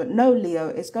force. But no, Leo,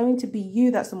 it's going to be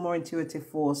you that's the more intuitive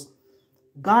force,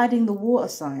 guiding the water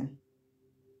sign.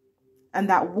 And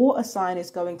that water sign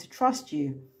is going to trust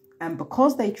you. And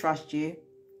because they trust you,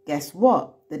 guess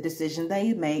what? The decision that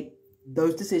you make,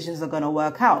 those decisions are going to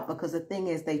work out, because the thing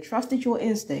is, they trusted your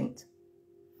instinct,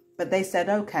 but they said,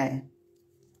 okay,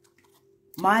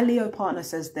 my Leo partner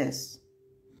says this.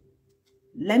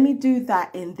 Let me do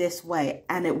that in this way,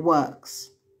 and it works.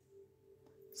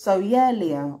 So yeah,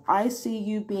 Leo, I see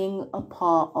you being a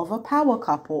part of a power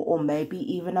couple, or maybe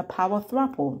even a power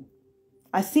throuple.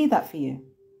 I see that for you.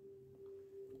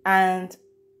 And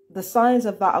the signs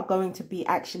of that are going to be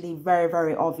actually very,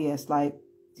 very obvious, like,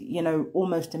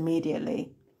 almost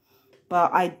immediately.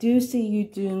 But I do see you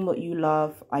doing what you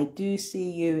love. I do see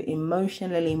you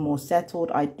emotionally more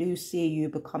settled. I do see you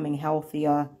becoming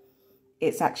healthier.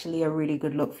 It's actually a really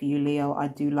good look for you, Leo. I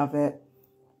do love it.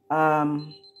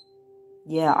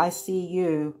 Yeah, I see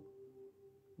you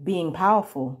being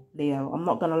powerful, Leo. I'm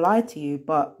not going to lie to you,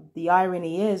 but the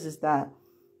irony is that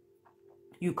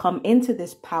you come into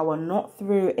this power not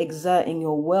through exerting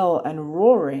your will and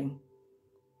roaring,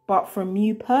 but from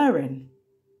you purring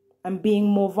and being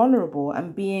more vulnerable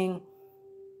and being,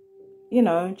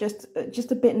 just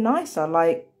a bit nicer,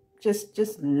 like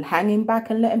just hanging back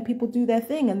and letting people do their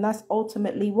thing. And that's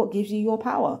ultimately what gives you your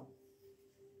power.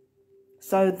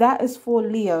 So that is for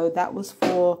Leo. That was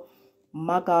for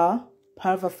Magha,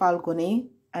 Purva Falguni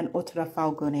and Uttara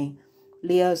Falguni.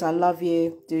 Leos, I love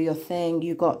you. Do your thing.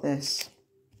 You got this.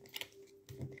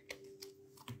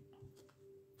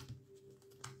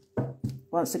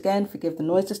 Once again, forgive the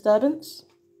noise disturbance,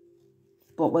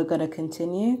 but we're going to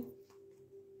continue.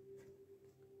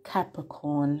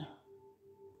 Capricorn.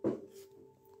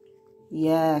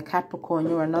 Yeah, Capricorn,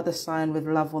 you're another sign with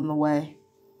love on the way.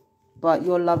 But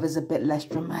your love is a bit less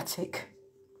dramatic.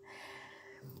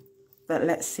 But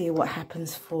let's see what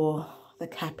happens for the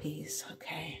Cappies.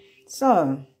 Okay,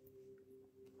 so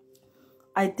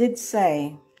I did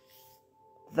say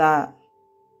that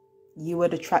you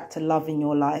would attract a love in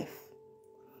your life.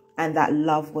 And that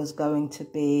love was going to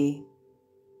be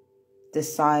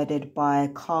decided by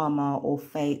karma or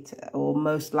fate, or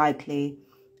most likely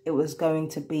it was going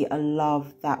to be a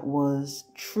love that was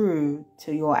true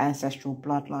to your ancestral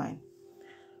bloodline.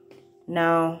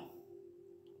 Now,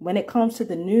 when it comes to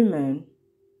the new moon,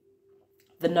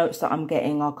 the notes that I'm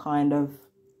getting are kind of,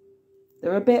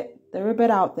 they're a bit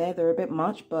out there, they're a bit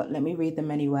much, but let me read them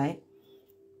anyway.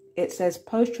 It says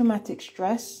post-traumatic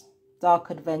stress,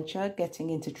 dark adventure, getting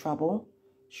into trouble,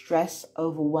 stress,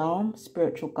 overwhelm,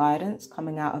 spiritual guidance,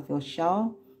 coming out of your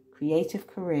shell, creative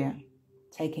career,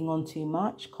 taking on too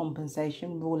much,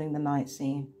 compensation, ruling the night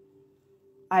scene.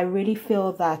 I really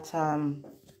feel that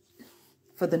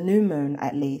for the new moon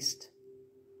at least,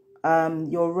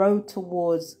 your road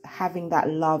towards having that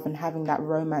love and having that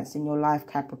romance in your life,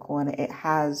 Capricorn, it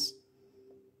has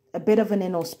a bit of an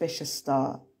inauspicious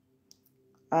start.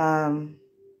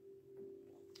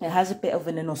 It has a bit of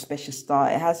an inauspicious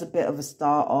start. It has a bit of a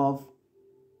start of,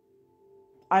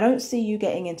 I don't see you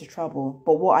getting into trouble,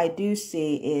 but what I do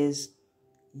see is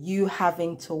you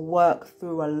having to work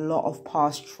through a lot of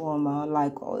past trauma,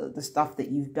 like the stuff that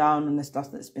you've done and the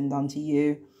stuff that's been done to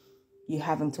you. You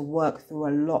having to work through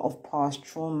a lot of past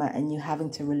trauma and you having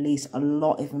to release a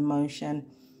lot of emotion.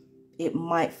 It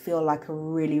might feel like a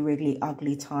really, really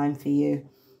ugly time for you.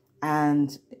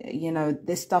 And, you know,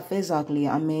 this stuff is ugly.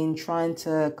 I mean, trying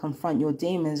to confront your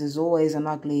demons is always an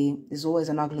ugly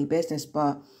business,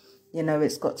 but, you know,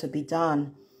 it's got to be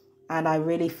done. And I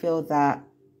really feel that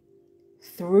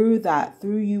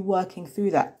through you working through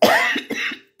that,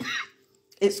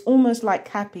 it's almost like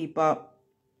Cappy, but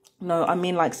no, I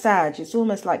mean like Sag. It's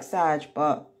almost like Sag,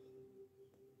 but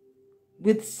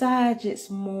with Sag, it's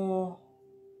more,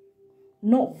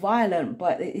 not violent,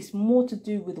 but it's more to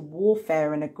do with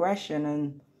warfare and aggression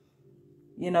and,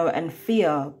 you know, and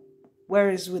fear.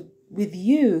 Whereas with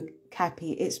you,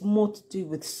 Cappy, it's more to do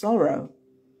with sorrow.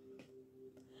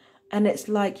 And it's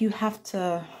like you have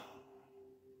to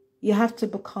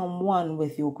become one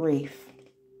with your grief.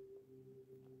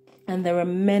 And there are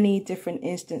many different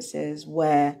instances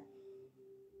where,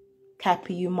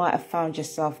 Cappy, you might have found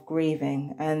yourself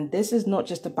grieving. And this is not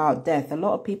just about death. A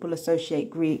lot of people associate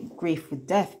grief with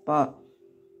death, but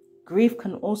grief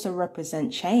can also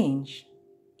represent change,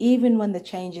 even when the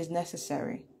change is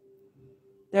necessary.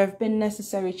 There have been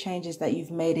necessary changes that you've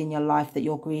made in your life that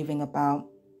you're grieving about.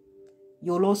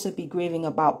 You'll also be grieving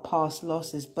about past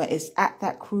losses, but it's at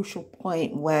that crucial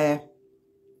point where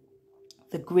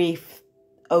the grief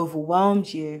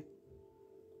overwhelms you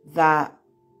that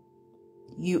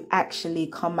you actually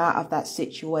come out of that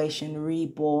situation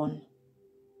reborn,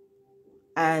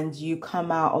 and you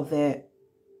come out of it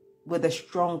with a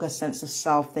stronger sense of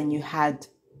self than you had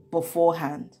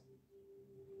beforehand.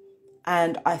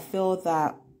 And I feel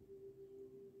that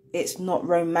it's not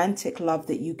romantic love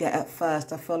that you get at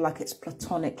first. I feel like it's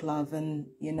platonic love, and,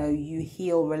 you know, you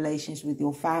heal relations with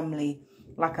your family.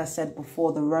 Like I said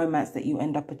before, the romance that you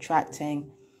end up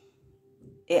attracting,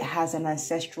 it has an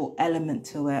ancestral element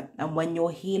to it. And when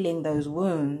you're healing those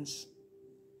wounds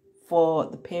for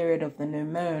the period of the new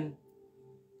moon,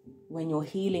 when you're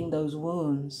healing those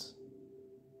wounds,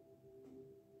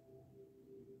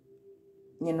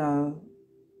 you know,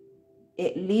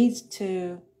 it leads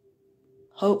to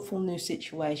hopeful new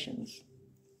situations.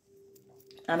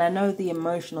 And I know the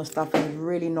emotional stuff is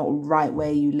really not right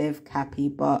where you live, Cappy,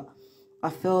 but I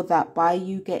feel that by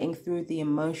you getting through the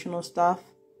emotional stuff,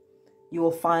 you will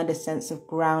find a sense of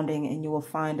grounding, and you will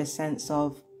find a sense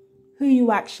of who you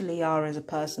actually are as a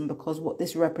person, because what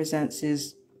this represents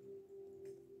is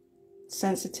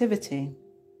sensitivity.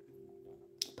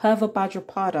 Purva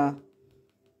Bhadrapada.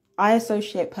 I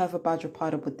associate Purva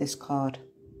Bhadrapada with this card.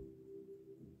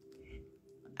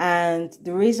 And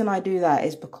the reason I do that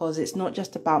is because it's not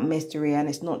just about mystery, and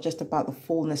it's not just about the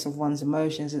fullness of one's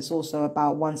emotions. It's also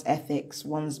about one's ethics,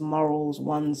 one's morals,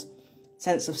 one's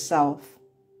sense of self.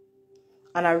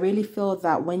 And I really feel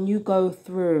that when you go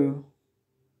through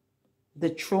the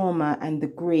trauma and the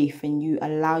grief and you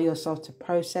allow yourself to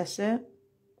process it,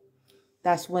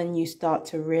 that's when you start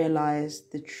to realize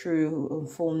the true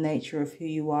and full nature of who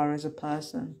you are as a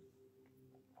person.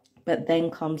 But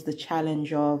then comes the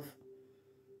challenge of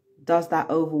does that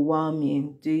overwhelm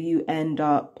you? Do you end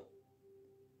up,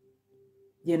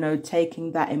 you know,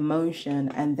 taking that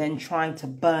emotion and then trying to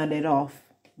burn it off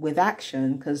with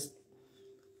action? Because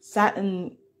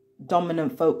Saturn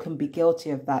dominant folk can be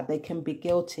guilty of that. They can be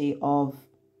guilty of,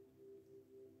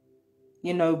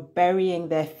 you know, burying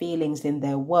their feelings in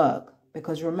their work.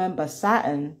 Because remember,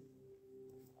 Saturn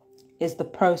is the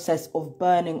process of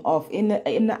burning off. In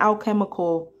the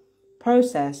alchemical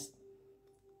process,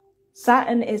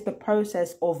 Saturn is the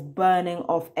process of burning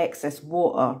off excess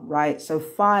water, right? So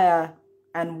fire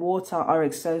and water are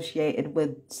associated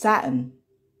with Saturn.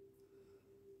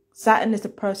 Saturn is the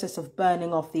process of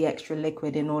burning off the extra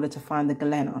liquid in order to find the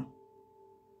galena.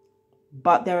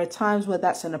 But there are times where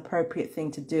that's an appropriate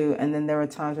thing to do, and then there are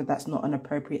times where that's not an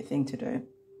appropriate thing to do.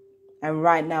 And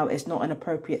right now, it's not an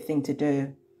appropriate thing to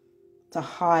do to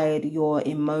hide your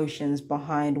emotions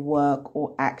behind work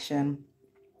or action.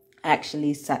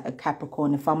 Actually,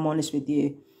 Capricorn, if I'm honest with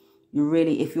you,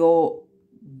 if you're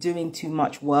doing too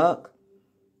much work,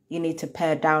 you need to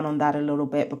pare down on that a little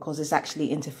bit, because it's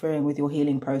actually interfering with your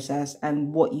healing process.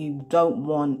 And what you don't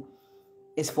want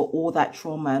is for all that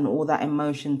trauma and all that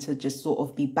emotion to just sort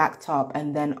of be backed up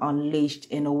and then unleashed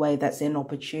in a way that's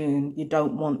inopportune. You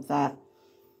don't want that.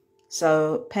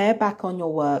 So pare back on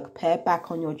your work, pare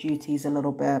back on your duties a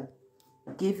little bit.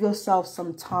 Give yourself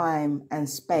some time and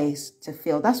space to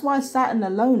feel. That's why Saturn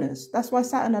are loners. That's why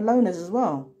Saturn are loners as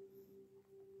well.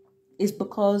 Is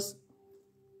because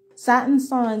Saturn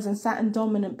signs and Saturn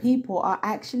dominant people are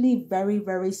actually very,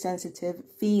 very sensitive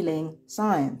feeling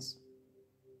signs.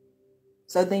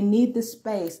 So they need the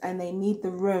space and they need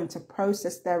the room to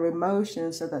process their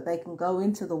emotions so that they can go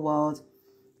into the world,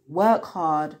 work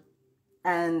hard,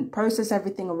 and process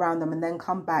everything around them, and then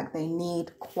come back. They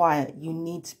need quiet. You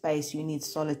need space. You need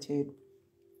solitude.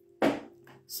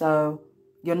 So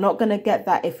you're not going to get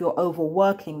that if you're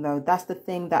overworking, though. That's the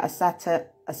thing that a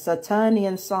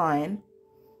Saturnian sign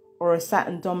or a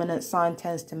Saturn dominant sign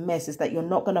tends to miss, is that you're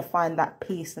not going to find that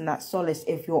peace and that solace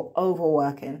if you're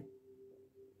overworking.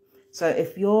 So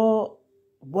if you're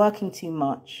working too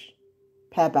much,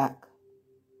 pare back.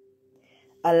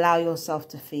 Allow yourself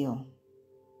to feel.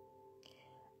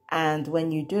 And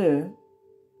when you do,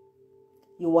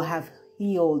 you will have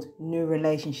healed new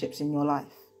relationships in your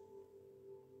life.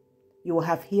 You will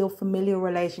have healed familiar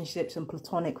relationships and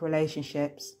platonic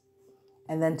relationships.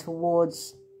 And then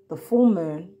towards the full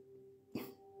moon,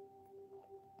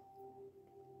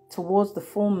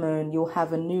 you'll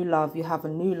have a new love. You have a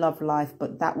new love life,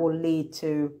 but that will lead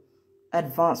to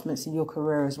advancements in your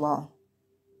career as well.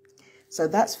 So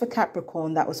that's for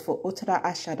Capricorn. That was for Uttara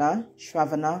Ashada,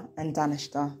 Shravana, and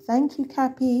Dhanishta. Thank you,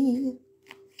 Cappy.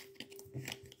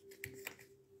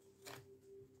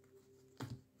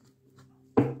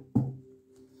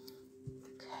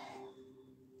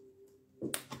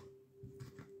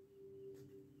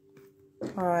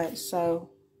 All right, so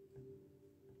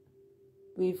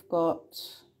we've got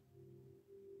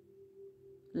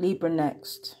Libra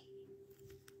next.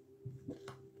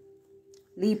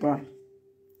 Libra.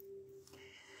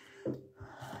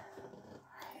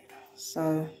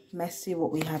 So let's see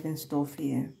what we have in store for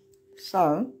you.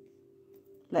 So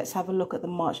let's have a look at the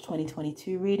March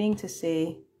 2022 reading to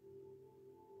see,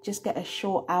 just get a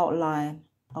short outline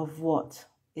of what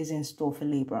is in store for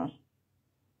Libra.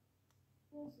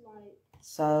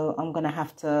 So I'm going to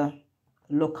have to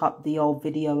look up the old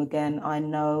video again. I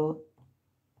know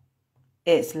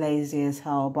it's lazy as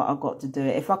hell, but I've got to do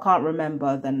it. If I can't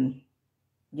remember, then,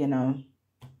 you know,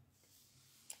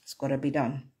 it's got to be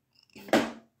done.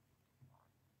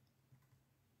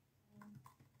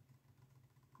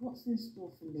 What's in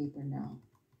store for Libra now?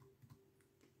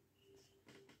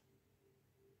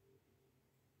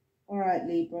 All right,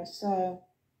 Libra. So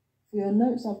for your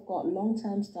notes, I've got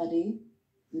long-term study,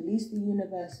 release the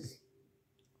universe.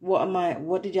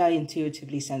 What did I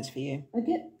intuitively sense for you? I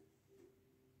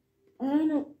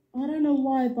don't know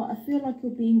why, but I feel like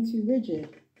you're being too rigid.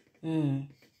 I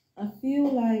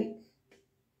feel like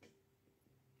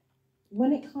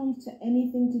when it comes to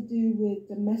anything to do with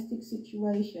domestic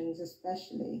situations,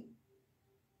 especially,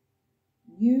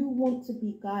 you want to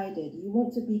be guided. You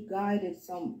want to be guided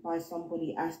by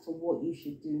somebody as to what you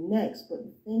should do next. But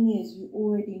the thing is, you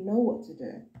already know what to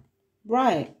do.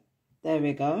 Right. There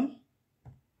we go.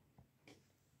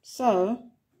 So,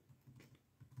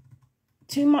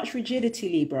 too much rigidity,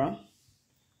 Libra.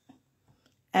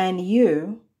 And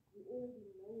you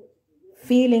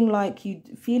feeling like you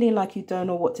don't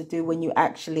know what to do when you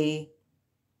actually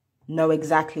know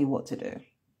exactly what to do.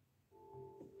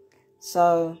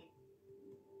 So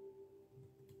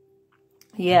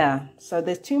yeah, so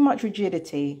there's too much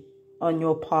rigidity on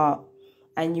your part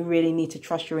and you really need to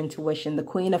trust your intuition. The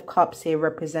Queen of Cups here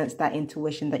represents that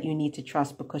intuition that you need to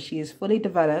trust because she is fully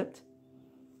developed.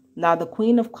 Now, the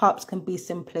Queen of Cups can be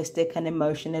simplistic and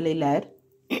emotionally led,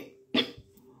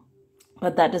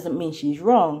 but that doesn't mean she's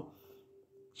wrong.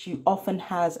 She often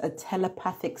has a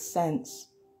telepathic sense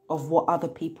of what other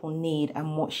people need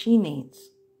and what she needs.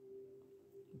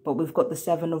 But we've got the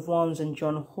Seven of Wands and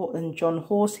John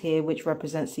Horse here, which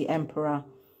represents the Emperor.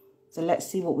 So let's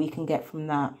see what we can get from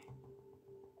that.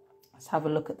 Let's have a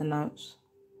look at the notes.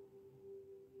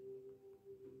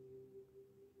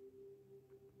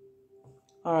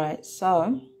 All right,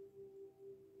 so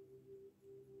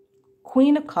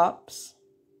Queen of Cups,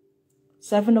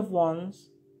 Seven of Wands,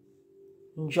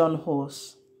 and John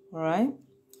Horse. All right,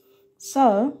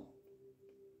 so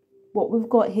what we've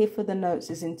got here for the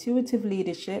notes is intuitive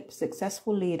leadership,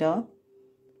 successful leader,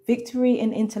 victory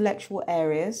in intellectual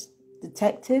areas,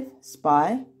 detective,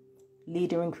 spy,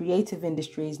 leader in creative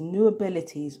industries, new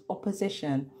abilities,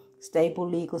 opposition, stable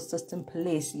legal system,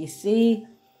 police. You see,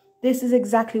 this is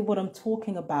exactly what I'm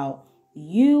talking about.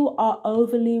 You are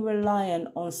overly reliant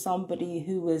on somebody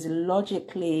who is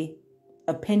logically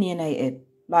opinionated.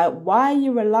 Like, why are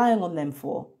you relying on them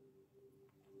for?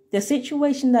 The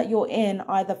situation that you're in,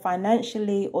 either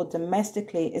financially or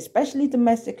domestically, especially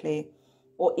domestically,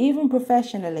 or even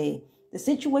professionally, the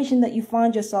situation that you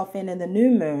find yourself in the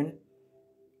new moon,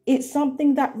 it's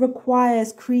something that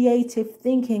requires creative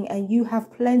thinking, and you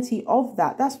have plenty of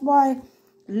that. That's why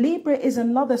Libra is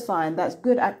another sign that's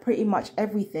good at pretty much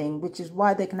everything, which is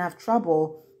why they can have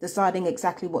trouble deciding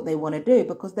exactly what they want to do,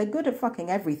 because they're good at fucking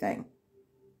everything.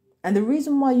 And the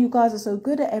reason why you guys are so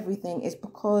good at everything is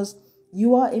because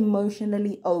you are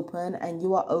emotionally open, and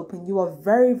you are open. You are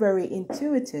very, very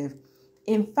intuitive.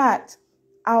 In fact,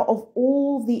 out of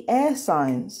all the air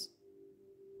signs,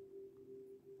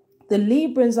 the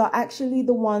Librans are actually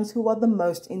the ones who are the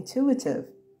most intuitive.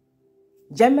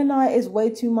 Gemini is way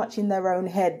too much in their own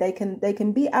head. They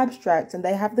can be abstract, and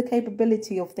they have the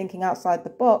capability of thinking outside the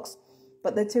box,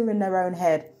 but they're too in their own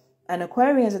head. And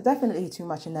Aquarians are definitely too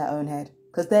much in their own head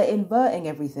because they're inverting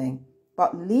everything.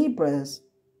 But Libras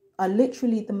are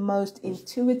literally the most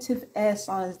intuitive air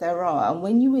signs there are. And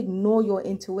when you ignore your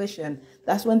intuition,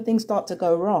 that's when things start to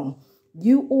go wrong.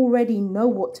 You already know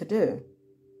what to do.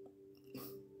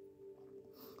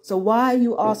 So why are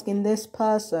you asking this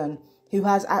person who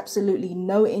has absolutely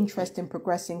no interest in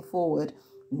progressing forward,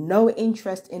 no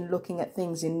interest in looking at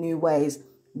things in new ways,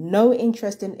 no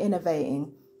interest in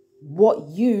innovating, what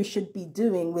you should be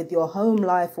doing with your home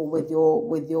life, or with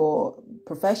your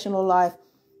professional life,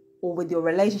 or with your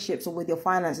relationships, or with your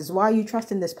finances? Why are you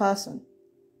trusting this person?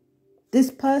 This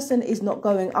person is not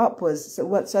going upwards,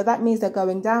 so that means they're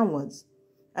going downwards.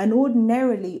 And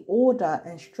ordinarily, order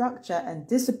and structure and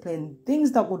discipline,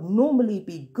 things that would normally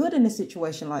be good in a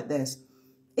situation like this,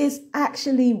 is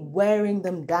actually wearing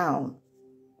them down.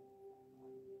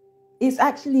 It's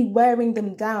actually wearing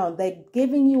them down. They're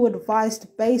giving you advice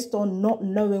based on not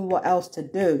knowing what else to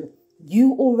do.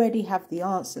 You already have the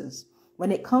answers.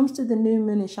 When it comes to the new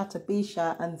moon in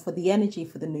Shatabisha and for the energy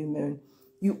for the new moon,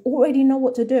 you already know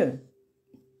what to do.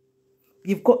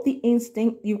 You've got the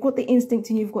instinct, and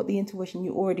you've got the intuition.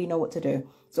 You already know what to do.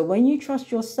 So when you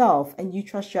trust yourself and you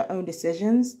trust your own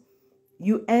decisions,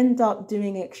 you end up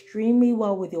doing extremely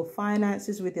well with your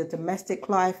finances, with your domestic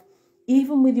life,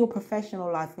 even with your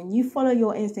professional life. When you follow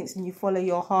your instincts and you follow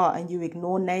your heart and you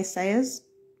ignore naysayers,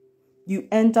 you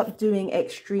end up doing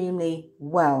extremely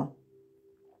well.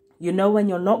 You know when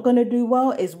you're not going to do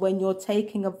well is when you're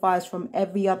taking advice from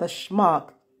every other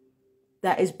schmuck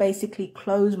that is basically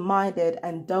closed-minded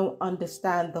and don't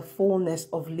understand the fullness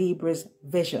of Libra's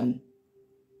vision.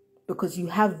 Because you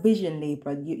have vision,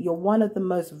 Libra. You're one of the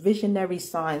most visionary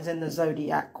signs in the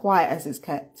zodiac, quiet as it's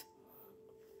kept.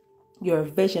 You're a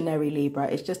visionary, Libra.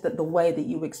 It's just that the way that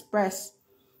you express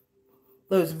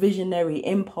those visionary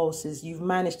impulses, you've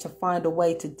managed to find a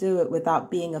way to do it without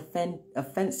being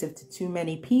offensive to too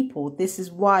many people. This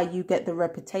is why you get the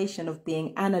reputation of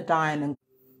being anodyne and...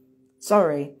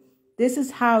 Sorry. This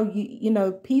is how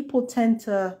people tend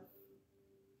to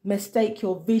mistake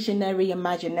your visionary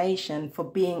imagination for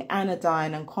being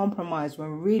anodyne and compromised,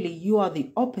 when really you are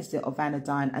the opposite of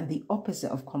anodyne and the opposite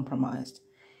of compromised.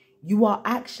 You are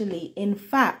actually, in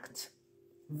fact,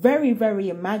 very, very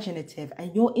imaginative,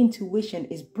 and your intuition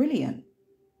is brilliant.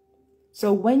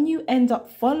 So when you end up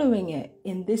following it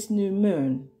in this new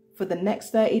moon for the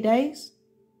next 30 days,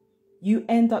 you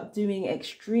end up doing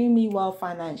extremely well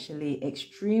financially,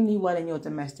 extremely well in your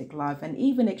domestic life, and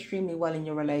even extremely well in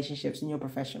your relationships and your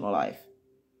professional life.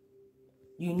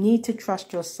 You need to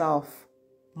trust yourself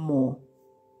more.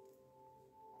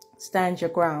 Stand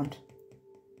your ground.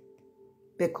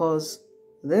 Because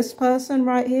this person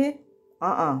right here,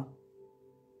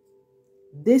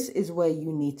 this is where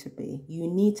you need to be. You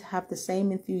need to have the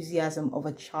same enthusiasm of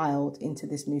a child into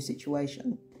this new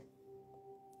situation.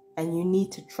 And you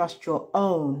need to trust your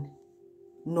own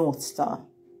North Star.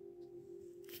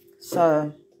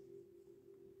 So,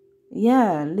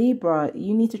 yeah, Libra,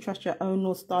 you need to trust your own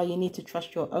North Star. You need to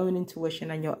trust your own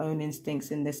intuition and your own instincts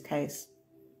in this case.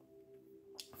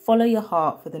 Follow your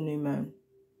heart for the new moon.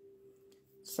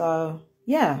 So,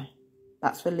 yeah,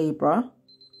 that's for Libra.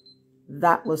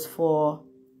 That was for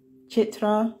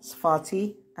Chitra,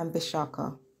 Swati, and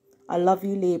Vishaka. I love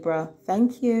you, Libra.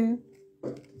 Thank you.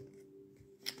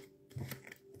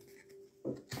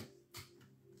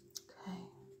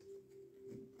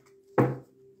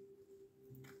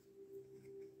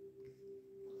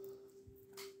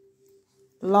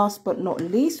 Last but not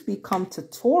least, we come to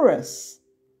Taurus.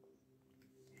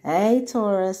 Hey,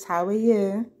 Taurus, how are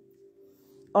you?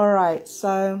 All right,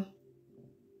 so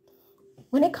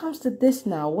when it comes to this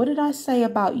now, what did I say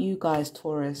about you guys,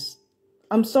 Taurus?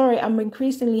 I'm sorry, I'm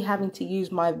increasingly having to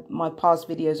use my past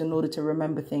videos in order to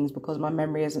remember things because my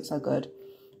memory isn't so good.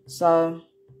 So,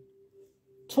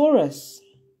 Taurus,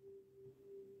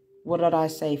 what did I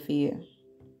say for you?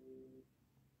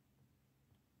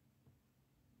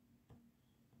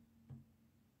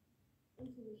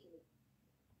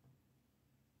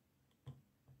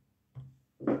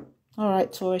 All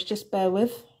right, Taurus, just bear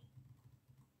with.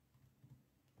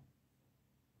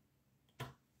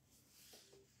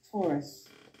 Taurus.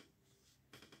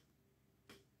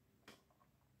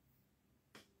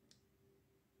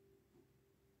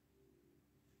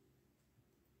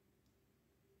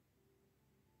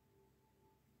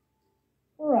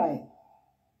 All right.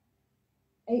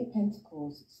 8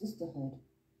 Pentacles, sisterhood,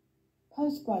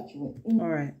 postgraduate. All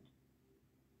right.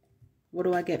 What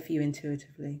do I get for you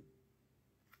intuitively?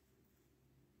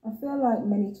 I feel like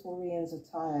many Taurians are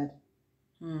tired.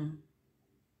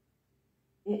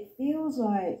 It feels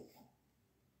like,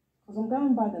 because I'm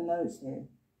going by the notes here,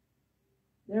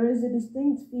 there is a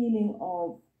distinct feeling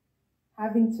of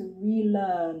having to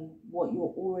relearn what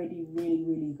you're already really,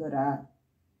 really good at.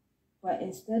 But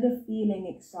instead of feeling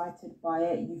excited by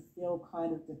it, you feel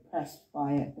kind of depressed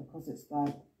by it because it's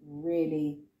like,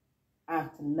 really, I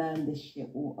have to learn this shit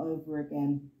all over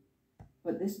again.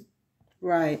 But this...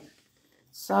 Right.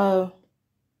 So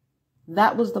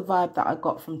that was the vibe that I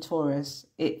got from Taurus.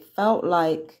 It felt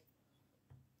like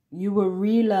you were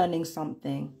relearning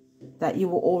something that you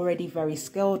were already very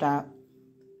skilled at.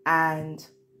 And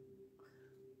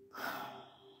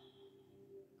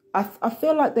I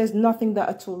feel like there's nothing that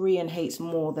a Taurian hates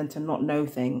more than to not know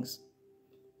things.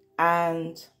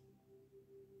 And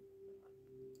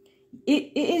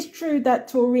it is true that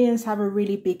Taurians have a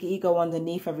really big ego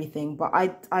underneath everything, but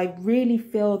I really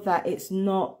feel that it's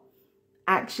not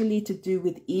actually to do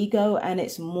with ego, and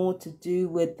it's more to do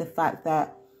with the fact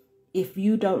that if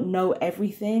you don't know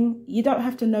everything, you don't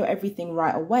have to know everything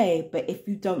right away, but if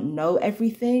you don't know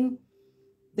everything,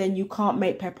 then you can't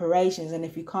make preparations. And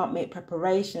if you can't make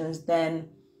preparations, then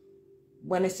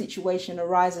when a situation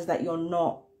arises that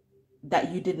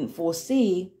you didn't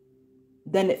foresee,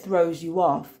 then it throws you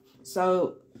off.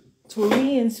 So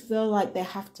Taurians feel like they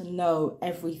have to know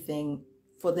everything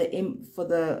for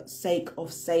the sake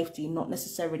of safety, not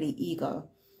necessarily ego.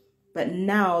 But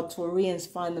now Taurians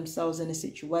find themselves in a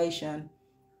situation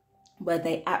where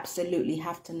they absolutely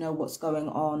have to know what's going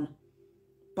on,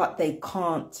 but they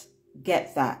can't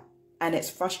get that, and it's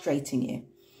frustrating you.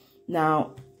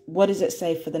 Now, what does it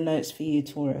say for the notes for you,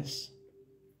 Taurus?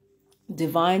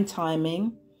 Divine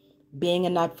timing, being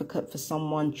an advocate for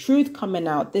someone, truth coming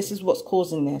out. This is what's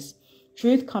causing this.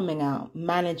 Truth coming out,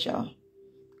 manager,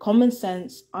 common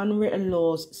sense, unwritten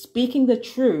laws, speaking the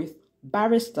truth,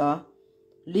 barrister,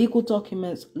 legal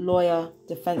documents, lawyer,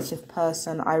 defensive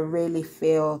person. I really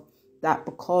feel that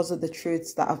because of the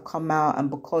truths that have come out and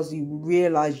because you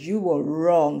realize you were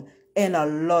wrong in a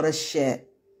lot of shit,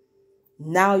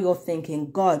 now you're thinking,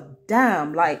 God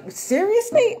damn, like,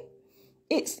 seriously?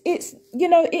 It's you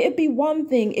know, it'd be one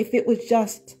thing if it was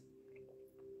just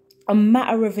a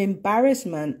matter of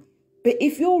embarrassment. But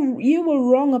if you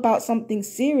were wrong about something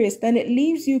serious, then it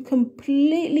leaves you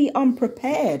completely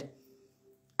unprepared.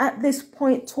 At this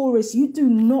point, Taurus, you do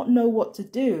not know what to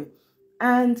do.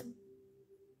 And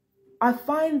I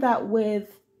find that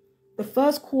with the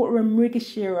first quarter of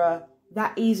Mrigashira,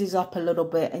 that eases up a little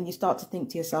bit and you start to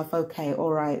think to yourself, okay,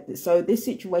 all right, so this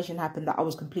situation happened that I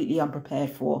was completely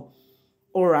unprepared for.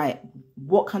 All right,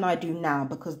 what can I do now?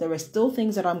 Because there are still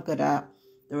things that I'm good at.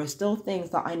 There are still things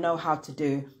that I know how to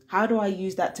do. How do I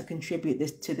use that to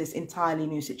contribute to this entirely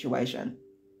new situation?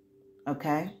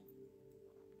 Okay.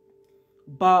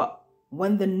 But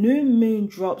when the new moon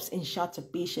drops in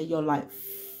Shatabisha, you're like,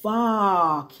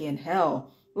 fucking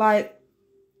hell. Like,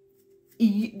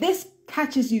 this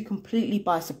catches you completely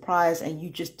by surprise, and you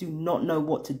just do not know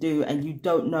what to do, and you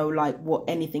don't know like what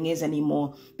anything is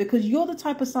anymore, because you're the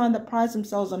type of sign that prides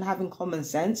themselves on having common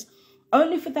sense,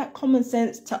 only for that common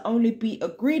sense to only be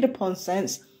agreed upon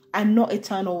sense and not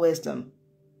eternal wisdom.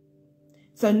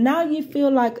 So now you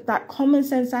feel like that common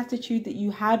sense attitude that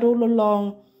you had all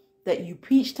along, that you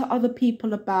preach to other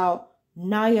people about,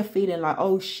 now you're feeling like,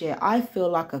 oh shit, I feel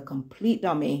like a complete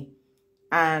dummy.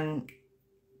 And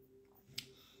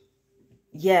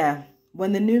yeah,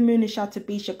 when the new moon in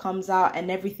Shatabisha comes out and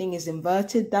everything is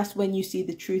inverted, that's when you see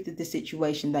the truth of the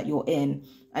situation that you're in,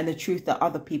 and the truth that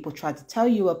other people tried to tell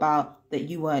you about that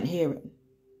you weren't hearing.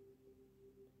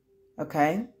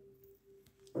 Okay?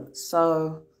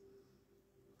 So,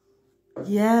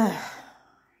 yeah,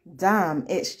 damn,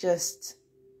 it's just,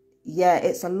 yeah,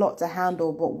 it's a lot to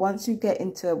handle. But once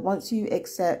you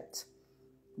accept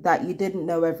that you didn't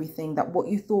know everything, that what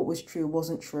you thought was true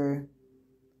wasn't true,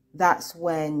 that's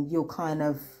when you'll kind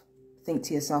of think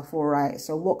to yourself, all right,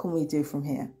 so what can we do from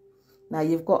here? Now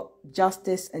you've got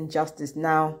justice and justice.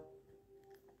 Now,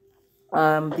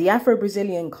 the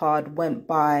Afro-Brazilian card went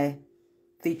by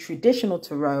the traditional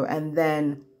tarot, and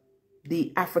then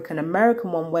the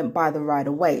African-American one went by the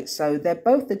Rider-Waite. So they're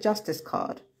both the justice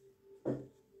card.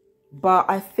 But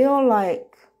I feel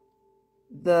like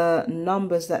the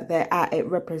numbers that they're at, it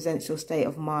represents your state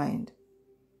of mind.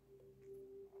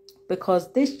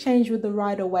 Because this change with the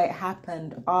Rider-Waite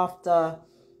happened after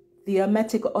the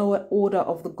Hermetic Order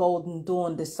of the Golden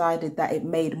Dawn decided that it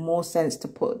made more sense to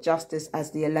put justice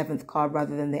as the 11th card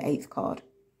rather than the 8th card.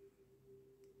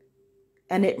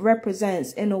 And it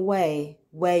represents, in a way,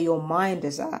 where your mind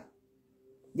is at.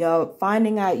 You're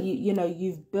finding out,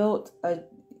 you've built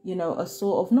a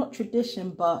sort of, not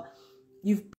tradition, but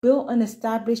you've built an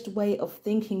established way of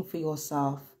thinking for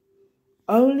yourself,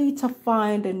 only to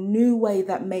find a new way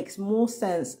that makes more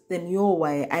sense than your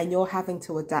way, and you're having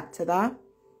to adapt to that.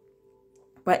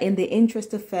 But in the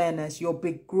interest of fairness, you're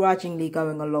begrudgingly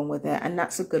going along with it, and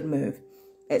that's a good move.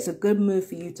 It's a good move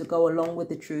for you to go along with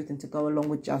the truth and to go along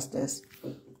with justice.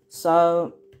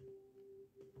 So,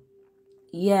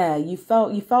 yeah, you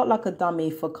felt like a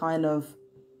dummy for kind of,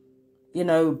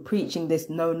 preaching this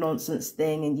no-nonsense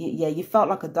thing. And you felt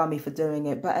like a dummy for doing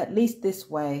it. But at least this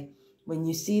way, when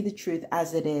you see the truth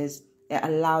as it is, it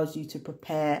allows you to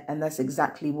prepare. And that's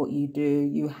exactly what you do.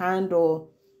 You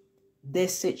handle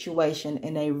this situation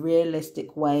in a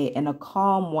realistic way, in a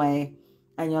calm way.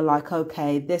 And you're like,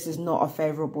 okay, this is not a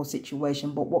favorable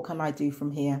situation, but what can I do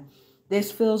from here?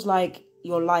 This feels like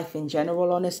your life in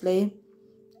general, honestly.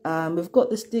 We've got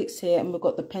the sticks here and we've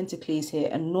got the pentacles here.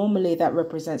 And normally that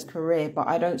represents career, but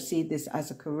I don't see this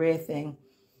as a career thing.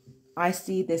 I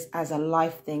see this as a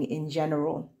life thing in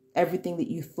general. Everything that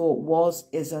you thought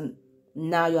isn't.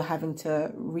 Now you're having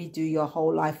to redo your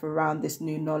whole life around this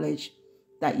new knowledge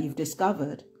that you've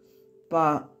discovered.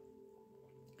 But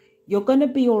you're going to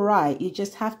be all right. You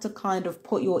just have to kind of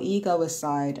put your ego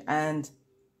aside. And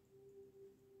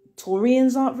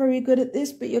Taurians aren't very good at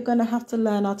this, but you're going to have to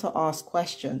learn how to ask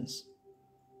questions.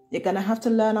 You're going to have to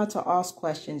learn how to ask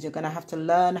questions. You're going to have to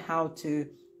learn how to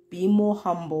be more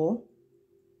humble.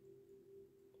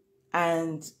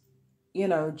 And, you're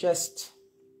going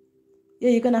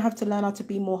to have to learn how to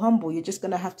be more humble. You're just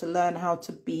going to have to learn how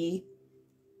to be,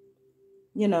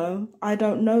 I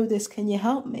don't know this, can you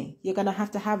help me? You're going to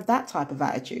have that type of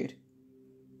attitude,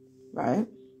 right?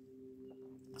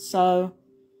 So,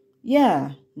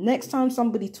 yeah, next time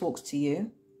somebody talks to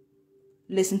you,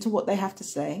 listen to what they have to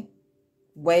say,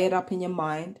 weigh it up in your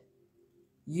mind,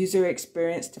 use your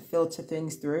experience to filter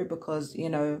things through, because,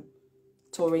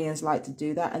 Taurians like to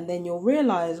do that. And then you'll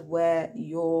realize where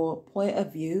your point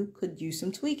of view could use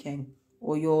some tweaking,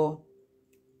 or your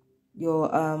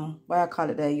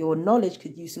knowledge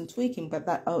could use some tweaking, but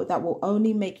that will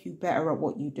only make you better at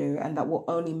what you do, and that will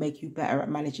only make you better at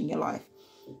managing your life.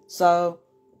 So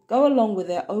go along with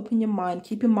it, open your mind,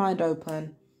 keep your mind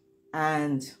open,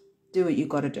 and do what you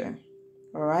got to do.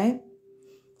 All right.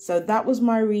 So that was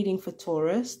my reading for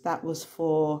Taurus. That was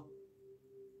for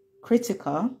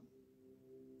Kritika.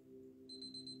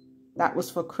 That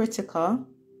was for Kritika,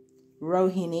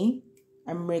 Rohini,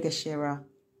 and Mrigashira.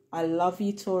 I love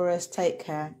you, Taurus. Take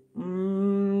care.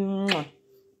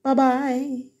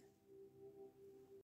 Bye-bye.